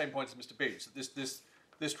making the same point as Mr. Biggs. That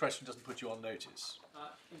this question doesn't put you on notice.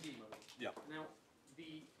 Indeed, my lord. Yeah. Now,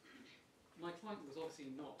 my client was obviously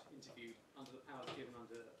not interviewed under the powers given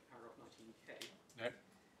under paragraph 19K. No.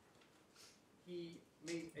 He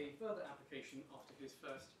made a further application after his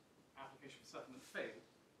first application for settlement failed,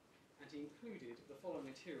 and he included the following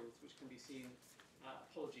materials, which can be seen,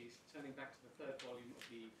 apologies, turning back to the third volume of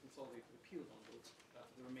the Consolidated Appeal Bundle for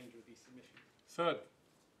the remainder of these submissions. Third.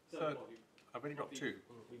 Third volume. I've only got two.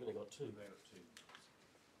 We've only got two.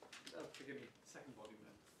 Forgive me, second volume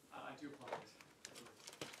then. I do apologise.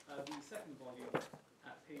 The second volume,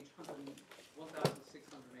 at page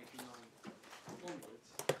 1689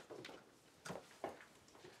 onwards.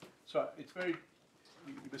 So it's very,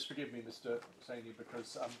 you must forgive me, Mr. Singh,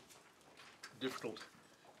 because difficult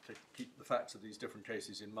to keep the facts of these different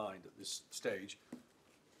cases in mind at this stage.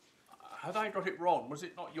 Had I got it wrong? Was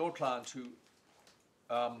it not your client who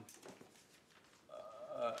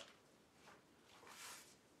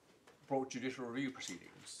brought judicial review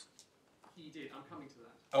proceedings? He did. I'm coming to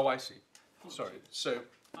that. Oh, I see. He Sorry. did. So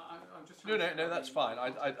I'm just no, trying to that's find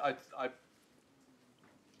fine. the- I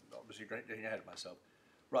obviously getting ahead of myself.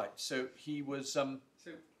 Right. So he was. So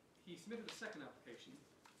he submitted a second application,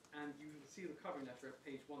 and you will see the covering letter at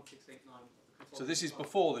page 1689 of the Consolidated. So this is File.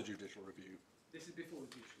 before the judicial review. This is before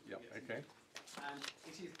the judicial. Yep. yes, Okay. indeed. And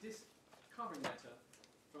it is this covering letter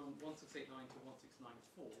from 1689 to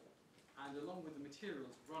 1694, and along with the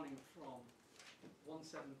materials running from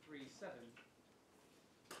 1737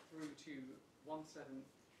 through to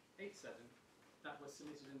 1787, that was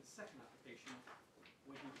submitted in the second application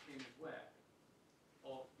when he became aware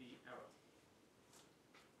of the error.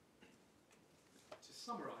 To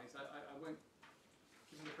summarise, I won't,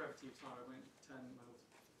 given the brevity of time, I won't turn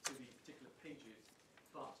to the particular pages,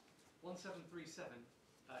 but 1737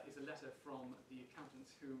 is a letter from the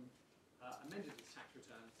accountants who amended his tax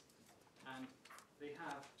returns, and they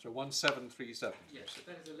have. So 1737. Yes,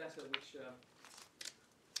 that is a letter which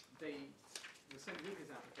they were sent with his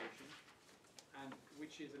application, and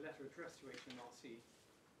which is a letter addressed to HMRC,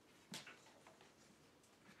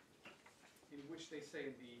 in which they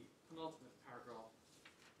say in the penultimate paragraph,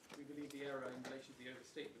 we believe the error in relation to the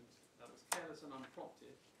overstatement that was careless and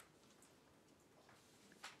unprompted,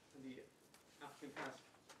 and the applicant has,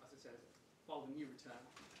 as it says, filed a new return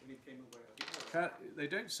when he became aware of the error. They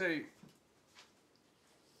don't say.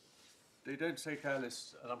 They don't say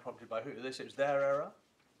careless and unprompted by who? They say it's their error.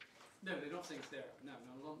 No, they're not saying it's their error. No,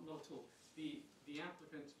 not at all. The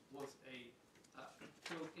applicant was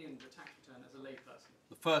filled in the tax return as a layperson.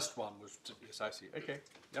 The first one was. Yes, I see. Okay.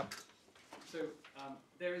 Yep. So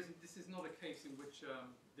this is not a case in which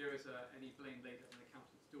there is any blame laid at an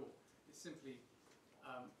accountant's door. It's simply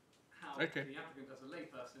how Okay. the applicant, as a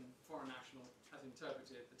layperson, foreign national, has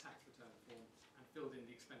interpreted the tax return form and filled in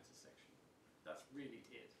the expenses section. That's really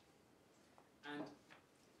it. And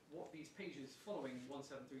what these pages following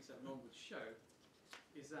 1737 onwards show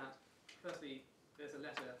is that, firstly, there's a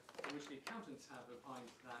letter in which the accountants have opined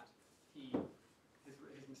that his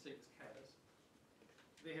mistake was careless.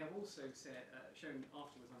 They have also shown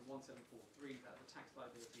afterwards on 1743 that the tax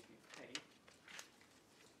liability had been paid.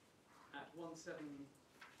 At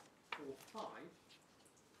 1745,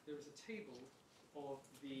 there is a table of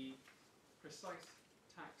the precise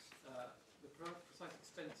tax, precise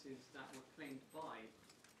expenses that were claimed by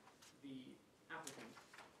the applicant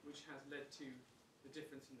which has led to the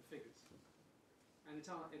difference in the figures. And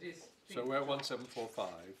it is... So we're at 1745.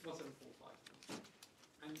 1745.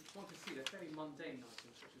 And one can see they're fairly mundane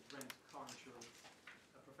items such as rent, car insurance,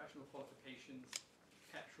 professional qualifications,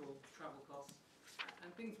 petrol, travel costs,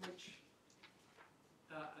 and things which,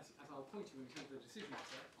 as I'll point to in terms of the decision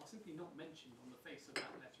letter, are simply not mentioned on the face of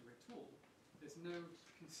that letter at all. There's no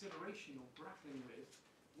consideration or grappling with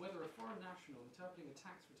whether a foreign national interpreting a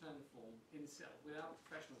tax return form himself without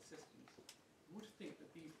professional assistance would think that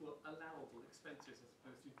these were allowable expenses as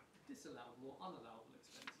opposed to disallowable or unallowable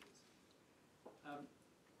expenses.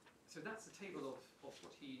 So that's the table of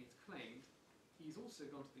what he has claimed. He's also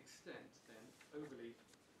gone to the extent, then, overly,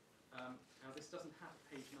 now this doesn't have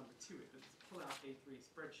page number to it, but it's a pull-out A3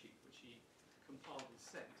 spreadsheet which he compiled and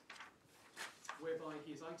sent, whereby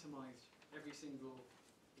he has itemised every single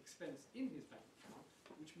expense in his bank account,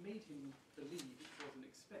 which made him believe it was an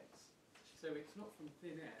expense. So it's not from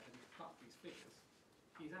thin air that he's cut these figures.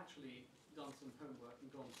 He's actually done some homework and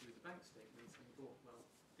gone through the bank statements and thought, well,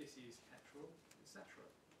 this is petrol, etc.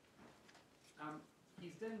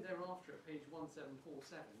 He's then thereafter at page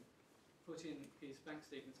 1747 put in his bank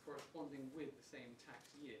statements corresponding with the same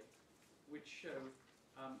tax year, which show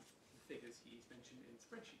the figures he's mentioned in the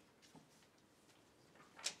spreadsheet.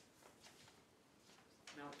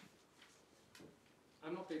 Now,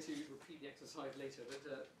 I'm not going to repeat the exercise later,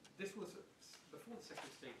 but this was before the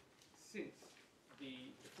Secretary of State,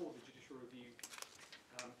 before the judicial review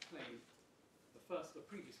claim, the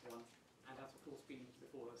previous one, and has of course been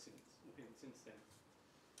before her since then.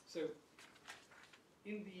 So,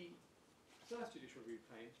 in the first judicial review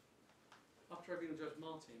claim, up Tribunal Judge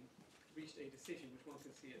Martin reached a decision which one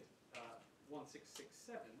can see at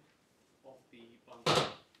 1667 of the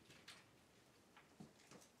bundle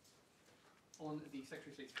on the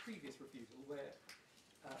Secretary of State's previous refusal, where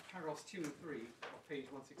paragraphs 2 and 3 of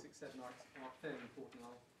page 1667 are fairly important.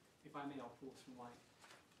 If I may, I'll pause from my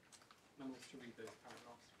memos to read those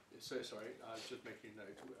paragraphs. So sorry, I was just making a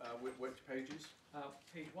note. Which pages?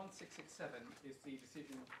 Page 1667 is the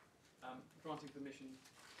decision granting permission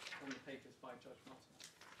on the papers by Judge Martin.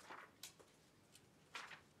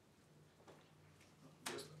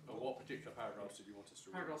 Yes. What particular paragraphs did you want us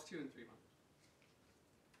to read? Paragraphs 2 and 3, ma'am.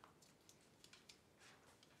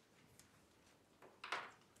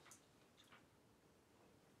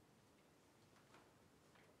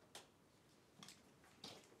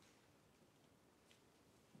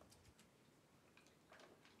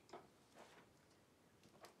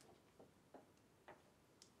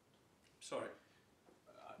 Sorry.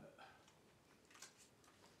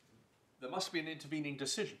 There must be an intervening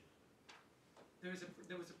decision. There was a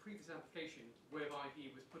previous application whereby he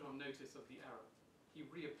was put on notice of the error. He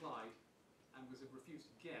reapplied and was refused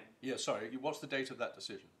again. Yeah, sorry. What's the date of that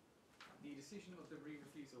decision? The decision of the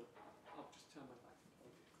re-refusal, I'll just turn my back,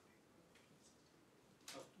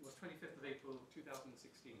 was 25th of April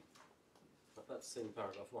 2016. But that's in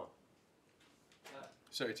paragraph 1.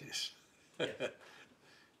 So it is. Yes.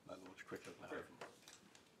 My lord's quicker than I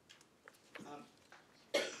am. And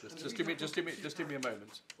Just the give me reason a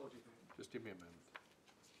moment. Apologies, ma'am. Just give me a moment.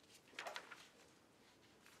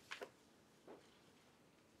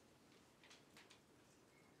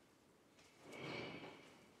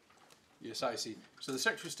 Yes, I see. So the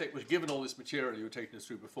Secretary of State was given all this material you were taking us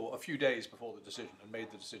through before, a few days before the decision, and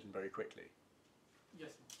made the decision very quickly.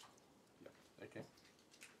 Yes, ma'am. Yeah. Okay.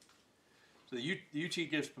 So the UT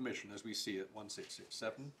gives permission, as we see at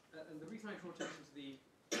 1667. And the reason I draw attention to the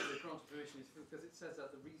grant of permission is because it says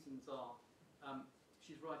that the reasons are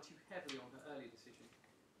she's relied too heavily on her earlier decision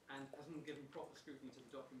and hasn't given proper scrutiny to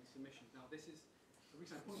the document submission. Now, this is the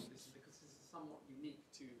reason I point to this is because this is somewhat unique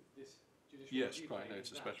to this judicial Yes, review quite. claim, No,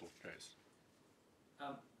 it's a that, special case.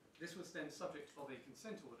 This was then subject of a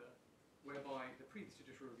consent order whereby the previous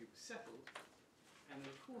judicial review was settled, and in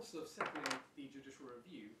the course of settling the judicial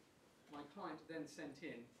review, my client then sent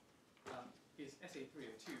in his SA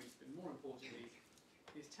 302s, but more importantly,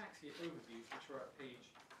 his tax year overviews, which are at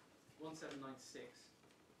page 1796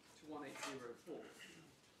 to 1804.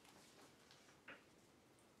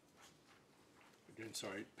 Again,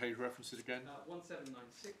 sorry, page references again? 1796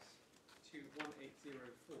 to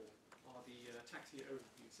 1804 are the tax year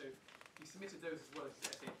overview. So he submitted those as well as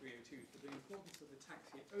his SA 302s, but the importance of the tax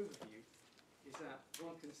year overview is that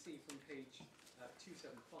one can see from page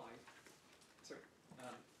 1799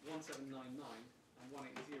 and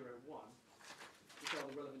 1801, which are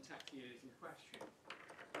the relevant tax years in question,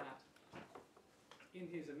 that in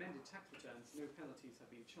his amended tax returns, no penalties have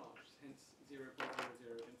been charged, hence 0.00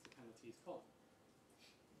 against the penalties column.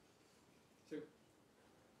 So,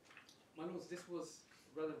 my lords, this was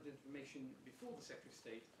relevant information before the Secretary of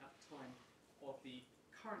State at the time of the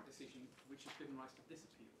current decision which has given rise to this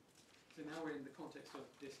appeal. So now we're in the context of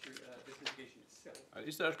this litigation itself.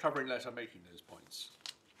 Is there a covering letter making those points?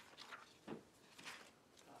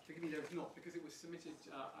 Forgive me, there is not, because it was submitted,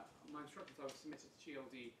 my instructions are submitted to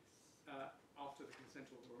GLD after the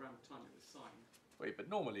consent order, around the time it was signed. Wait, but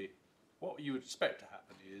normally what you would expect to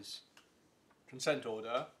happen is consent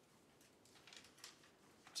order,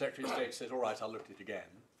 Secretary of State says, all right, I'll look at it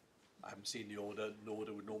again. I haven't seen the order. The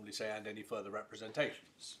order would normally say, and any further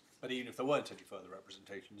representations. But even if there weren't any further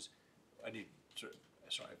representations,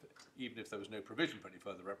 even if there was no provision for any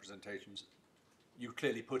further representations, you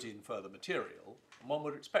clearly put in further material. And one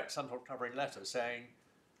would expect some sort of covering letter saying,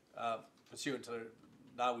 pursuant to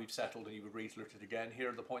now we've settled and you've agreed to look at it again, here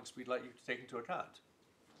are the points we'd like you to take into account.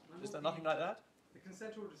 Is there nothing like that? The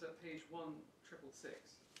consent order is at page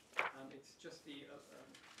 1666. It's just the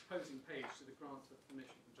opposing page to the grant of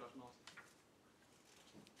permission from Judge Martin.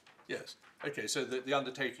 Yes. Okay, so the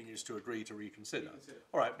undertaking is to agree to reconsider.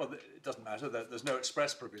 All right, well, it doesn't matter. There's no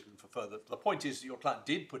express provision for further. The point is that your client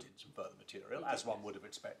did put in some further material, as one would have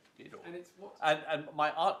expected. And it's what? And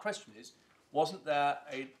my question is, wasn't there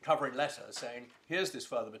a covering letter saying, here's this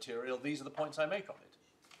further material, these are the points I make on it?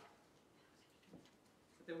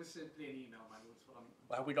 There was simply an email, my lord.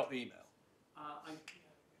 Well, have we got the email?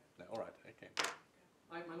 No, all right, okay.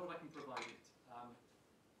 my lord, I can provide it.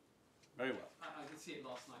 Very well. I did see it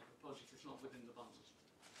last night, but apologies, it's not within the bundle.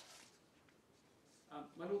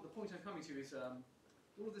 My lord, the point I'm coming to is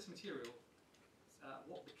all of this material,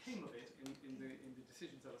 what became of it in the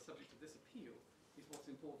decisions that are subject to this appeal is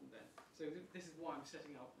what's important then. So this is why I'm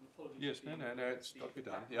setting out an apology. Yes, no, it's got to be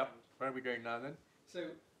done. Yep. Where are we going now then?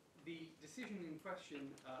 So the decision in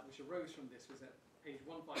question, which arose from this, was at page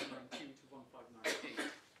 1592 to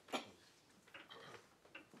 1598.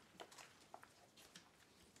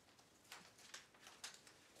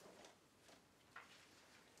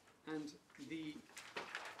 And the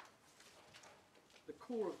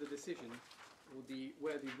core of the decision, or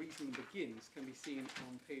where the reasoning begins, can be seen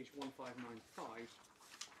on page 1595,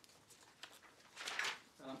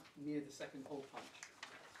 near the second hole punch.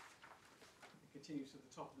 It continues to the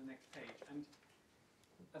top of the next page, and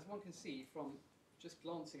as one can see from just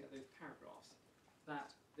glancing at those paragraphs,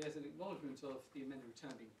 that there's an acknowledgement of the amended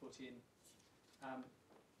return being put in.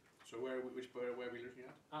 So where are we looking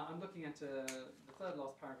at? I'm looking at the third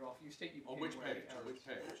last paragraph. You state you became On which aware of page? errors. On which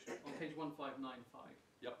page? On page 1595.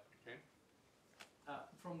 Yep. Okay.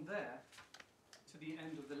 From there to the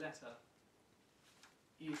end of the letter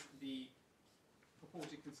is the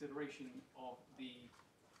purported consideration of the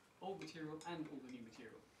old material and all the new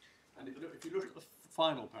material. And if you look at the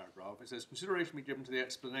final paragraph, it says consideration be given to the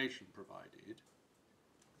explanation provided.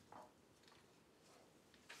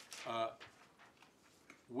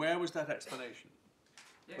 Where was that explanation?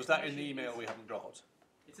 Was that in the email we haven't got?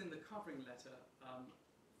 It's in the covering letter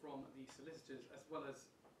from the solicitors, as well as.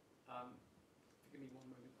 Give me one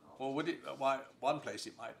moment. Well, one place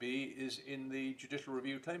it might be is in the judicial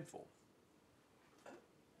review claim form.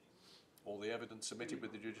 All the evidence submitted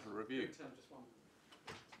with the judicial review. Just one moment.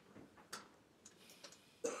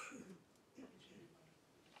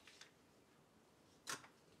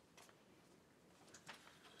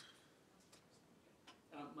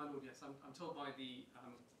 My lord, yes, I'm told by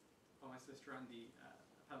my solicitor and the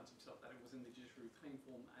appellant himself that it was in the judicial review claim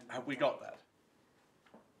form. And Have we got that?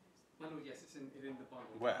 My lord, yes, it's in the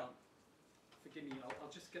bundle. Where? Forgive me, I'll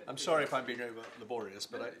just get. I'm sorry if I'm being over laborious,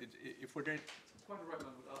 but if we're going. It's quite all right, my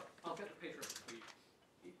lord. I'll get the page reference for you.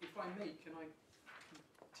 If I may, can I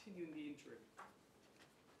continue in the interim?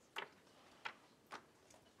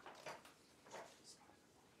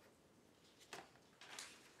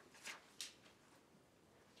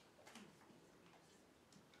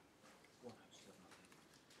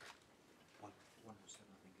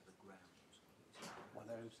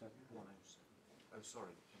 Oh,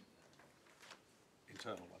 sorry.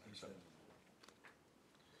 Internal 107.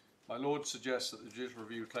 My lord suggests that the judicial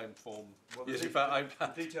review claim form. Well, yes, the, in fact,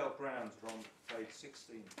 the detailed grounds are on page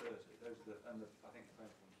 1630. Those are I think the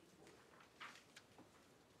claim forms before.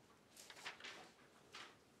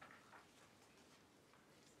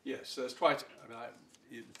 Yes, there's quite. I mean,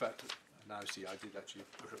 in fact, now see, I did actually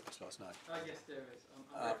look at this last night. Yes, there is.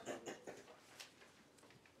 I'm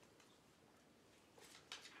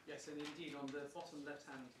yes, and indeed, on the bottom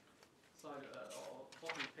left-hand side, or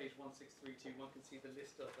bottom of page 1632, one can see the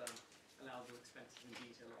list of allowable expenses in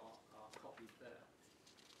detail are copied there.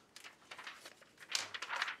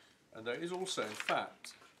 And there is also, in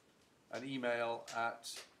fact, an email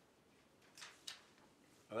at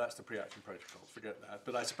Oh, that's the pre-action protocol. Forget that.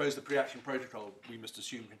 But I suppose the pre-action protocol we must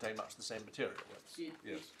assume contain much the same material.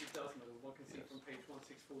 Yes. It does, Madam. One can see Yes. from page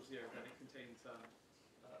 1640 that it contains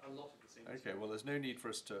a lot of the same. Okay. Well, there's no need for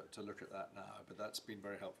us to look at that now, but that's been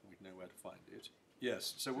very helpful. We know where to find it.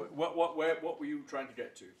 Yes. So what were you trying to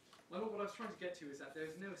get to? Well, what I was trying to get to is that there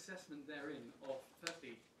is no assessment therein of,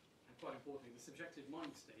 firstly, and quite importantly, the subjective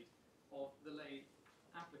mind state of the lay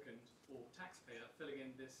applicant or taxpayer filling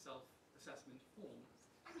in this self-assessment form.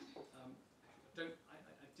 I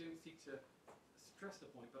don't seek to stress the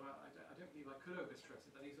point, but I don't believe I could overstress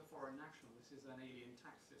it, that he's a foreign national. This is an alien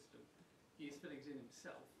tax system. He is filling it in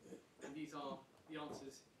himself, and these are the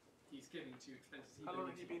answers he's giving to expenses. How long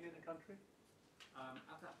have you been in the country?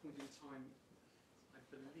 At that point in time, I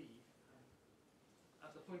believe,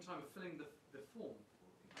 at the point in time of filling the form,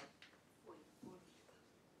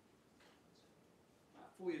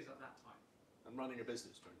 4 years at that time. And running a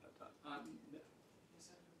business during that time?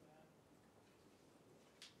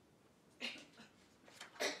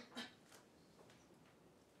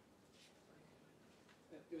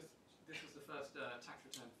 This was the first tax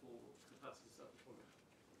return for the purposes of employment.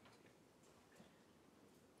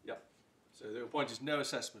 Yeah. So the point is no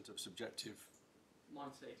assessment of subjective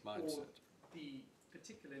Mindset. mindset. Or the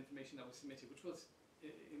particular information that was submitted, which was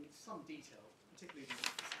in some detail, particularly the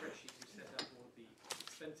spreadsheet which set out all of the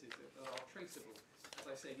expenses that are traceable. As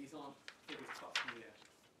I say, these aren't figures cut from the air.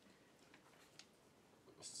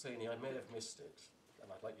 Mr. Singh, I may have missed it,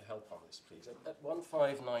 and I'd like your help on this, please. At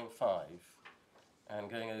 1595, and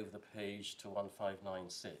going over the page to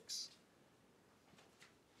 1596,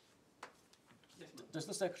 Yes, ma'am. does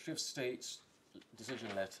the Secretary of State's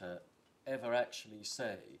decision letter ever actually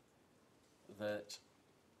say that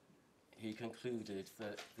he concluded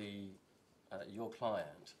that your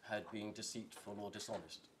client had been deceitful or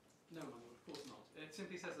dishonest? No, my lord, of course not. It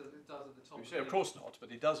simply says that it does at the top. You say, of course not,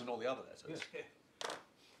 but he does in all the other letters. Yes.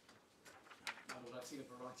 My lord, I've seen a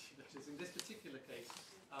variety of letters. In this particular case,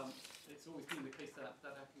 it's always been the case that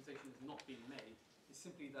that accusation has not been made. It's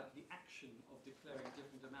simply that the action of declaring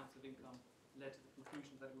different amounts of income led to the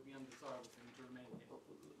conclusion that it would be undesirable for him to remain here.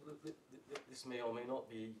 This may or may not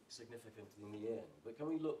be significant in the end, but can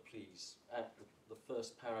we look, please, at the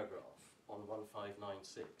first paragraph on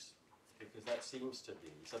 1596, because that seems to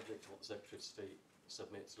be, subject to what the Secretary of State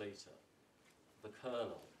submits later, the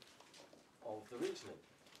kernel of the reasoning.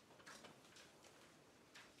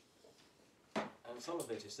 And some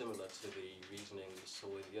of it is similar to the reasoning we saw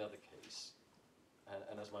in the other case,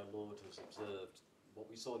 and as my lord has observed, what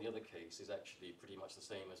we saw in the other case is actually pretty much the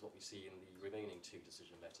same as what we see in the remaining two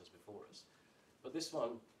decision letters before us. But this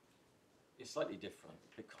one is slightly different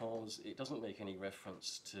because it doesn't make any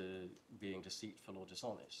reference to being deceitful or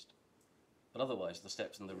dishonest. But otherwise, the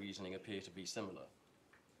steps in the reasoning appear to be similar,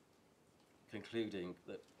 concluding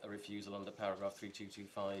that a refusal under paragraph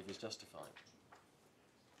 3225 is justified.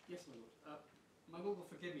 Yes, my lord. My lord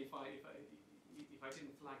will forgive me if I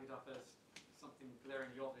didn't flag it up as something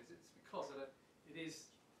glaringly obvious. It's because it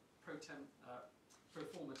is pro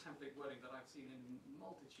forma template wording that I've seen in a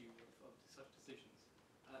multitude of such decisions.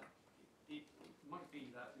 It might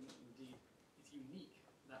be that indeed it's unique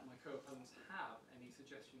that my co-appellants have any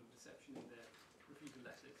suggestion of deception in their refusal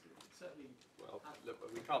letters. It certainly. Well, look,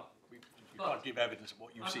 you can't give evidence of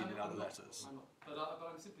what you've seen in other letters. I'm not. But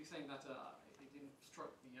I'm simply saying that it didn't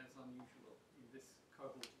strike me as unusual in this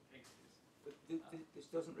cohort of cases. But this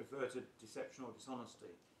doesn't refer to deception or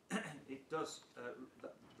dishonesty. It does,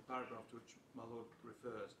 the paragraph to which my lord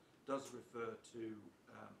refers, does refer to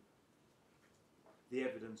the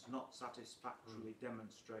evidence not satisfactorily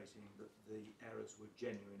demonstrating that the errors were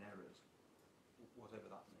genuine errors, whatever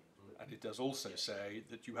that means. And it does also say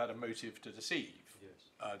that you had a motive to deceive.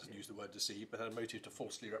 Yes. It doesn't use the word deceive, but had a motive to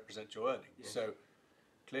falsely represent your earnings. Yes. So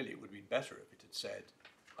clearly it would have been better if it had said,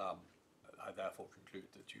 I therefore conclude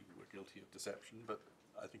that you were guilty of deception, but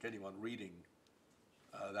I think anyone reading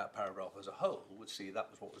that paragraph as a whole would see that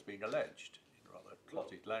was what was being alleged in rather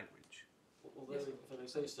clotted language. Although, if I may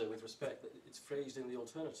say so, with respect, it's phrased in the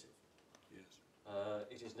alternative. Yes.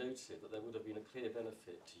 It is noted that there would have been a clear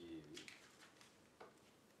benefit to you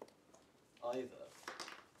either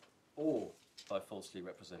or by falsely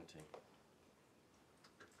representing.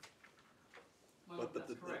 Well, But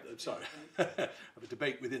that's correct. sorry, I have a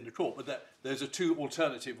debate within the court, but there's a two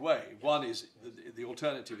alternative way. One is the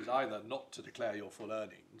alternative is either not to declare your full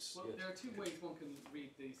earnings. Well, Yes. there are two ways one can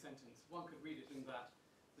read the sentence. One could read it in that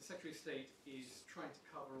the Secretary of State is trying to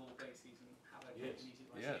cover all bases and have a Yes. meeting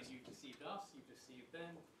by Yes. saying you've deceived us, you've deceived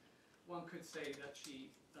them. One could say that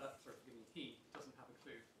he doesn't have a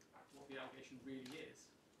clue what the allegation really is.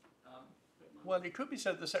 Well, it could be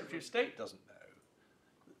said the Secretary of State doesn't know.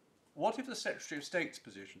 what if the Secretary of State's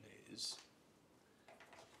position is,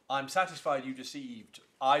 I'm satisfied you deceived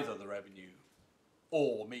either the revenue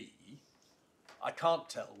or me. I can't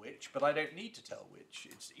tell which, but I don't need to tell which.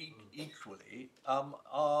 It's equally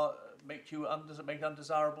make it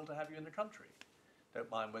undesirable to have you in the country. Don't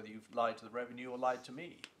mind whether you've lied to the revenue or lied to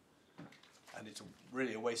me. And it's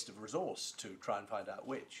really a waste of resource to try and find out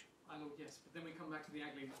which. My lord, yes, but then we come back to the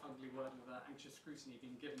ugly word of anxious scrutiny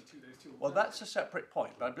being given to those two. Well, that's a separate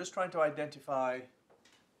point, but I'm just trying to identify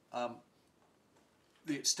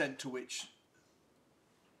the extent to which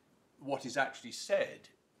what is actually said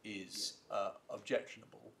is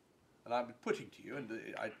objectionable. And I'm putting to you, and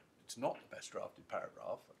it's not the best drafted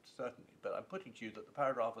paragraph, certainly, but I'm putting to you that the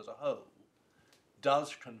paragraph as a whole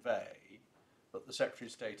does convey that the Secretary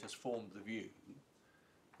of State has formed the view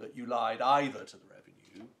that you lied either to the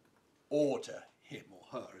revenue or to him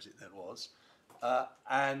or her, as it then was,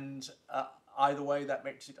 and either way that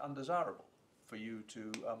makes it undesirable for you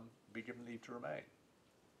to be given leave to remain.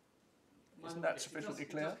 Isn't that sufficiently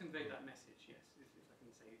clear? It does convey that message, yes, if I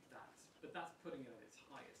can say that. But that's putting it at its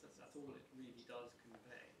highest. That's all it really does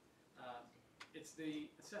convey. It's the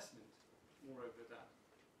assessment, moreover, that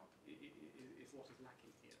is what is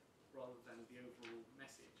lacking here, rather than the overall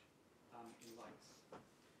message in lights.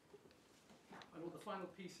 And the final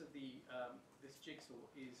piece of the this jigsaw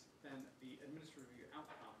is then the administrative review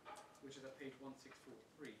outcome, which is at page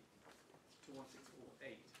 1643 to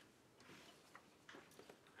 1648.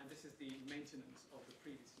 And this is the maintenance of the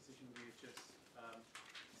previous decision we have just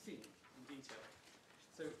seen in detail.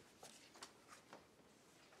 So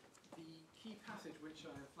the key passage which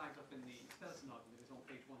I have flagged up in the Skeleton argument is on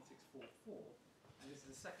page 1644, and this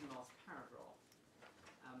is the second last paragraph.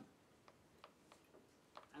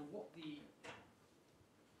 And what the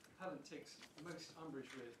appellant takes most umbrage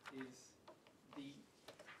with is the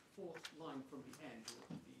fourth line from the end,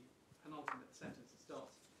 or the penultimate sentence that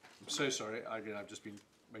starts. I'm so sorry, again, I've just been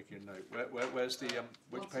making a note. Where's the,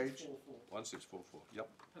 which page? 1644, yep.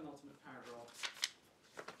 Penultimate paragraph,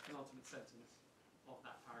 penultimate sentence of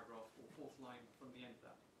that paragraph, or fourth line from the end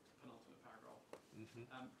of that penultimate paragraph.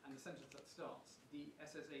 And the sentence that starts, the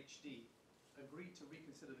SSHD agreed to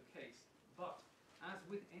reconsider the case, but as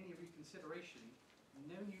with any reconsideration,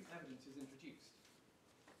 no new evidence is introduced.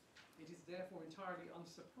 It is therefore entirely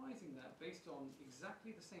unsurprising that, based on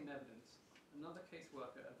exactly the same evidence, another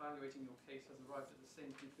caseworker evaluating your case has arrived at the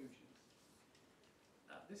same conclusions.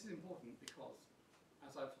 This is important because,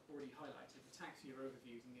 as I've already highlighted, the tax year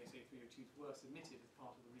overviews in the SA 302s were submitted as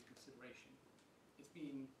part of the reconsideration. It's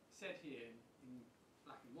been said here in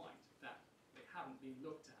black and white that they haven't been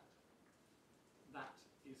looked at. That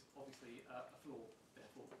is obviously a flaw,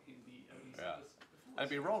 therefore, in the evidence that was before.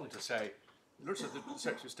 I'd be wrong to say, looks at the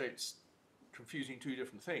Secretary of State's confusing two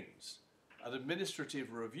different things. An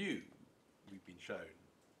administrative review, we've been shown,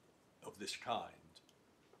 of this kind,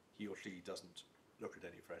 he or she doesn't look at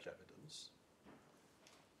any fresh evidence.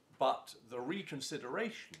 But the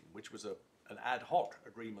reconsideration, which was an ad hoc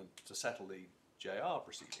agreement to settle the JR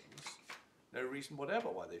proceedings, no reason whatever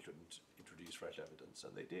why they shouldn't introduce fresh evidence,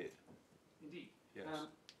 and they did. Indeed. Yes.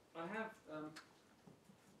 I have,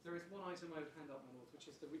 there is one item I would hand up, my lords,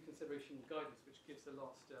 which is the reconsideration guidance, which gives the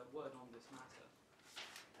last word on this matter.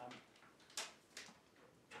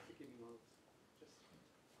 Forgive me, my lords. Just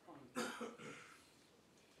find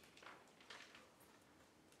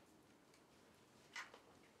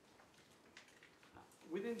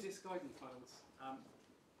within this guidance, my lords,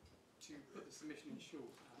 to put the submission in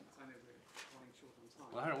short, because I know we're running short on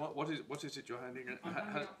time. Well, hang on, what is it you're handing? I'm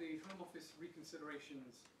handing up the Home Office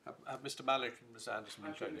reconsiderations. Have Mr. Malik and Mr. Anderson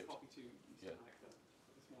been I've shown given it? a copy to Mr. Yeah. Malik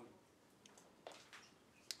this morning.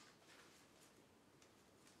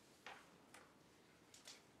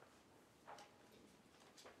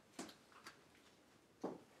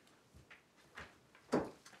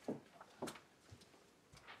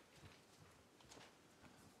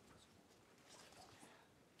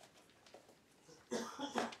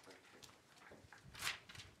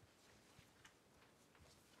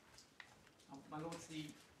 My lords,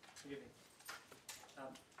 forgive me.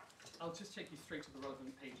 I'll just take you straight to the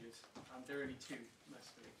relevant pages. There are only two,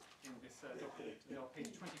 mostly, in this document. They are page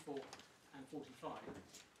 24 and 45,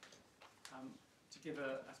 to give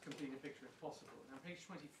as complete a picture as possible. Now, page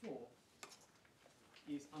 24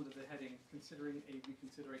 is under the heading "Considering a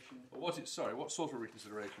Reconsideration." What sort of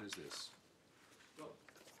reconsideration is this? Well,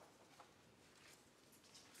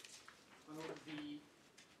 my lord,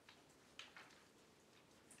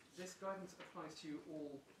 this guidance applies to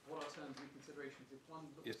all what are termed reconsiderations. If one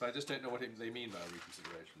looks, Yes, but I just don't know what they mean by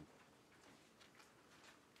reconsideration.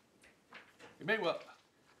 It may well,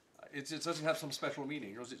 does it have some special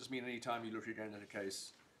meaning, or does it just mean any time you look again at a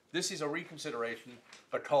case? This is a reconsideration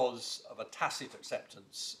because of a tacit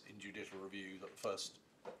acceptance in judicial review that the first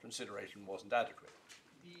consideration wasn't adequate.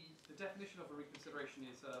 The definition of a reconsideration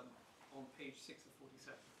is on page 6 of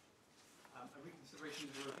 47. A reconsideration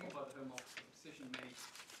is a review by the Home Office of a decision made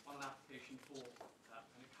on an application for,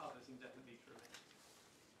 and it covers indefinite leave to remain.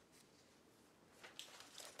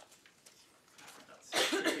 That's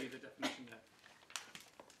simply the definition there.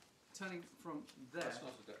 Turning from there. That's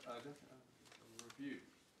not a review.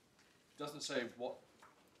 It doesn't say what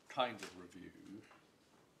kind of review.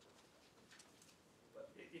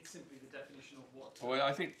 It's simply the definition of what. Well,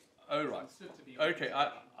 I think. Oh right. Understood to be Okay.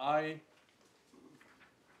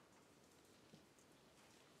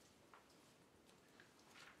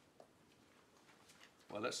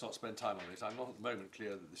 Well, let's not spend time on it. I'm not at the moment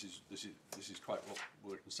clear that this is quite what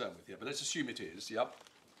we're concerned with here. But let's assume it is. Yep.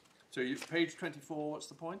 So page 24. What's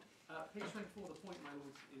the point? Page 24. The point, my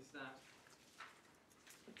lords, is that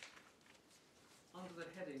under the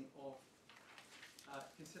heading of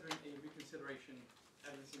considering a reconsideration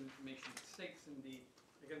evidence and information, it states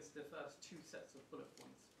against the first two sets of bullet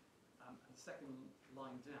points and the second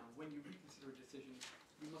line down, when you reconsider a decision,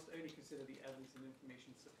 you must only consider the evidence and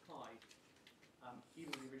information supplied, either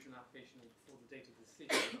the original application or before the date of the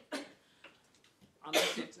decision,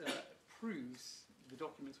 unless it proves the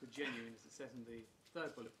documents were genuine, as it says in the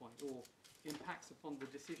third bullet point, or impacts upon the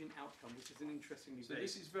decision outcome, which is an interestingly So vague.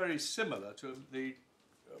 this is very similar to the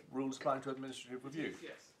rules applying to administrative review.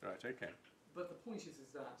 Yes. Right. Okay. But the point is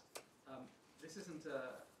that this isn't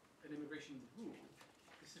an immigration rule.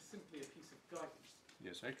 This is simply a piece of guidance.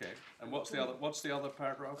 Yes. Okay. And what's the other? What's the other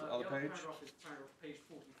paragraph? Other the page? Paragraph is page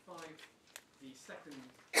 45. The second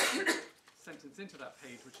sentence into that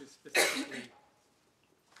page, which is specifically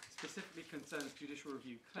concerns judicial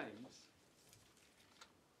review claims,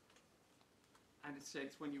 and it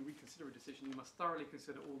states when you reconsider a decision, you must thoroughly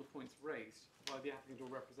consider all the points raised by the applicant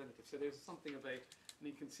or representative. So there's something of an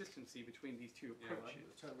inconsistency between these two approaches.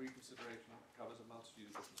 Yeah, the term reconsideration covers a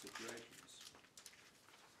multitude of different situations.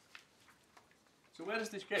 So where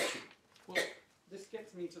does this get you? Well, this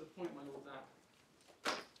gets me to the point, my lord, that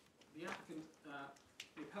the applicant,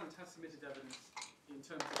 the appellant has submitted evidence in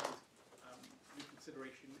terms of his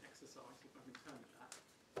reconsideration exercise, if I can term it that.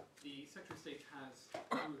 The Secretary of State has,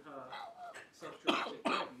 through her self-directed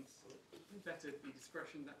guidance, vetted the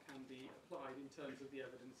discretion that can be applied in terms of the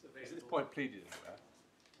evidence available. Is this point pleaded anywhere?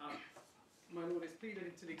 My lord, it's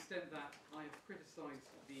pleaded to the extent that I have criticised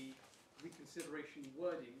the reconsideration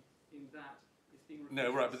wording in that it's being referred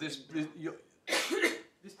No, right. to But as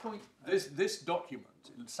this point. this document,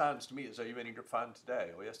 it sounds to me as though you've only found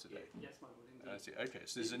today or yesterday. Yes, my lord, indeed. I see. Okay,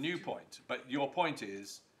 so there's a new point. But your point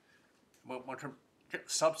is, well, one can get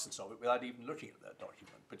the substance of it without even looking at that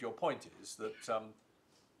document. But your point is that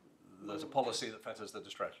there's a policy that fetters the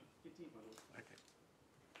discretion. Indeed, my lord. Okay.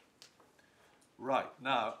 Right,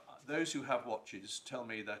 now, those who have watches tell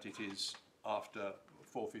me that it is after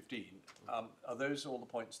 4:15. Are those all the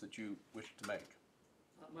points that you wish to make?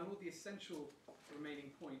 My lord, the essential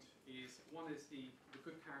remaining point is, one is the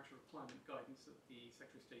good character requirement guidance that the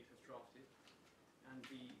Secretary of State has drafted, and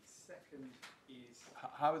the second is...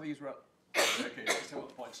 How are these... Okay, let's see what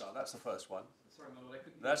the points are. That's the first one. Sorry, my lord, I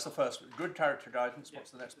couldn't... That's the first one. Good character guidance. Yes,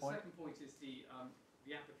 What's the next point? The second point is the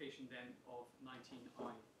application then of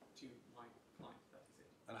 19I to my client. That is it.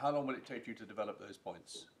 And how long will it take you to develop those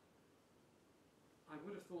points? I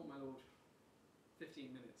would have thought, my lord,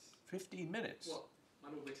 15 minutes. 15 minutes? Well, my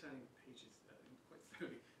lord, we're turning pages quite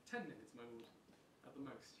slowly. 10 minutes, my lord, at the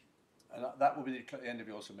most. And that will be the end of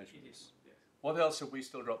your submissions? It is, yes. What else have we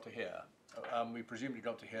still got to hear? We presumably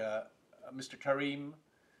got to hear Mr. Karim.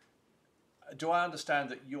 Do I understand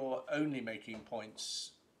that you're only making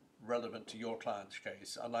points relevant to your client's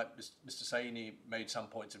case, unlike Mr. Saini made some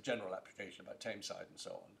points of general application about Tameside and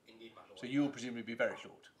so on? Indeed, my lord. So you will presumably be very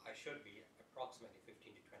short. I should be approximately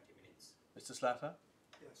 15 to 20 minutes. Mr. Slatter?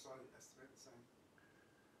 Yes, I estimate the same.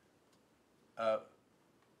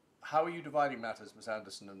 How are you dividing matters, Ms.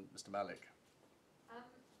 Anderson and Mr. Malik?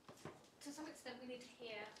 To some extent, we need to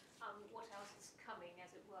hear what else is coming,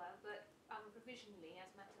 as it were, but provisionally,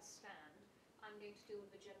 as matters stand, I'm going to deal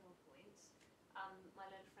with the general points. My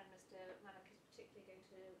learned friend, Mr. Malik, is particularly going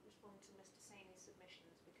to respond to Mr. Saini's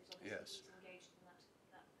submissions, because obviously Yes. he's engaged in that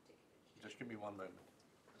particular issue. Just give me one moment.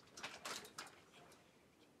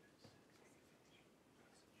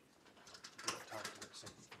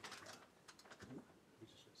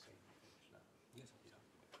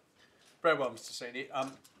 Very well, Mr. Saini.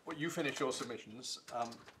 Well, you finish your submissions.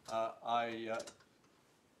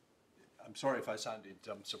 I'm sorry if I sounded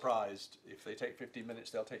surprised. If they take 15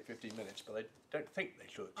 minutes, they'll take 15 minutes, but I don't think they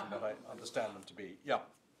should, from what I understand them to be. Yeah.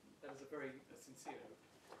 That is a very sincere.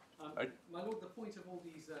 I- My Lord, the point of all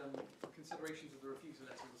these considerations of the refusal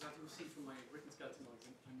letter was, as you'll see from my written skeleton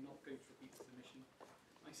argument, I'm not going to repeat the submission.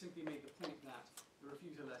 I simply made the point that the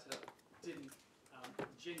refusal letter didn't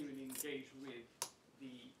genuinely engage with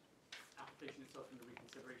the application itself in the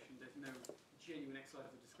reconsideration. There's no genuine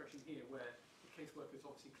exercise of discretion here where the caseworkers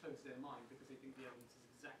obviously close their mind because they think the evidence is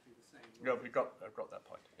exactly the same. Yeah, I've got that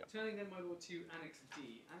point. Yeah. Turning then, my Lord, to Annex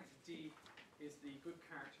D. Annex D is the good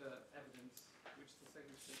character evidence which the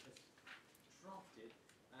Secretary of State has drafted,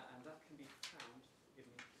 and that can be found, forgive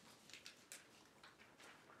me,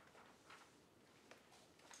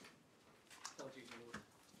 apologies, my Lord.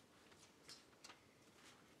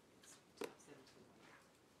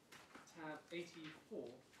 Tab 84,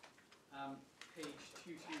 page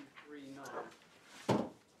 2239.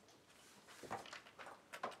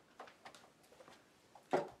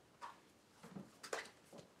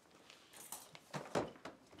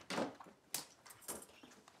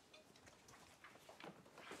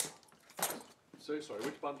 So sorry,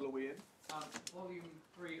 which bundle are we in? Volume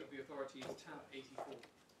 3 of the authorities, tab 84.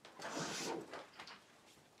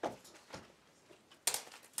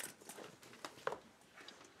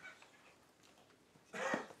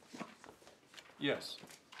 Yes.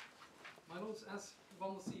 My Lords, as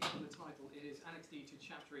one will see from the title, it is Annex D to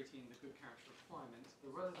Chapter 18, the Good Character Requirement. The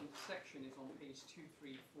relevant section is on page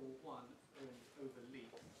 2341 over Lee.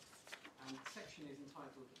 And the section is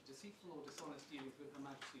entitled Deceitful or Dishonest Dealings with Her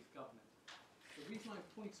Majesty's Government. The reason I've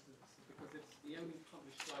pointed to this is because it's the only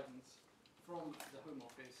published guidance from the Home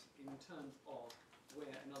Office in terms of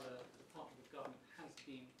where another department of government has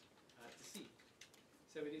been deceived.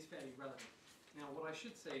 So it is fairly relevant. Now, what I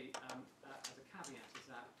should say as a caveat is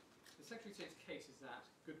that the Secretary of State's case is that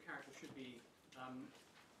good character should be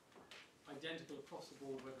identical across the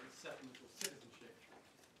board, whether it's settlement or citizenship.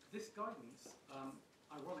 This guidance,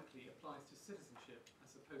 ironically, applies to citizenship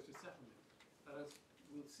as opposed to settlement. But as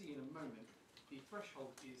we'll see in a moment, the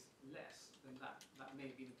threshold is less than that may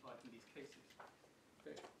have been applied in these cases.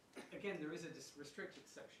 Okay. Again, there is a restricted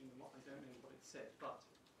section, and I don't know what it said, but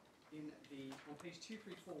on page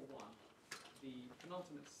 2341, the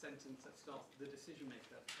penultimate sentence that starts the decision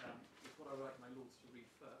maker is what I would like my Lords to read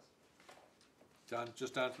first.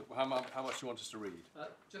 Just down to how much do you want us to read?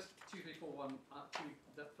 Just 2341,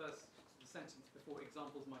 the sentence before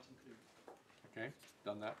examples might include. Okay,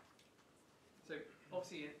 done that. So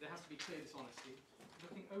obviously there has to be clear dishonesty.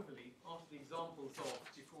 Looking overly after the examples of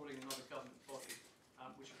defrauding another government body,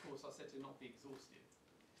 which of course are said to not be exhaustive.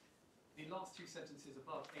 The last two sentences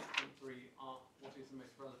above 8.3 are what is the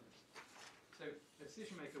most relevant. So the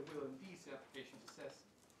decision maker will in these applications assess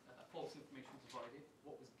false information provided,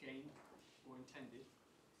 what was gained or intended.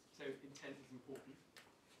 So intent is important.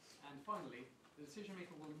 And finally, the decision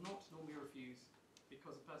maker will not normally refuse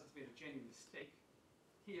because the person's made a genuine mistake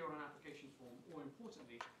here on an application form, or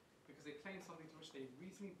importantly, because they claim something to which they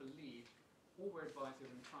reasonably believe or were advised they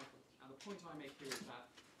were entitled. And the point I make here is that,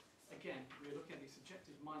 again, we're looking at the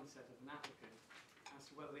subjective mindset of an applicant as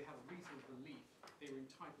to whether they have a reasonable belief they were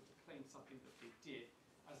entitled to claim something that they did,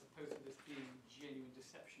 as opposed to this being genuine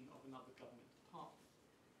deception of another government department.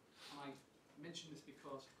 And I mention this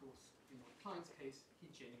because, of course, in my client's case, he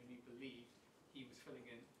genuinely believed he was filling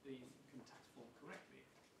in the income tax form correctly.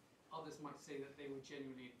 Others might say that they were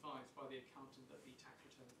genuinely advised by the accountant that the tax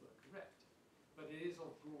returns were correct, but it is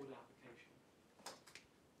of broad application.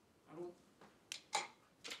 And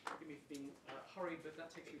forgive me for being hurried, but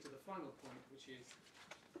that takes me to the final point, which is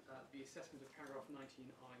the assessment of paragraph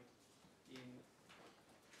 19I in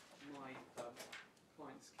my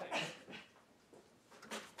client's case.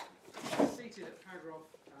 As stated at paragraph,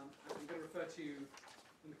 I'm going to refer to,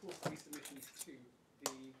 in the course of these submissions, to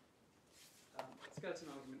the skeleton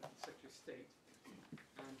argument of the Secretary of State,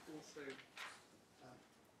 and also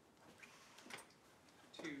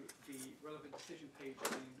to the relevant decision page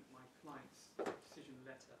in my client's decision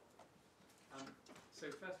letter. So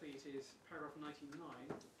firstly, it is paragraph 99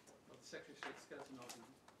 of the Secretary of State skeleton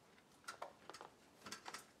argument,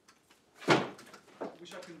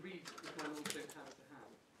 which I can read if my Lords don't have it to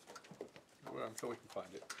hand. Well, I'm sure we can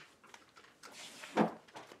find it.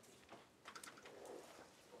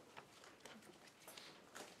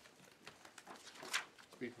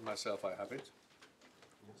 Speak for myself, I have it.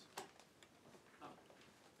 Yes.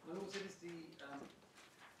 My Lords, it is the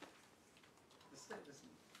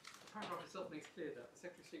paragraph itself makes clear that the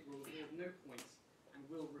Secretary of State will award no points and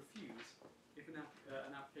will refuse if an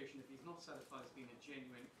application, if he's not satisfied as being a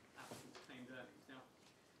genuine applicant's claimed earnings. Now,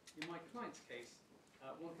 in my client's case,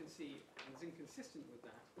 one can see, and is inconsistent with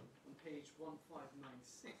that, on page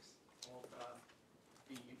 1596 of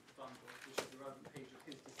the bundle, which is the relevant page of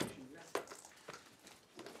his decision letter,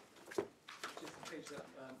 which is the page that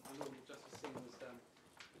our Lord Justice Singh was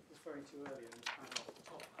referring to earlier in the paragraph at the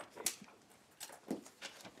top of that page.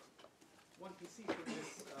 One can see from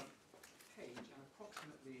this page, and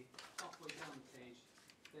approximately halfway down the page,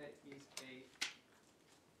 there is a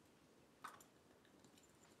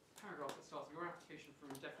paragraph that starts, your application for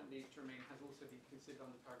indefinite leave to remain has also been considered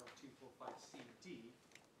under paragraph 245CD.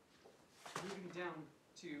 Moving down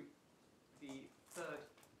to the third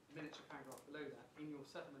miniature paragraph below that, in your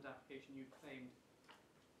settlement application you claimed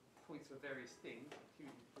points for various things,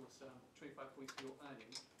 including of course 25 points for your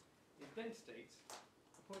earnings. It then states,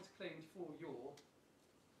 the points claimed for your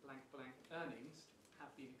blank blank earnings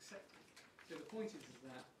have been accepted. So the point is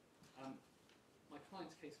that my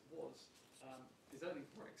client's case was his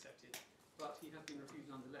earnings were accepted, but he has been refused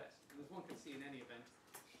nonetheless. And as one can see in any event,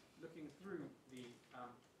 looking through the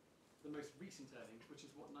most recent earnings, which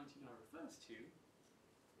is what 99 refers to,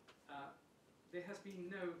 there has been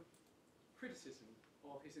no criticism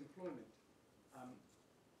of his employment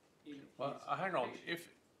in Well, his hang on. application. If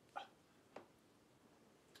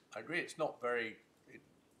I agree, it's not very.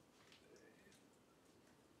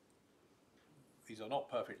 These are not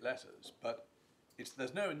perfect letters, but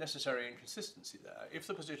there's no necessary inconsistency there. If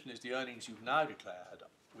the position is the earnings you've now declared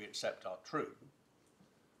we accept are true,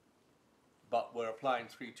 but we're applying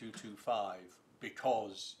 3225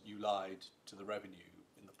 because you lied to the revenue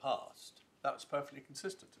in the past, that's perfectly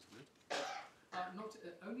consistent, isn't it? Not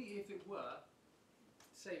only if it were,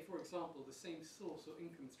 say for example, the same source or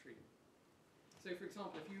income stream. So for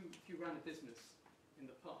example, if you ran a business in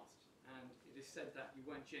the past and it is said that you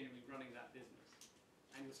weren't genuinely running that business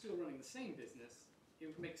and you're still running the same business, it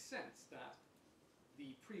would make sense that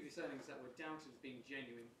the previous earnings that were doubted as being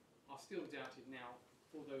genuine are still doubted now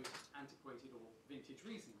for those antiquated or vintage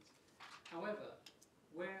reasons. However,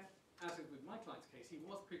 where, as with my client's case, he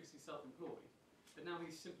was previously self-employed, but now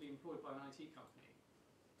he's simply employed by an IT company,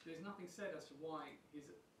 there's nothing said as to why his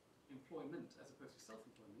employment, as opposed to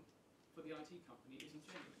self-employment, for the IT company isn't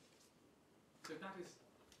genuine. So that is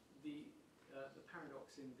the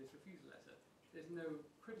paradox in this refusal letter. There's no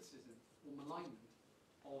criticism or malignment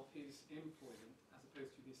of his employment as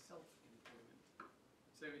opposed to his self-employment.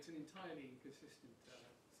 So it's an entirely inconsistent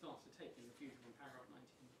stance to take in refusal in paragraph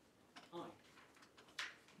 19I.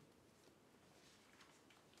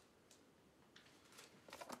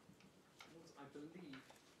 I believe,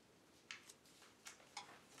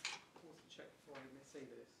 pause to check before I may say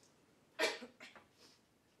this.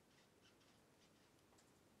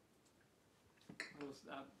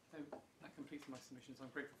 That completes my submissions.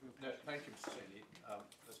 I'm grateful for your No, patience. thank you, Mr. Cheney.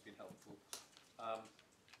 That's been helpful. I'm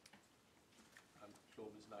sure,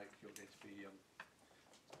 Ms. Knight, you're going to be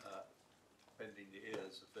bending the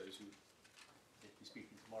ears of those who may be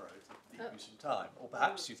speaking tomorrow to leave you some time. Or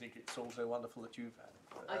perhaps you think it's also wonderful that you've had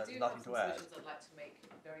I do nothing have some to add. submissions I'd like to make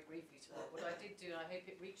very briefly tonight. What I did do, and I hope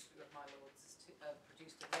it reached through my lords, is to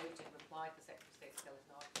produced a note in reply to the Secretary of State's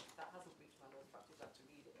skeleton argument. If that hasn't reached my lords, perhaps you'd like to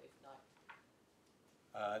read it overnight.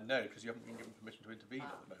 No, because you haven't been given permission to intervene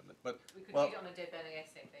at the moment. But We could well, read it on a de bene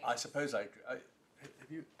essay basis. I suppose have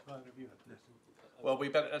you? Well, have you had this? Well,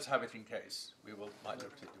 let's have it in case. We might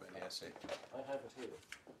look to do any essay. I have it here.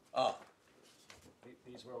 Ah.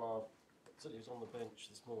 These were on our, certainly it was on the bench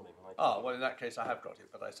this morning. And Well, in that case I have got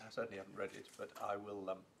it, but I certainly haven't read it. But I will.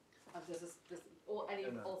 Any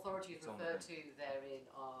authorities referred to therein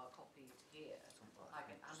are copied here.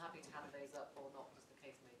 I'm happy to hand those up or not, as the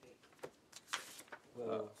case may be.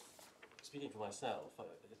 Well, speaking for myself,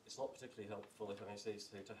 it's not particularly helpful, if I may say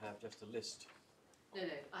so, to have just a list. No,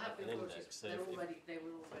 I have the An authorities. index, so They if- were already.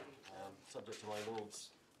 Subject to my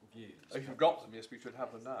lord's views. If you've got them, yes, we should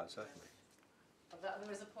have them now, certainly.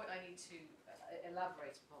 There is a point I need to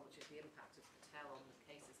elaborate upon, which is the impact of Patel on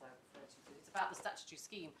the cases I referred to. It's about the statutory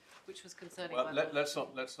scheme, which was concerning. Well, my let's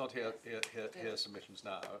not hear submissions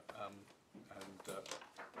now, and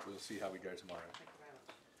we'll see how we go tomorrow. Thank you very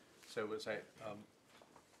much. So we'll say,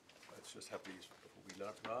 let's just have these before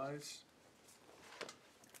we rise.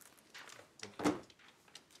 Thank you.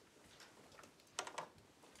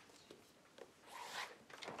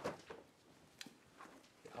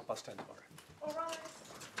 10:30.